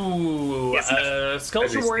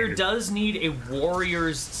 Skeletal warrior does need a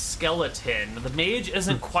warrior's skeleton. The mage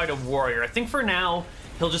isn't quite a warrior. I think for now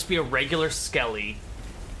he'll just be a regular skelly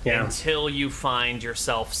until you find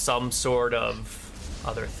yourself some sort of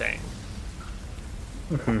other thing.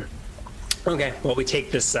 Mm-hmm. Okay, well, we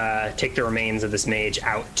take the remains of this mage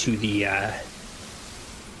out to the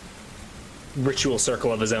ritual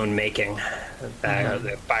circle of his own making,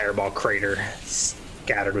 the fireball crater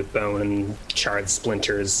scattered with bone and charred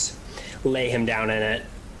splinters. Lay him down in it,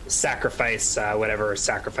 sacrifice whatever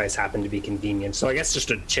sacrifice happened to be convenient. So I guess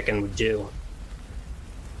just a chicken would do,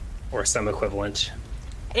 or some equivalent.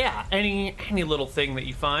 Yeah, any little thing that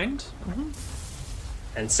you find.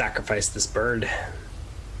 And sacrifice this bird.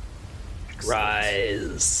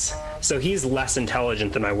 Rise. So he's less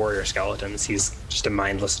intelligent than my warrior skeletons. He's just a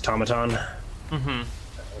mindless automaton.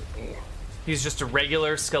 He's just a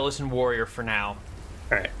regular skeleton warrior for now.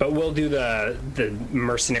 All right, but we'll do the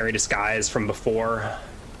mercenary disguise from before.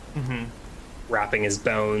 Wrapping his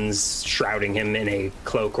bones, shrouding him in a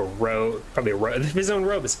cloak or robe. Probably a robe. His own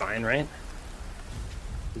robe is fine, right?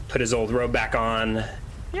 Put his old robe back on.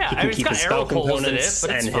 Yeah, he can keep his spell components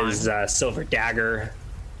and his silver dagger.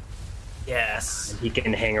 Yes. And he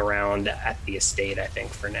can hang around at the estate, I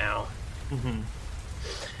think, for now.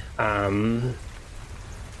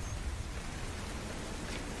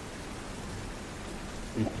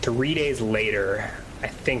 3 days later, I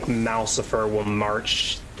think Malcifer will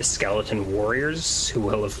march the skeleton warriors, who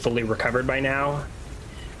will have fully recovered by now,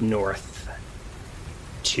 north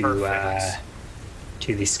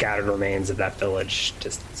to the scattered remains of that village,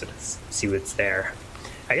 just to sort of see what's there.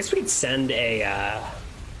 I guess we'd send a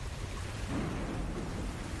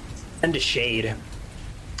shade.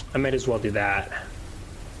 I might as well do that.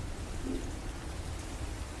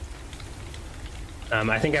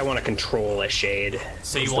 I think I want to control a shade.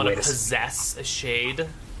 So you want to possess a shade?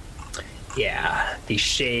 Yeah, the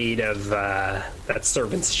shade of that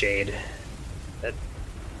servant's shade that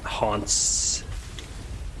haunts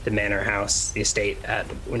the manor house, the estate at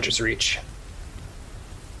Winter's Reach.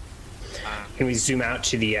 Can we zoom out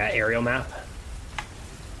to the aerial map?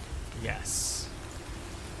 Yes.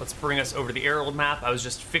 Let's bring us over to the aerial map. I was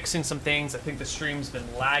just fixing some things. I think the stream's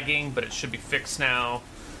been lagging, but it should be fixed now.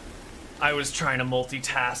 I was trying to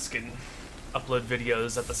multitask and upload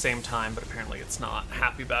videos at the same time, but apparently it's not.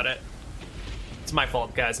 Happy about it. It's my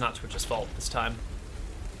fault, guys, not Twitch's fault this time.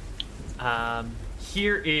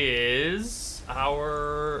 Here is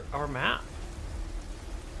our map.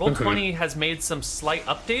 Roll20 has made some slight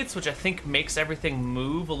updates, which I think makes everything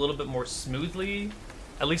move a little bit more smoothly.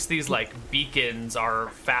 At least these like beacons are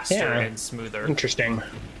faster and smoother. Interesting.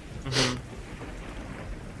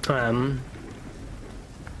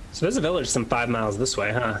 So there's a village some 5 miles this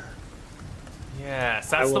way, huh? Yes,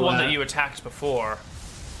 that's the one that you attacked before.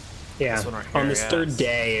 Yeah, this one right here, on this third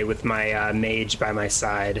day with my mage by my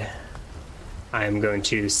side, I'm going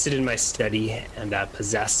to sit in my study and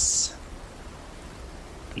possess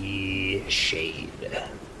the shade.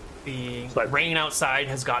 The rain outside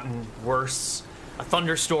has gotten worse. A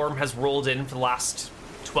thunderstorm has rolled in for the last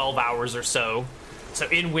 12 hours or so. So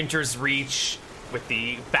in Winter's Reach, with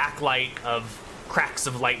the backlight of cracks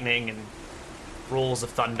of lightning and rolls of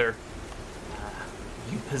thunder,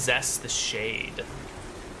 you possess the shade.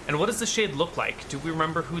 And what does the shade look like? Do we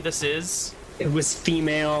remember who this is? It was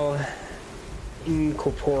female,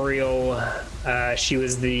 incorporeal. It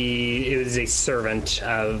was a servant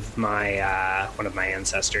of my one of my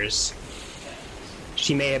ancestors.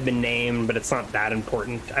 She may have been named, but it's not that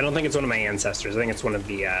important. I don't think it's one of my ancestors. I think it's one of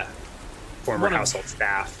the former household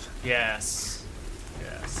staff. Yes.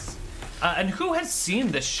 And who has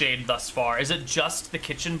seen this shade thus far? Is it just the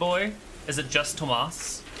kitchen boy? Is it just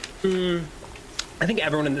Tomas? I think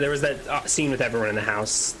everyone. There was that scene with everyone in the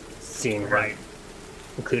house seeing her, right?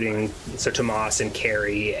 Including Tomas and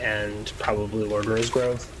Carrie and probably Lord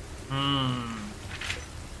Rosegrove.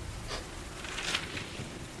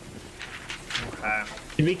 Okay.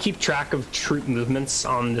 Did we keep track of troop movements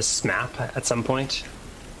on this map at some point?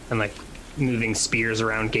 And like moving spears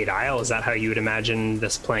around Gate Isle? Is that how you would imagine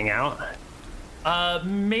this playing out?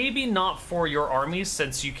 Maybe not for your armies,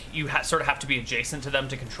 since you sort of have to be adjacent to them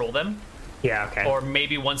to control them. Yeah, okay. Or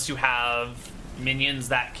maybe once you have minions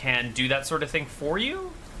that can do that sort of thing for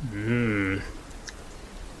you. I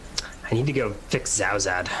need to go fix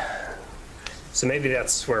Zauzad. So maybe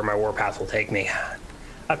that's where my warpath will take me.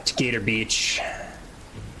 Up to Gator Beach.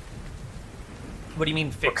 What do you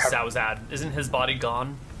mean fix Zauzad? Isn't his body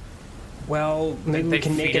gone? Well, maybe we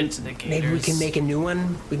can make maybe we can make a new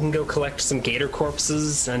one. We can go collect some gator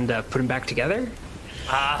corpses and put them back together.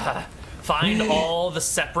 Find all the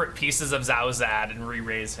separate pieces of Zauzad and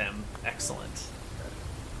re-raise him. Excellent.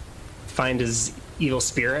 Find his evil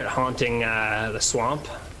spirit haunting the swamp.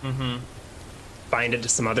 Mm-hmm. Bind it to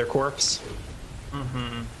some other corpse.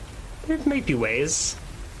 Mm-hmm. There might be ways.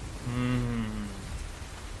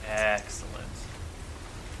 Excellent.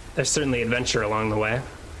 There's certainly adventure along the way.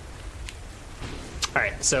 All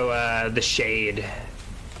right, so the Shade.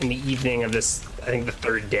 In the evening of this, I think the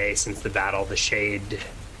third day since the battle, the Shade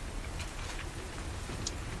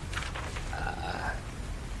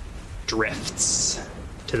drifts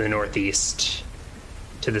to the northeast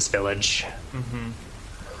to this village. Mm-hmm.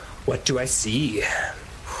 What do I see?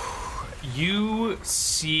 You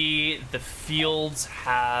see the fields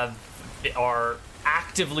are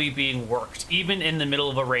actively being worked, even in the middle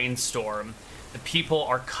of a rainstorm. The people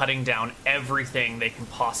are cutting down everything they can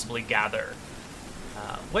possibly gather.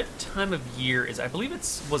 What time of year is it? I believe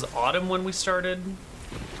was autumn when we started.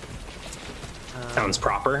 Sounds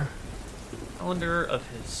proper. Calendar of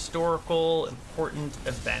historical important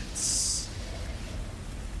events.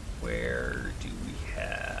 Where do we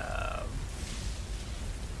have?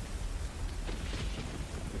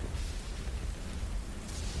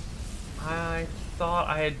 I thought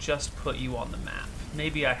I had just put you on the map.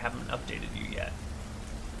 Maybe I haven't updated you yet.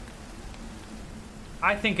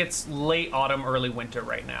 I think it's late autumn, early winter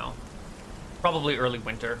right now. Probably early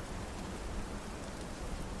winter.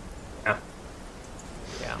 Yeah.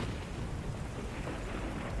 Yeah.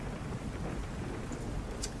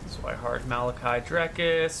 Swihard, Malachi,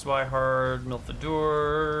 Drekis, Swihard,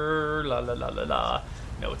 Milfadur, la la la la la.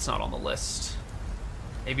 No, it's not on the list.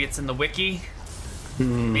 Maybe it's in the wiki?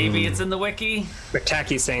 Maybe it's in the wiki?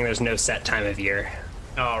 Rictaki's saying there's no set time of year.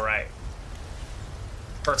 All right.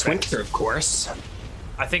 Perfect. It's winter, of course.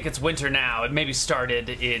 I think it's winter now. It maybe started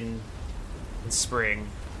in spring.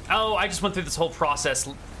 Oh, I just went through this whole process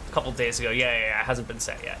a couple days ago. Yeah, it hasn't been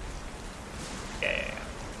set yet. Yeah.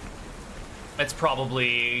 It's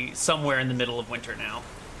probably somewhere in the middle of winter now.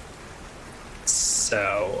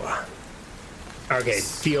 So, okay,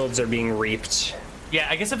 fields are being reaped. Yeah,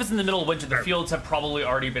 I guess if it's in the middle of winter, the fields have probably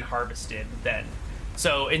already been harvested then.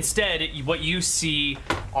 So instead, what you see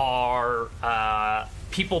are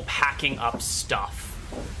people packing up stuff.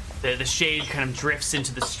 The Shade kind of drifts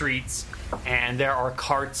into the streets, and there are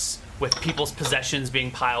carts with people's possessions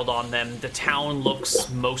being piled on them. The town looks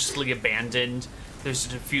mostly abandoned. There's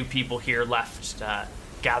just a few people here left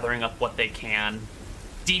gathering up what they can.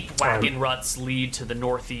 Deep wagon ruts lead to the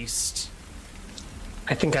northeast.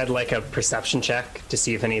 I think I'd like a perception check to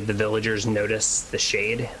see if any of the villagers notice the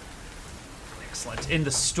Shade. Excellent. In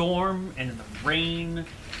the storm and in the rain,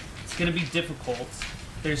 it's going to be difficult.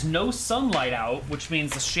 There's no sunlight out, which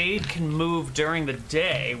means the Shade can move during the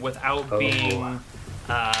day without being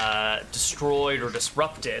destroyed or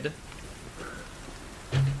disrupted.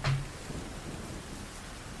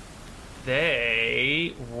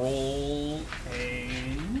 They roll a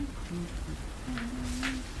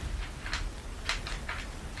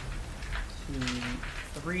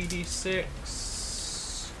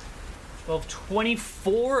 3d6 12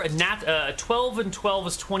 24 a 12 and 12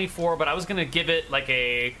 is 24, but I was gonna give it like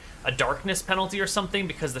a darkness penalty or something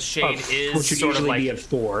because the Shade is which would sort of usually like be at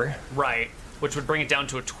 4, right, which would bring it down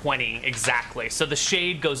to a 20 exactly. So the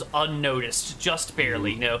Shade goes unnoticed, just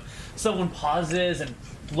barely. You know, someone pauses and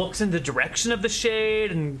looks in the direction of the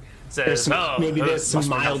Shade and says, there's some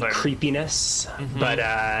mild nothing. creepiness, but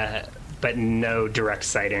no direct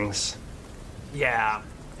sightings. Yeah,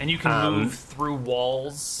 and you can move through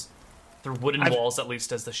walls, through wooden walls at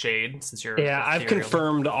least as the Shade, since you're I've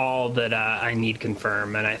confirmed all that I need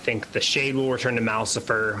confirm, and I think the Shade will return to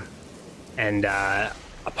Malcifer, and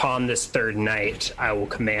upon this third night, I will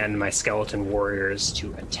command my skeleton warriors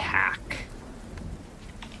to attack,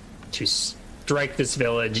 to strike this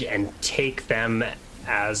village and take them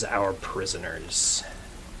as our prisoners.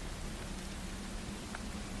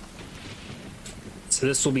 So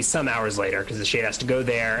this will be some hours later because the Shade has to go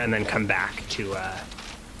there and then come back to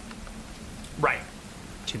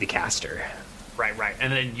to the caster. Right,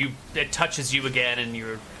 and then it touches you again, and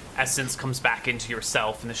your essence comes back into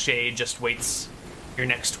yourself, and the Shade just waits your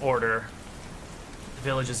next order. The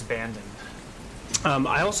village is abandoned.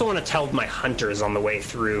 I also want to tell my hunters on the way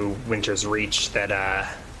through Winter's Reach that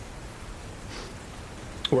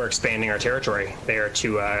We're expanding our territory. They are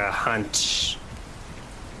to hunt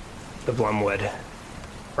the Blumwood,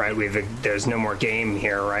 right? There's no more game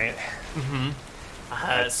here, right?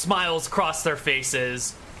 Smiles cross their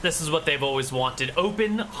faces. This is what they've always wanted.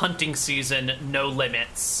 Open hunting season, no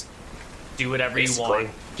limits. Do whatever Basically, you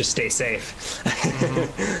want. just stay safe.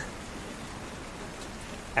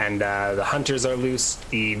 And the hunters are loose,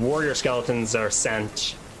 the warrior skeletons are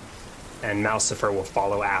sent, and Malcifer will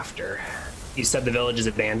follow after. You said the village is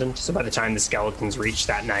abandoned, so by the time the skeletons reach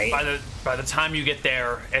that night... By the time you get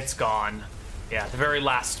there, it's gone. Yeah, the very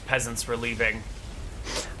last peasants were leaving.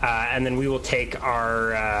 And then we will take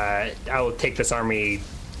I will take this army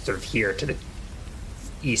sort of here to the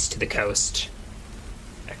east to the coast.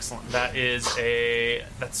 Excellent.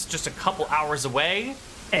 That's just a couple hours away.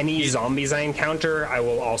 Any zombies I encounter, I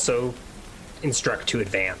will also instruct to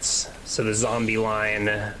advance. So the zombie line,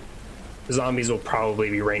 the zombies will probably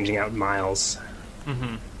be ranging out miles.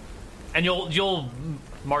 And you'll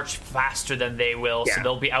march faster than they will, so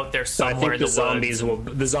they'll be out there So I somewhere think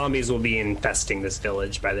the zombies will be infesting this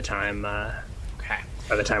village by the time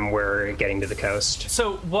we're getting to the coast.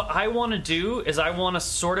 So what I want to do is I want to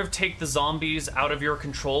sort of take the zombies out of your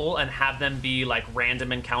control and have them be like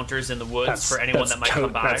random encounters in the woods for anyone that might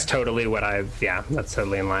come by. That's totally that's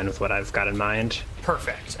totally in line with what I've got in mind.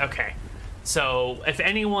 Perfect. Okay. So if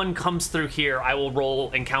anyone comes through here, I will roll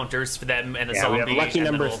encounters for them and a zombie. We have lucky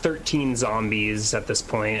number 13 zombies at this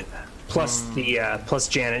point, plus plus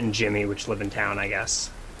Janet and Jimmy, which live in town, I guess.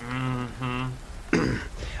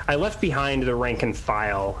 I left behind the rank and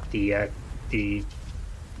file, the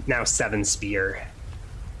now 7 spear,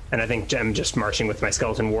 and I think I'm just marching with my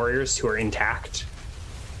skeleton warriors who are intact.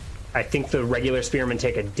 I think the regular spearmen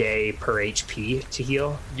take a day per HP to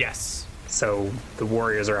heal. Yes. So the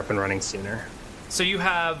warriors are up and running sooner. So you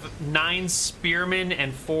have 9 spearmen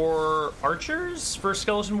and 4 archers for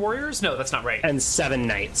skeleton warriors? No, that's not right. And 7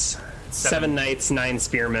 knights. 7 knights, 9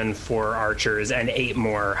 spearmen, 4 archers, and 8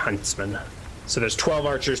 more huntsmen. So there's 12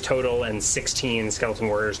 archers total and 16 skeleton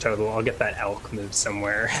warriors total. I'll get that elk moved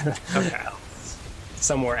somewhere. Okay.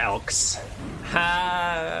 Somewhere elks.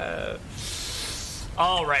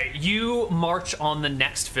 All right, you march on the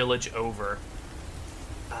next village over.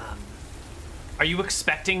 Are you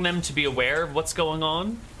expecting them to be aware of what's going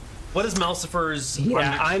on? What is Malcifer's...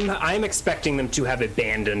 Yeah, I'm expecting them to have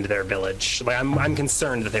abandoned their village. Like I'm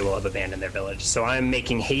concerned that they will have abandoned their village. So I'm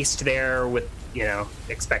making haste there with,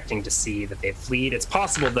 expecting to see that they've fled. It's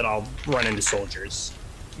possible that I'll run into soldiers.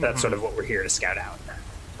 That's sort of what we're here to scout out.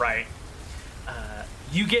 Right.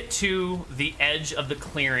 You get to the edge of the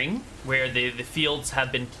clearing where the fields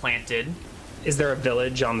have been planted. Is there a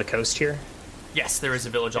village on the coast here? Yes, there is a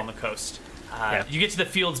village on the coast. You get to the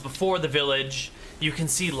fields before the village. You can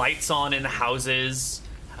see lights on in the houses.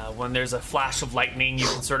 When there's a flash of lightning, you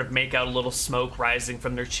can sort of make out a little smoke rising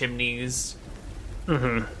from their chimneys.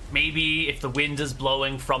 Maybe if the wind is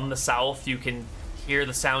blowing from the south, you can hear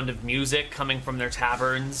the sound of music coming from their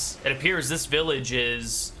taverns. It appears this village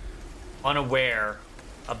is unaware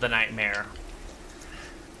of the nightmare.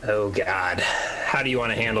 Oh God, how do you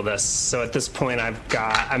want to handle this? So at this point, I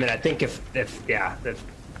think if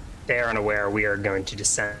they are unaware, we are going to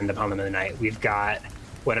descend upon them in the night. We've got,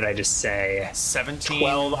 what did I just say?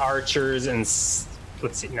 12 archers and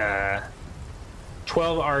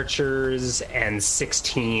 12 archers and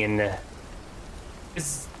 16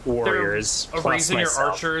 warriors. A reason your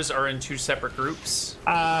archers are in 2 separate groups?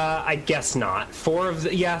 I guess not.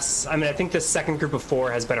 Yes. I think the second group of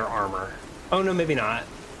 4 has better armor. Oh no, maybe not.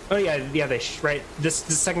 Oh yeah, right. This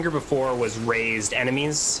second group of 4 was raised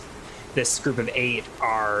enemies. This group of 8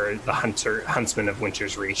 are the huntsmen of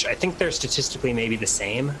Winter's Reach. I think they're statistically maybe the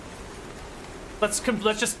same. Let's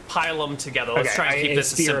just pile them together. Let's try and keep this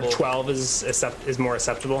simple. A spear simple. of 12 is more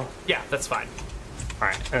acceptable. Yeah, that's fine. All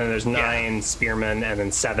right, and then there's 9 spearmen, and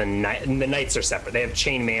then 7 and the knights are separate. They have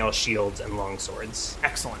chainmail, shields, and long swords.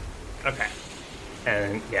 Excellent. Okay.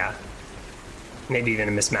 And maybe even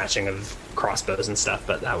a mismatching of crossbows and stuff,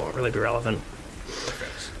 but that won't really be relevant.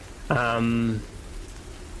 Perfect.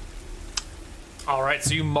 All right,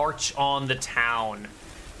 so you march on the town.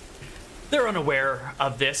 They're unaware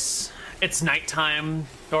of this. It's nighttime,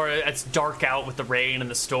 or it's dark out with the rain and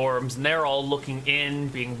the storms, and they're all looking in,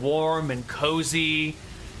 being warm and cozy.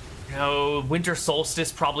 Winter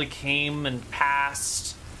solstice probably came and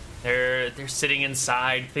passed. They're sitting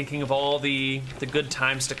inside, thinking of all the good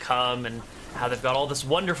times to come, and how they've got all this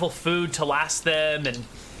wonderful food to last them, and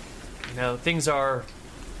things are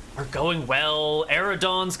going well.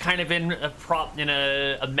 Eridon's kind of in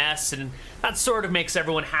a mess, and that sort of makes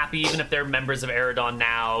everyone happy, even if they're members of Eridon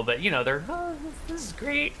now. But they're, this is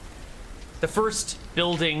great. The first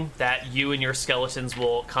building that you and your skeletons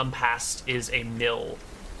will come past is a mill.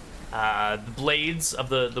 The blades of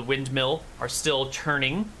the windmill are still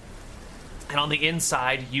turning, and on the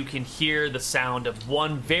inside you can hear the sound of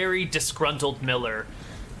one very disgruntled miller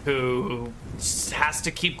who has to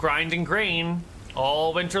keep grinding grain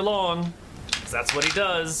all winter long, 'cause that's what he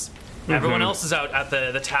does. Mm-hmm. Everyone else is out at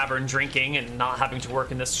the tavern drinking and not having to work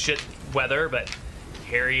in this shit weather, but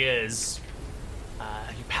here he is.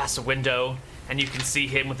 You pass a window, and you can see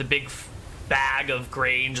him with a big bag of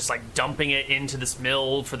grain, just like dumping it into this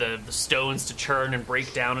mill for the stones to churn and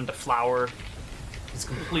break down into flour. He's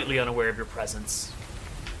completely unaware of your presence.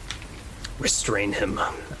 Restrain him,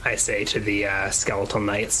 I say to the skeletal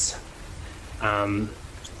knights,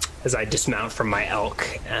 as I dismount from my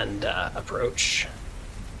elk and approach.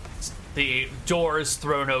 The doors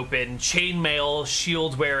thrown open, chainmail,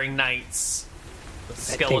 shield-wearing knights.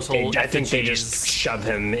 Skeletal I think they just shove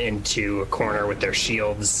him into a corner with their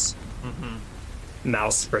shields. Mm-hmm.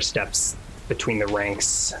 Malcifer steps between the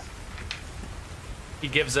ranks. He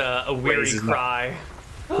gives a weary cry.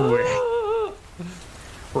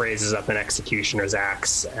 Raises up an executioner's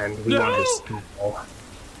axe, and we want his skull.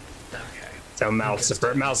 Okay. So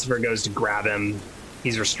Malcifer goes to grab him.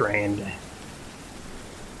 He's restrained.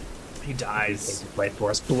 He dies. Life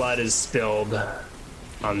force. Blood is spilled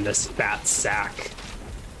on this fat sack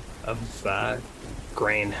of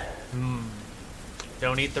grain.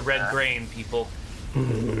 Don't eat the red grain, people.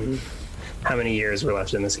 Mm-hmm. How many years were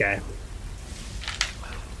left in this guy?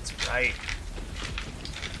 That's right.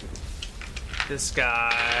 This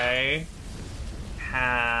guy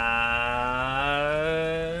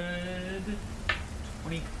had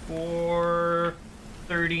 24,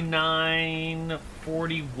 39,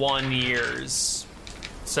 41 years.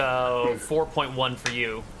 So 4.1 for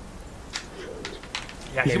you.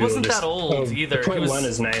 Yeah, Maybe he wasn't that old either. 0.1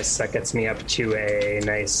 is nice. That gets me up to a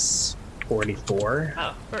nice 44.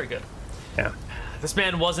 Oh, very good. Yeah. This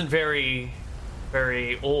man wasn't very,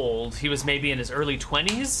 very old. He was maybe in his early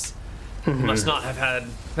 20s. Mm-hmm. Must not have had.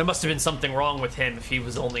 There must have been something wrong with him if he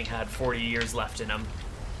was only had 40 years left in him.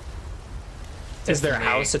 Is there a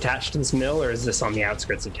house attached to this mill, or is this on the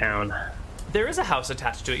outskirts of town? There is a house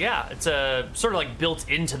attached to it, yeah. It's a sort of like built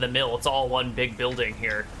into the mill. It's all one big building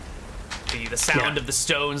here. The sound of the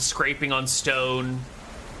stone scraping on stone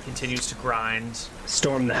continues to grind.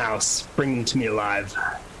 Storm the house, bring them to me alive.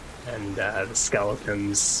 And the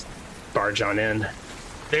skeletons barge on in.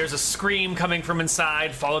 There's a scream coming from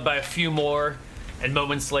inside, followed by a few more, and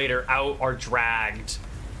moments later, out are dragged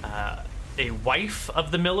a wife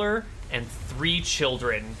of the miller and 3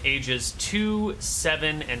 children, ages 2,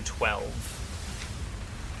 7, and 12.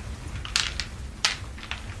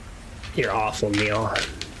 You're awful, Neil.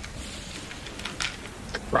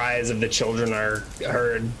 Cries of the children are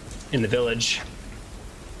heard in the village.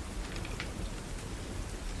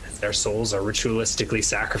 Their souls are ritualistically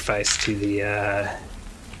sacrificed to the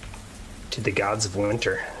gods of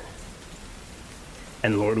winter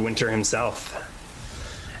and Lord Winter himself.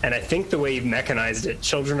 And I think the way you've mechanized it,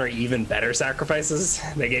 children are even better sacrifices.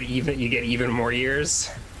 You get even more years.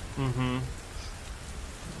 Mm-hmm.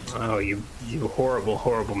 Oh, you horrible,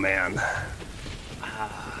 horrible man.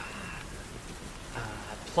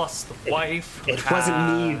 Plus the wife. It wasn't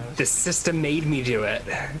me. The system made me do it.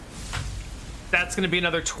 That's going to be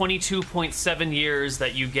another 22.7 years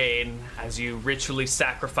that you gain as you ritually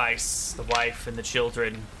sacrifice the wife and the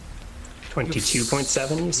children.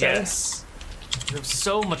 22.7, you said? Yes. You have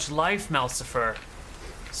so much life, Malcifer.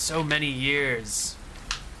 So many years.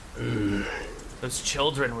 Those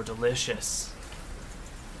children were delicious.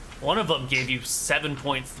 One of them gave you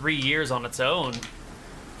 7.3 years on its own.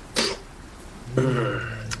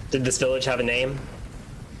 Did this village have a name?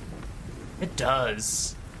 It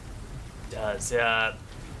does. It does.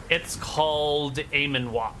 It's called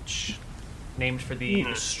Amen Watch, named for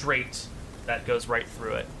the strait that goes right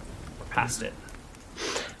through it, or past it.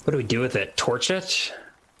 What do we do with it? Torch it?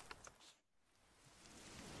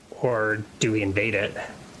 Or do we invade it?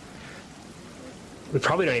 We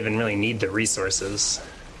probably don't even really need the resources.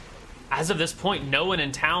 As of this point, no one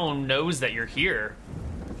in town knows that you're here.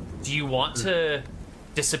 Do you want to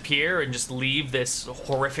disappear and just leave this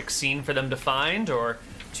horrific scene for them to find, or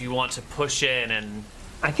do you want to push in and...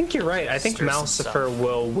 I think you're right. I think Malcifer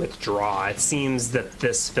will withdraw. It seems that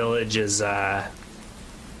this village is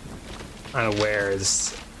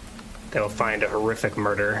unawares. They'll find a horrific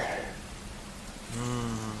murder.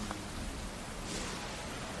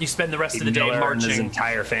 You spend the rest of the day Miller marching. And his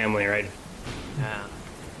entire family, right? Yeah.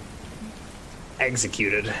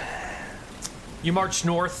 Executed. You march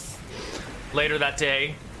north later that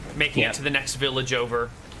day, making it to the next village over.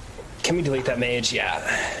 Can we delete that mage?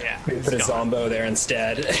 Yeah. Put a Zombo there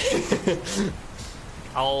instead.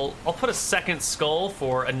 I'll put a second skull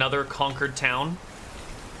for another conquered town.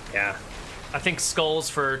 Yeah. I think skulls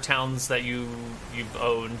for towns that you've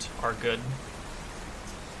owned are good.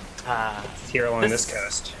 Here along this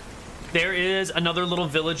coast. There is another little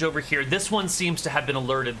village over here. This one seems to have been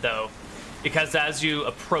alerted, though, because as you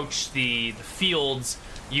approach the fields,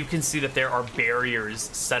 you can see that there are barriers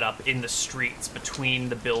set up in the streets between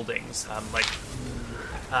the buildings,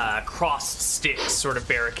 crossed sticks, sort of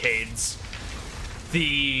barricades.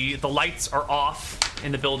 The lights are off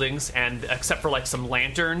in the buildings, and except for like some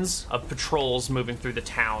lanterns of patrols moving through the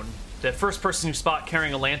town. The first person you spot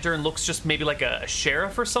carrying a lantern looks just maybe like a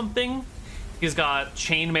sheriff or something. He's got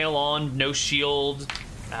chainmail on, no shield,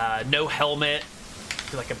 no helmet,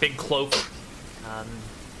 like a big cloak.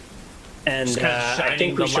 I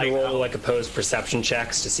think we should roll like opposed perception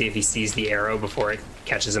checks to see if he sees the arrow before it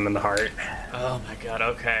catches him in the heart. Oh my god,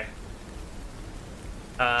 okay.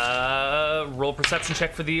 Roll perception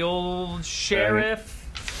check for the old sheriff.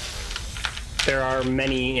 There are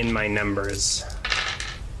many in my numbers.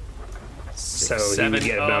 6, so 7. You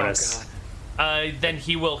get a bonus. Then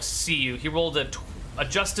he will see you. He rolled a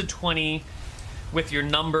adjusted 20 with your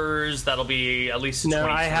numbers. That'll be at least 23.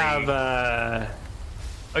 No, I have...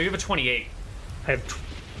 Oh, you have a 28. I have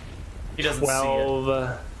he doesn't 12, see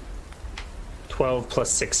it. 12 plus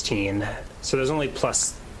 16. So there's only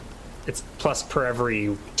plus... It's plus per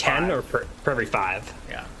every 10 5. Or per every 5?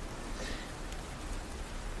 Yeah.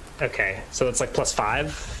 Okay, so it's like plus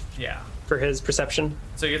 5? Yeah. For his perception?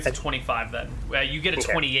 So he gets a 25 then. You get a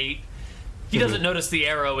 28. He doesn't notice the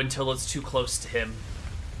arrow until it's too close to him.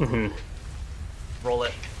 Mm-hmm. Roll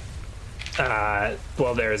it.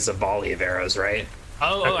 Well, there's a volley of arrows, right?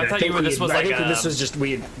 Oh, okay. I thought this was like this was just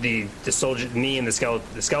the soldier, me and the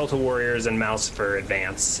skeletal warriors and Malcifer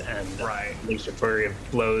advance, and unleash a flurry of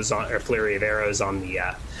blows or flurry of arrows on the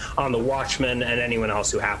watchman and anyone else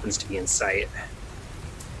who happens to be in sight.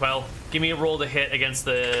 Well, give me a roll to hit against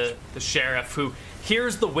the sheriff, who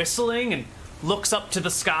hears the whistling and looks up to the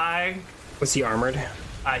sky. Was he armored?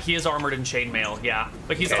 He is armored in chainmail, yeah,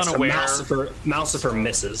 but he's unaware. So Malcifer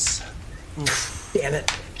misses. Damn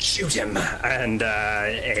it! Shoot him! And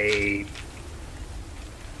a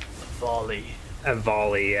volley. A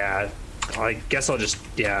volley. Yeah. I guess I'll just.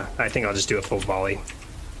 Yeah. I think I'll just do a full volley.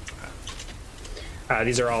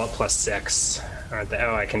 These are all at plus 6, aren't they?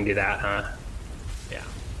 Oh, I can do that, huh?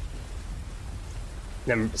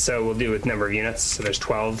 Yeah. So we'll do with number of units. So there's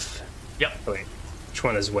 12. Yep. Oh, wait. Which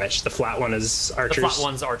one is which? The flat one is archers? The flat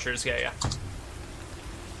one's archers, yeah.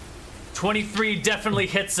 23 definitely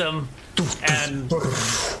hits him, and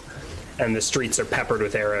the streets are peppered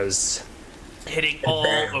with arrows. Hitting all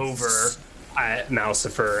over.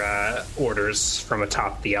 Malcifer orders from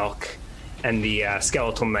atop the elk, and the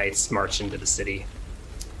skeletal knights march into the city.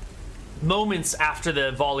 Moments after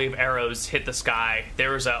the volley of arrows hit the sky,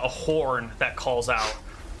 there is a horn that calls out.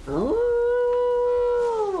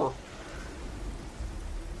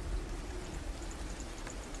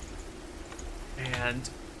 And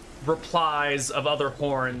replies of other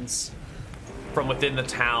horns from within the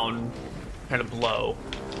town kind of blow.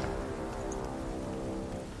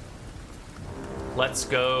 Let's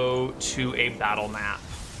go to a battle map.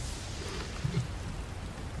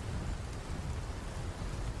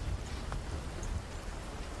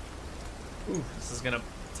 Ooh, this is gonna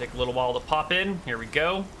take a little while to pop in. Here we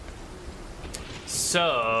go.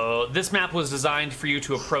 So this map was designed for you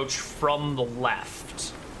to approach from the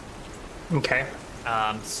left. Okay.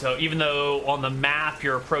 So even though on the map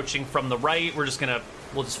you're approaching from the right, we'll just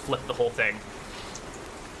flip the whole thing.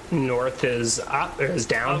 North is up or is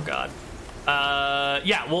down? Oh god.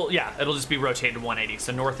 It'll just be rotated 180.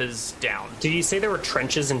 So north is down. Did you say there were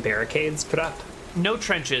trenches and barricades put up? No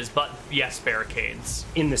trenches, but yes, barricades.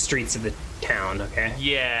 In the streets of the town, okay.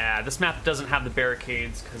 Yeah, this map doesn't have the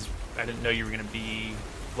barricades because I didn't know you were going to be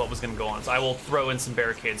what was going to go on. So I will throw in some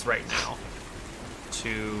barricades right now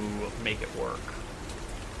to make it work.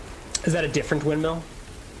 Is that a different windmill?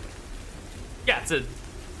 Yeah,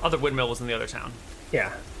 other windmill was in the other town.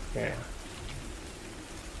 Yeah.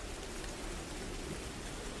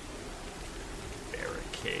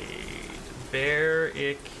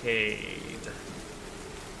 Barricade.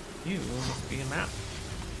 You must be a map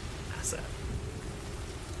asset.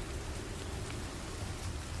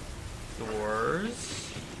 Doors.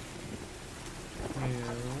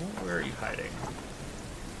 Where are you hiding?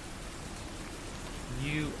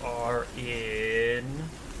 You are in...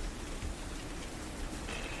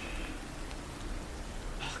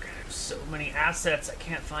 Oh god, I have so many assets, I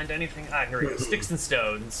can't find anything. Here we go. Sticks and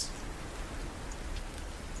stones.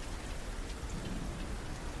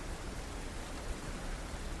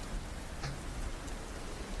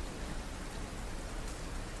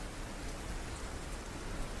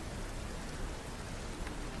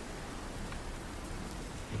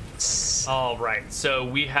 All right, so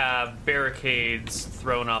we have barricades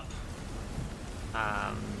thrown up.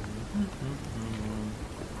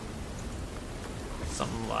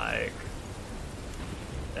 Something like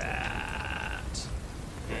that.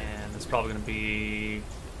 And it's probably going to be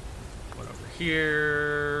one over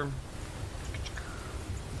here. And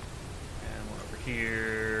one over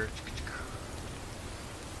here.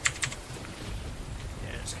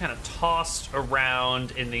 And it's kind of tossed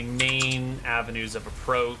around in the main avenues of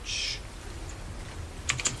approach.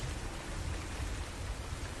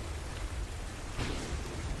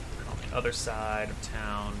 On the other side of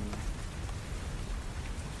town.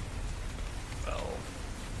 Well.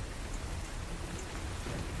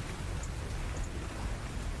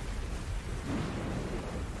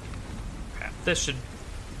 Okay, this should.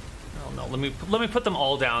 Oh no, let me put them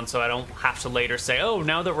all down so I don't have to later say, oh,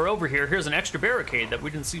 now that we're over here, here's an extra barricade that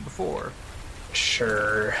we didn't see before.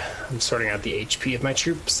 Sure. I'm sorting out the HP of my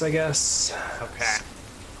troops, I guess. Okay.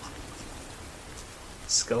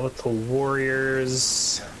 Skeletal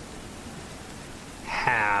warriors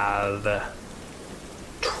have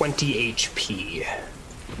 20 HP.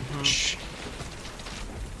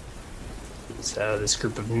 So this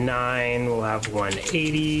group of 9 will have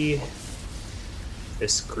 180.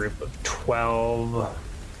 This group of 12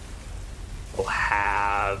 will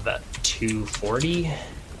have 240.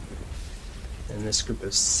 And this group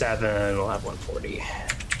of 7 will have 140.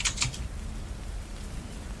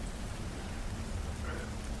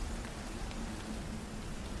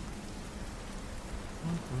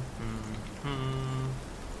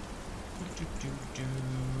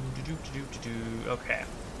 Okay.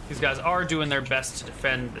 These guys are doing their best to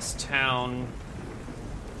defend this town.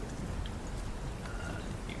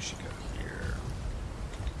 You should go here.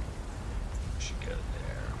 You should go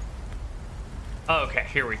there. Okay,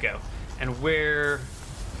 here we go. And where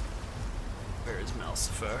is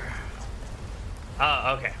Malcifer?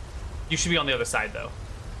 Oh, okay. You should be on the other side, though.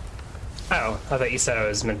 Oh, I thought you said I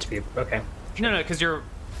was meant to be... Okay. No, because you're...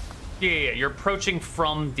 Yeah, you're approaching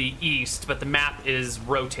from the east, but the map is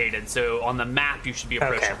rotated, so on the map you should be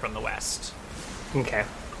approaching from the west. Okay.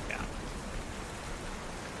 Yeah.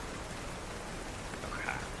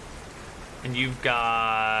 Okay. And you've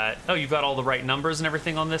got... Oh, you've got all the right numbers and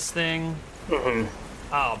everything on this thing? Mm-hmm.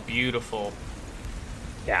 Oh, beautiful.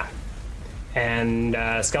 Yeah. And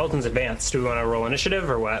Skeleton's advanced. Do we want to roll initiative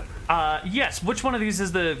or what? Yes. Which one of these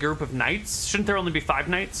is the group of knights? Shouldn't there only be 5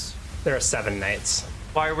 knights? There are 7 knights.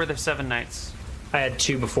 Why were there 7 knights? I had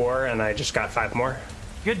 2 before, and I just got 5 more.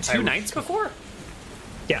 You had 2 knights before?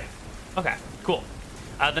 Yeah. Okay, cool.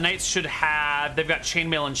 The knights should have... They've got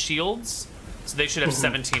chainmail and shields, so they should have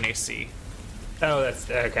 17 AC. Oh, that's...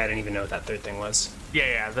 Okay, I didn't even know what that third thing was.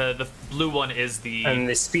 Yeah, the blue one is the... And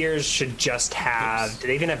the spears should just have... Do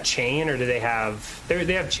they even have chain, or do they have...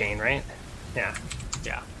 They have chain, right? Yeah.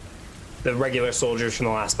 Yeah. The regular soldiers from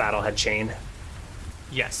the last battle had chain.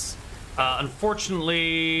 Yes.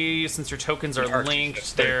 Unfortunately, since your tokens are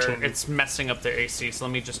linked, it's messing up their AC, so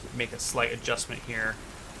let me just make a slight adjustment here.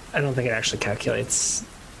 I don't think it actually calculates.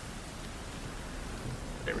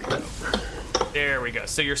 There we go. There we go.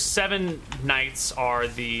 So your 7 knights are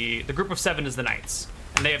the group of 7 is the knights,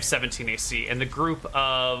 and they have 17 AC, and the group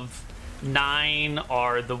of 9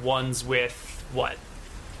 are the ones with what?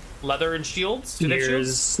 Leather and shields? Do they have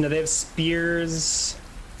shields? No, they have spears.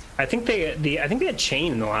 I think they had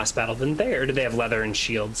chain in the last battle, didn't they? Or did they have leather and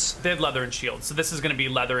shields? They had leather and shields. So this is going to be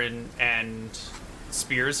leather and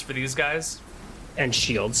spears for these guys. And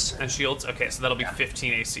shields. And shields. Okay, so that'll be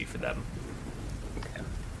 15 AC for them. Okay.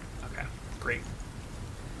 Okay, great.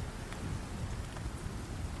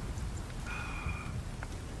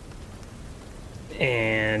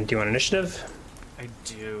 And do you want initiative? I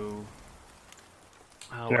do.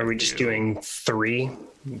 Oh, and are we just doing 3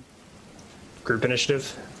 group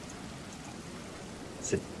initiative?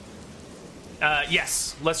 Is it...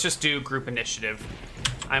 Yes, let's just do group initiative.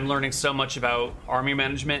 I'm learning so much about army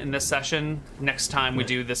management in this session. Next time we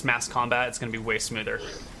do this mass combat, it's going to be way smoother.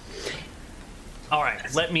 All right,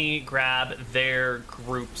 let me grab their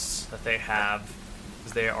groups that they have,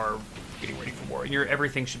 because they are getting ready for war.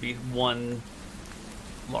 Everything should be 1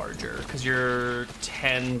 larger, because you're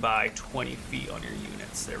 10 by 20 feet on your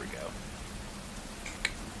units. There we go.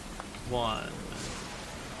 1,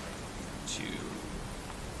 2,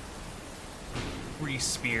 3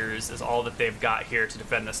 spears is all that they've got here to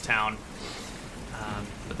defend this town.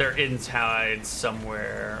 But they're inside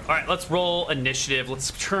somewhere. All right, let's roll initiative.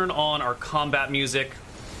 Let's turn on our combat music.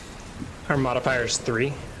 Our modifier is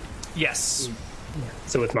 3? Yes.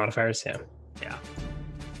 So with modifiers, yeah. Yeah.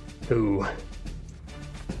 Ooh.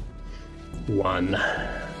 1.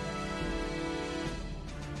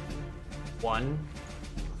 1.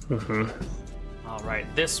 Mm-hmm. All right,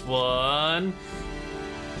 this one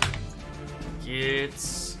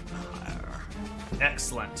gets higher.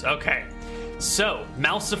 Excellent. Okay, so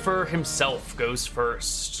Malcifer himself goes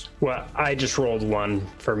first. Well, I just rolled 1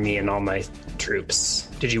 for me and all my troops.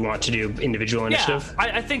 Did you want to do individual initiative?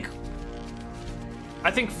 Yeah,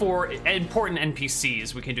 I think for important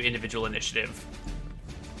NPCs, we can do individual initiative.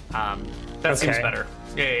 That seems better.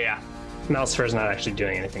 Yeah. Malcifer's not actually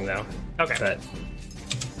doing anything, though. Okay.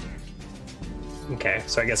 Okay,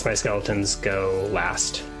 so I guess my skeletons go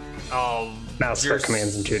last. Oh, Malcifer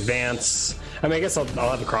commands them to advance. I mean, I guess I'll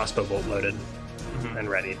have a crossbow bolt loaded and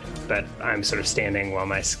ready, but I'm sort of standing while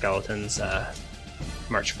my skeletons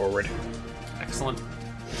march forward. Excellent.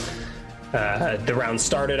 The round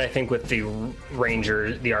started, I think, with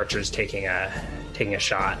the archers taking a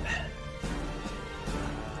shot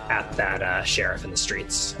at that sheriff in the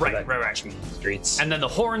streets. Right. Streets. And then the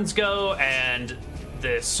horns go, and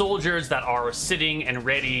the soldiers that are sitting and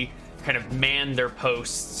ready kind of man their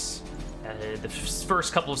posts. The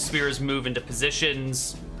first couple of spears move into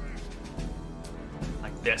positions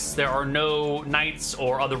like this. There are no knights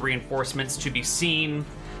or other reinforcements to be seen.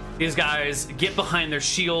 These guys get behind their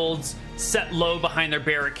shields, set low behind their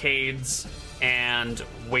barricades, and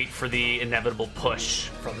wait for the inevitable push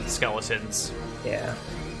from the skeletons. Yeah.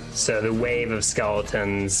 So the wave of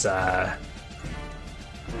skeletons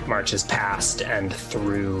marches past and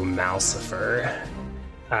through Malcifer.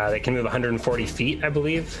 They can move 140 feet, I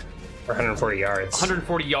believe, or 140 yards.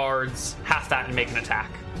 140 yards, half that, and make an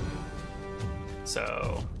attack.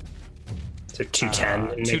 So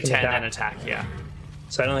 210. 210 and attack, yeah.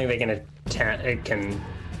 So I don't think they can attack. It can.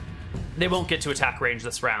 They won't get to attack range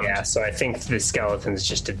this round. Yeah. So I think the skeletons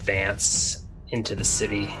just advance into the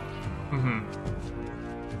city. Mm-hmm.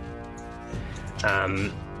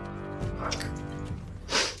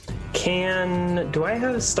 Do I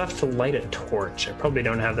have stuff to light a torch? I probably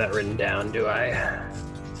don't have that written down, do I?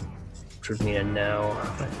 Which would mean a no.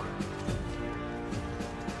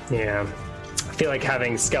 Yeah. I feel like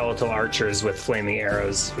having skeletal archers with flaming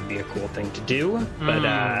arrows would be a cool thing to do, but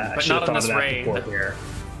I should have thought of that before here.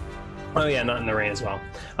 Oh yeah, not in the rain as well.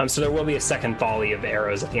 So there will be a second volley of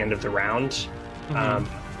arrows at the end of the round.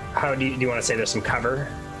 How do you want to say there's some cover?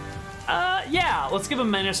 Yeah, let's give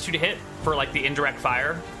them -2 to hit for like the indirect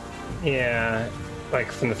fire. Yeah,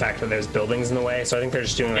 like from the fact that there's buildings in the way. So I think they're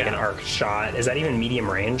just doing like an arc shot. Is that even medium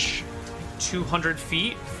range? 200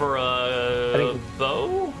 feet for a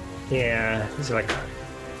bow? Yeah, these are like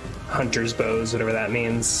hunter's bows, whatever that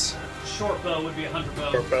means. Short bow would be a hunter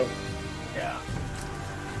bow. Short bow. Yeah.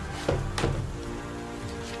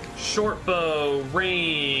 Short bow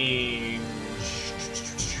range.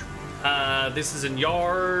 This is in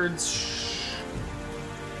yards.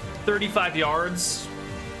 35 yards.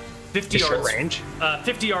 50 yards. Short range?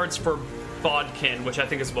 50 yards for bodkin, which I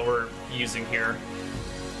think is what we're using here.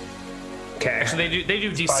 Okay. Actually, they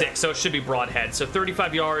do D6, so it should be broadhead. So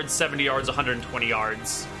 35 yards, 70 yards, 120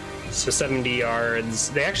 yards. So 70 yards.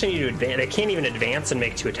 They actually need to advance. They can't even advance and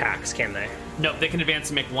make 2 attacks, can they? No, they can advance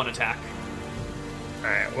and make 1 attack. All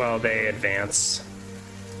right. Well, they advance.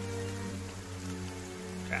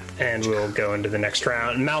 And we'll go into the next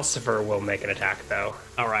round. Malcifer will make an attack, though.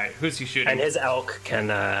 All right, who's he shooting? And his elk can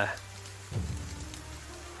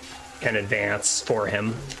advance for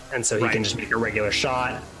him, and so he can just make a regular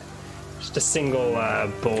shot. Just a single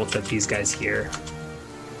bolt of these guys here.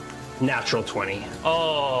 Natural 20.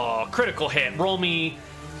 Oh, critical hit. Roll me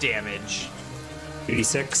damage.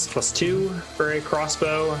 86 plus 2 for a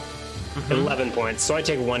crossbow. 11 points. So I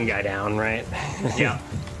take 1 guy down, right? Yeah.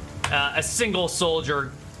 A single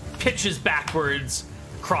soldier pitches backwards,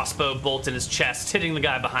 crossbow bolt in his chest, hitting the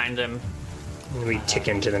guy behind him. And we tick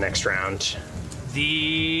into the next round.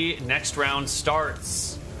 The next round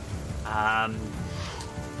starts.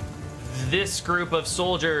 This group of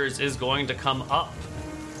soldiers is going to come up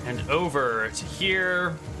and over to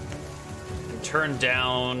here and turn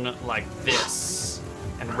down like this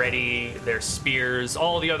and ready their spears.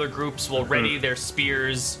 All the other groups will ready their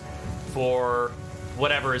spears for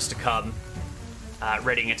whatever is to come.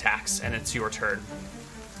 Readying attacks, and it's your turn.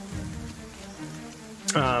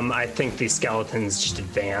 I think these skeletons just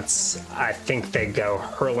advance. I think they go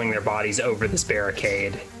hurling their bodies over this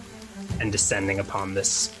barricade and descending upon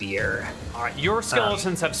this spear. All right, your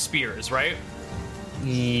skeletons have spears, right?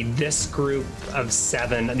 This group of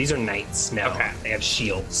 7, these are knights now. Okay. They have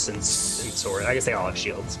shields and swords. I guess they all have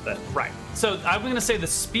shields, but... Right. So I'm going to say the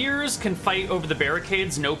spears can fight over the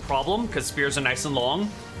barricades, no problem, because spears are nice and long,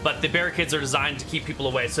 but the barricades are designed to keep people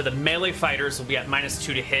away. So the melee fighters will be at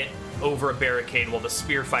 -2 to hit, over a barricade while the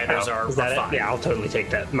spear fighters are is that fine. it? Yeah, I'll totally take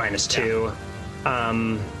that -2.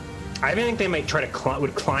 I think they might try to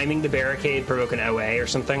would climbing the barricade provoke an OA or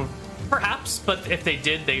something? Perhaps, but if they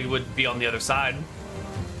did, they would be on the other side.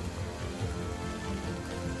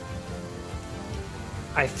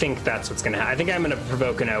 I think that's what's going to happen. I think I'm going to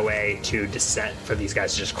provoke an OA to descent for these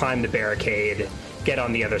guys to just climb the barricade, get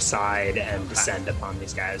on the other side, and descend upon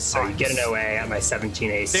these guys. So you get an OA at my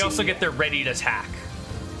 17 AC. They also get their ready to attack.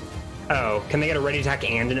 Oh, can they get a ready attack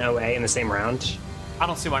and an OA in the same round? I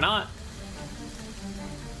don't see why not.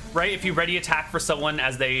 Right? If you ready attack for someone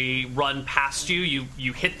as they run past you,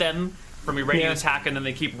 you hit them from your ready attack, and then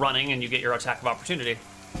they keep running, and you get your attack of opportunity.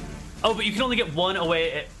 Oh, but you can only get one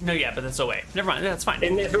OA. No, yeah, but that's OA. Never mind. That's fine.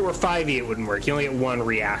 And if it were 5e, it wouldn't work. You only get one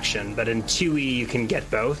reaction, but in 2e, you can get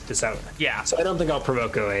both. Is that? Yeah. So I don't think I'll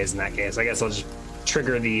provoke OAs in that case. I guess I'll just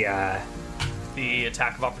trigger the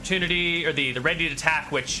attack of opportunity, or the ready to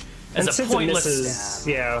attack, which is a since pointless. It misses,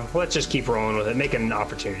 yeah, let's just keep rolling with it. Make an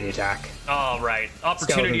opportunity attack. All right,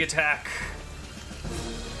 opportunity attack.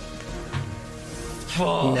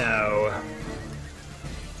 Oh. No.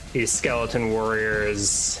 These skeleton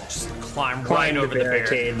warriors Just climb climb right the over the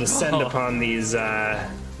barricade, descend upon these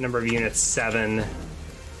number of units 7.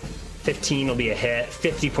 15 will be a hit.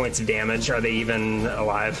 50 points of damage. Are they even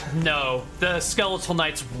alive? No, the skeletal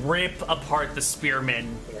knights rip apart the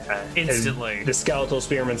spearmen instantly. As the skeletal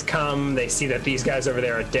spearmen come, they see that these guys over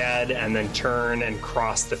there are dead, and then turn and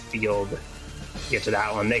cross the field to get to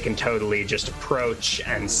that one. They can totally just approach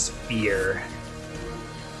and spear.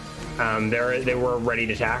 They were ready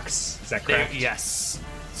to attacks. Is that correct? Yes.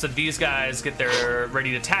 So these guys get their ready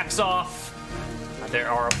to attacks off. There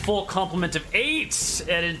are a full complement of 8,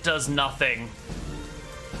 and it does nothing.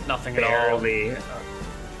 Nothing at all. Barely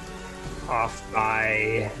off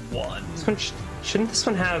by 1. This one shouldn't this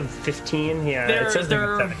one have 15? Yeah, it says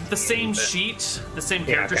they're 17, the same but... sheet, the same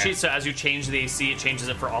character sheet. So as you change the AC, it changes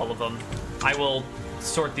it for all of them. I will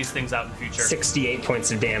sort these things out in the future. 68 points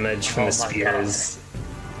of damage from the spears.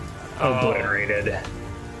 Obliterated.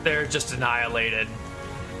 They're just annihilated.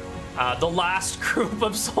 The last group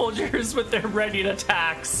of soldiers with their ready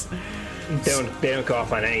attacks. They don't go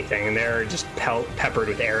off on anything, and they're just peppered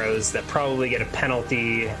with arrows that probably get a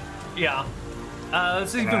penalty. Yeah.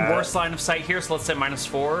 This is even worse line of sight here, so let's say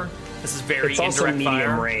 -4. This is very it's also indirect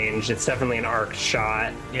medium fire. range. It's definitely an arc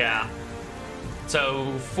shot. Yeah.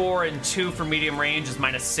 So 4 and 2 for medium range is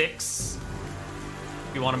 -6.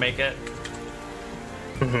 You want to make it?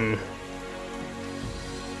 Mm-hmm.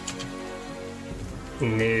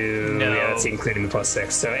 No. Yeah, that's including the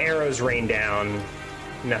 +6. So arrows rain down.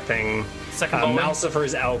 Nothing. Second volley?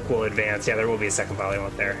 Malcifer's elk will advance. Yeah, there will be a second volley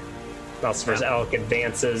one there. Malcifer's elk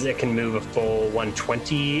advances. It can move a full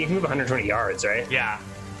 120. It can move 120 yards, right? Yeah.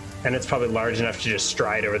 And it's probably large enough to just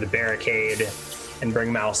stride over the barricade and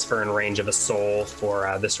bring Malcifer in range of a soul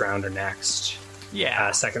for this round or next. Yeah.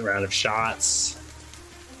 Second round of shots.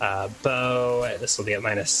 Bow. This will be at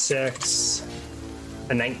 -6.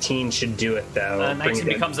 A 19 should do it, though. 19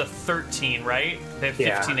 becomes a 13, right? They have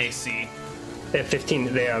 15 AC. They have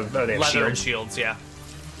 15. They have leather and shields. shields, yeah.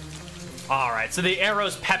 All right, so the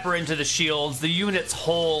arrows pepper into the shields. The units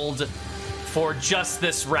hold for just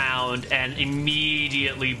this round and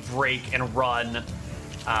immediately break and run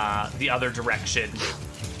the other direction.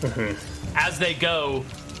 Mm-hmm. As they go,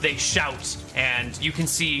 they shout, and you can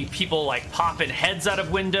see people like popping heads out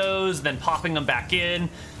of windows, then popping them back in.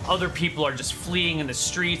 Other people are just fleeing in the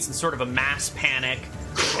streets in sort of a mass panic.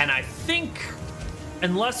 And I think,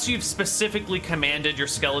 unless you've specifically commanded your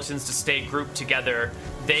skeletons to stay grouped together,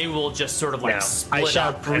 they will just sort of like split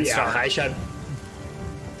up and start. I shall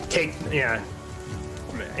take,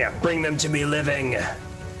 bring them to me living.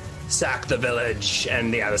 Sack the village.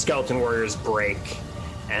 And the skeleton warriors break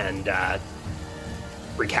and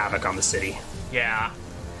wreak havoc on the city. Yeah.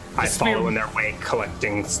 I follow in their wake,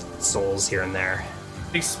 collecting souls here and there.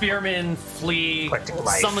 The spearmen flee.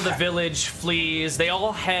 Some of the village flees. They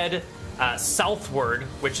all head southward,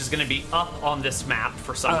 which is going to be up on this map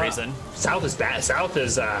for some reason. South is bad. South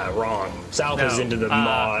is wrong. South is into the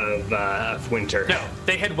maw of winter. No,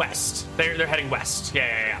 they head west. They're heading west.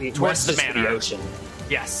 Yeah. Towards west the is manor. The ocean.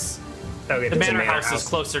 Yes. Okay, the manor house is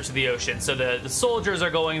closer to the ocean, so the soldiers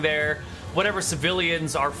are going there. Whatever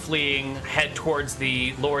civilians are fleeing head towards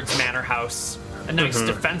the Lord's manor house. A nice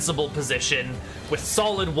defensible position with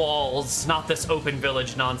solid walls, not this open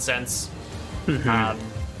village nonsense.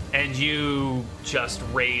 And you just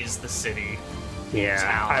raise the city.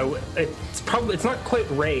 Yeah, it's not quite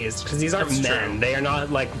raised because these aren't men. They are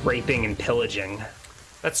not like raping and pillaging.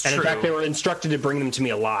 That's true. And in fact, they were instructed to bring them to me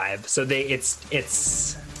alive. So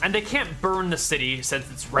it's And they can't burn the city since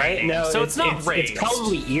it's raining, right? No, so it's not raised. It's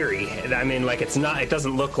probably eerie. I mean, like, it's not. It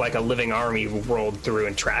doesn't look like a living army rolled through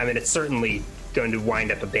and I mean, it's certainly going to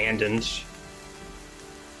wind up abandoned.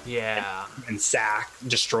 Yeah. And sacked,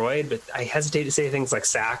 destroyed, but I hesitate to say things like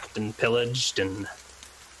sacked and pillaged and...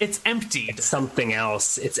 It's emptied. It's something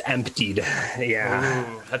else. It's emptied. Yeah.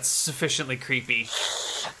 Ooh, that's sufficiently creepy.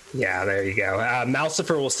 Yeah, there you go.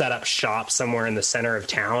 Malcifer will set up shop somewhere in the center of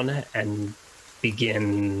town and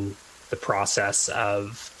begin the process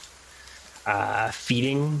of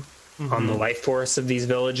feeding on the life force of these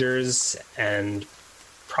villagers and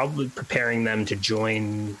probably preparing them to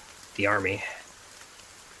join the army.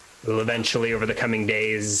 We'll eventually, over the coming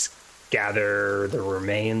days, gather the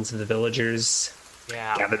remains of the villagers,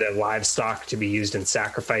 gather their livestock to be used in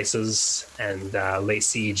sacrifices, and lay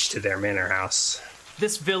siege to their manor house.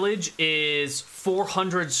 This village is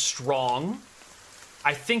 400 strong.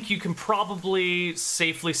 I think you can probably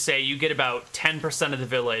safely say you get about 10% of the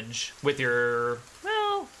village with your...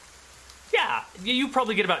 Well, yeah, you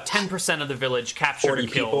probably get about 10% of the village captured or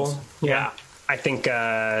killed. People. Yeah. I think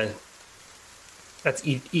that's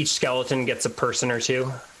each skeleton gets a person or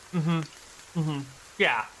two.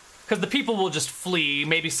 Yeah, because the people will just flee.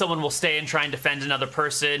 Maybe someone will stay and try and defend another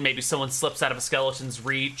person. Maybe someone slips out of a skeleton's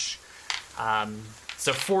reach.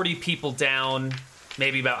 So 40 people down.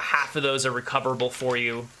 Maybe about half of those are recoverable for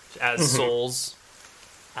you as souls.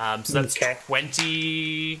 So that's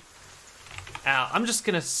 20. I'm just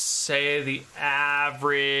going to say the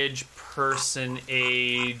average person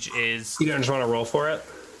age is... You don't just want to roll for it?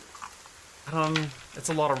 It's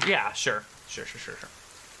a lot of... Yeah, sure.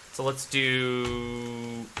 So let's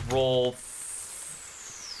do roll...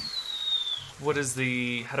 What is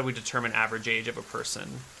the... How do we determine average age of a person?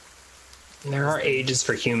 There are ages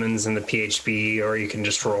for humans in the PHB, or you can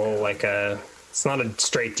just roll like a... It's not a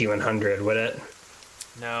straight D100, would it?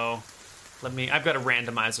 No. I've got a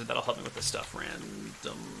randomizer that'll help me with this stuff.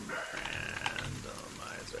 Randomizer.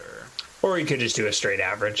 Or you could just do a straight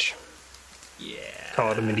average. Yeah.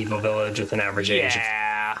 Call it a medieval village with an average age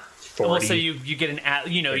of 40. Well, so you get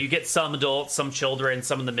you get some adults, some children,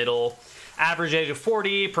 some in the middle. Average age of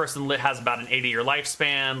 40. Person has about an 80-year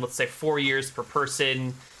lifespan. Let's say 4 years per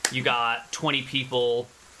person. You got 20 people,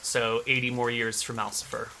 so 80 more years for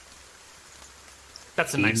Malcifer.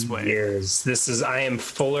 That's a nice way. Years. I am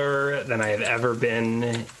fuller than I have ever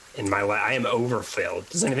been in my life. I am overfilled.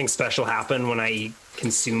 Does anything special happen when I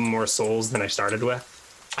consume more souls than I started with?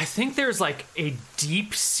 I think there's like a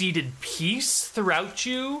deep-seated peace throughout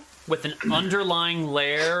you with an underlying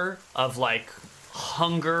layer of like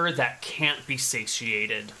hunger that can't be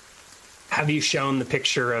satiated. Have you shown the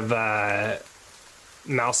picture of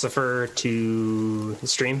Malcifer to the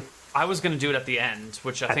stream? I was going to do it at the end,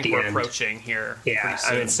 which I think we're approaching here. Yeah,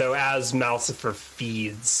 I mean, so as Malcifer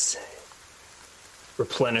feeds,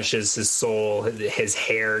 replenishes his soul, his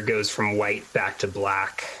hair goes from white back to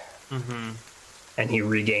black. And he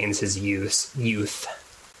regains his youth.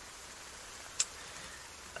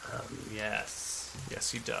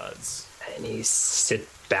 Yes, he does. And he sits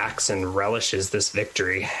back and relishes this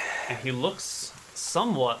victory. And he looks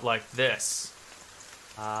somewhat like this.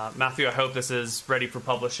 Matthew, I hope this is ready for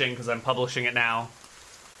publishing, because I'm publishing it now.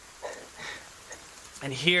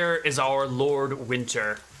 And here is our Lord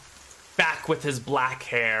Winter, back with his black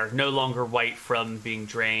hair, no longer white from being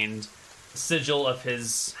drained. The sigil of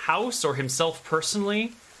his house, or himself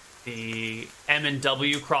personally, the M and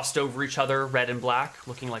W crossed over each other, red and black,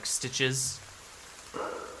 looking like stitches.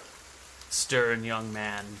 Stern young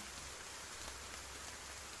man,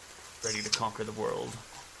 ready to conquer the world.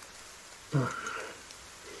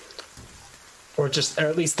 Or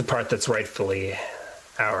at least the part that's rightfully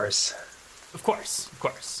ours. Of course.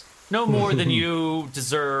 No more than you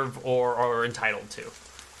deserve or are entitled to.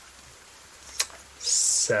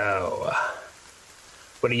 So,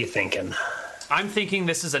 what are you thinking? I'm thinking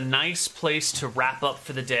this is a nice place to wrap up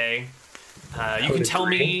for the day. You can tell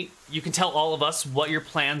me, you can tell all of us what your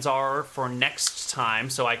plans are for next time,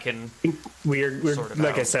 so I can. We're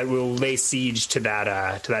like I said, we'll lay siege to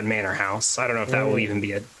that manor house. I don't know if that will even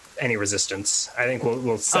be any resistance. I think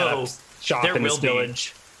we'll set up shop in this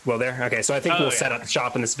village. Will there? Okay, so I think we'll set up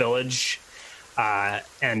shop in this village,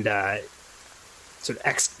 and sort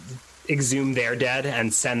of exhume their dead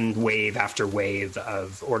and send wave after wave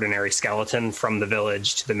of ordinary skeleton from the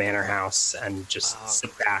village to the manor house, and just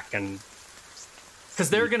sit back and. Because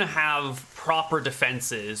they're going to have proper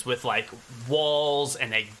defenses with, like, walls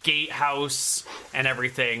and a gatehouse and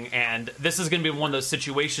everything. And this is going to be one of those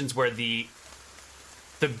situations where it's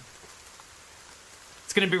going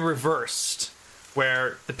to be reversed,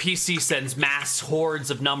 where the PC sends mass hordes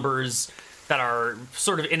of numbers that are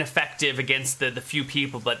sort of ineffective against the few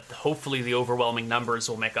people, but hopefully the overwhelming numbers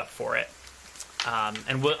will make up for it.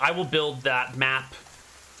 And I will build that map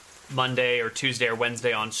Monday or Tuesday or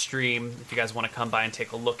Wednesday on stream if you guys want to come by and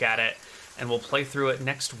take a look at it, and we'll play through it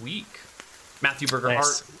next week. Matthew Berger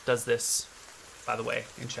Hart does this, by the way,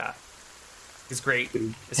 in chat. He's great.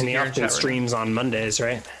 And he often streams on Mondays,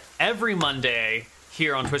 right? Every Monday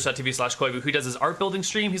here on twitch.tv/Koivu, he does his art building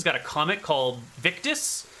stream. He's got a comic called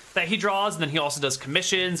Victus that he draws, and then he also does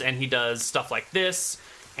commissions, and he does stuff like this.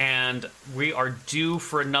 And we are due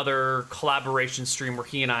for another collaboration stream where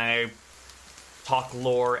he and I talk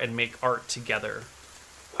lore and make art together.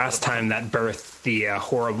 Last time that birthed the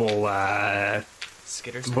horrible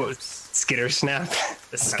Skitter snaps. Skitter snap.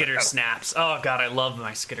 The skitter snaps. Oh god, I love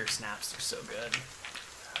my skitter snaps. They're so good.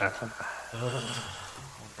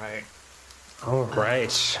 All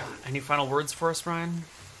right. Any final words for us, Ryan?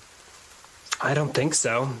 I don't think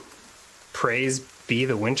so. Praise be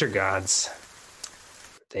the winter gods.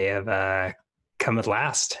 They have come at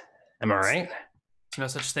last. Am I right? There's no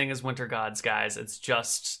such thing as winter gods, guys. It's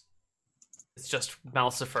just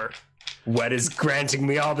Malcifer. What is granting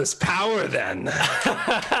me all this power, then?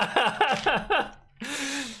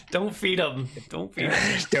 Don't feed them. Don't feed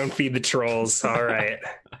them. Don't feed the trolls. All right.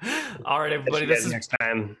 All right, everybody. Next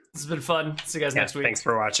time. This has been fun. See you guys next week. Thanks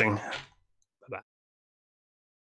for watching.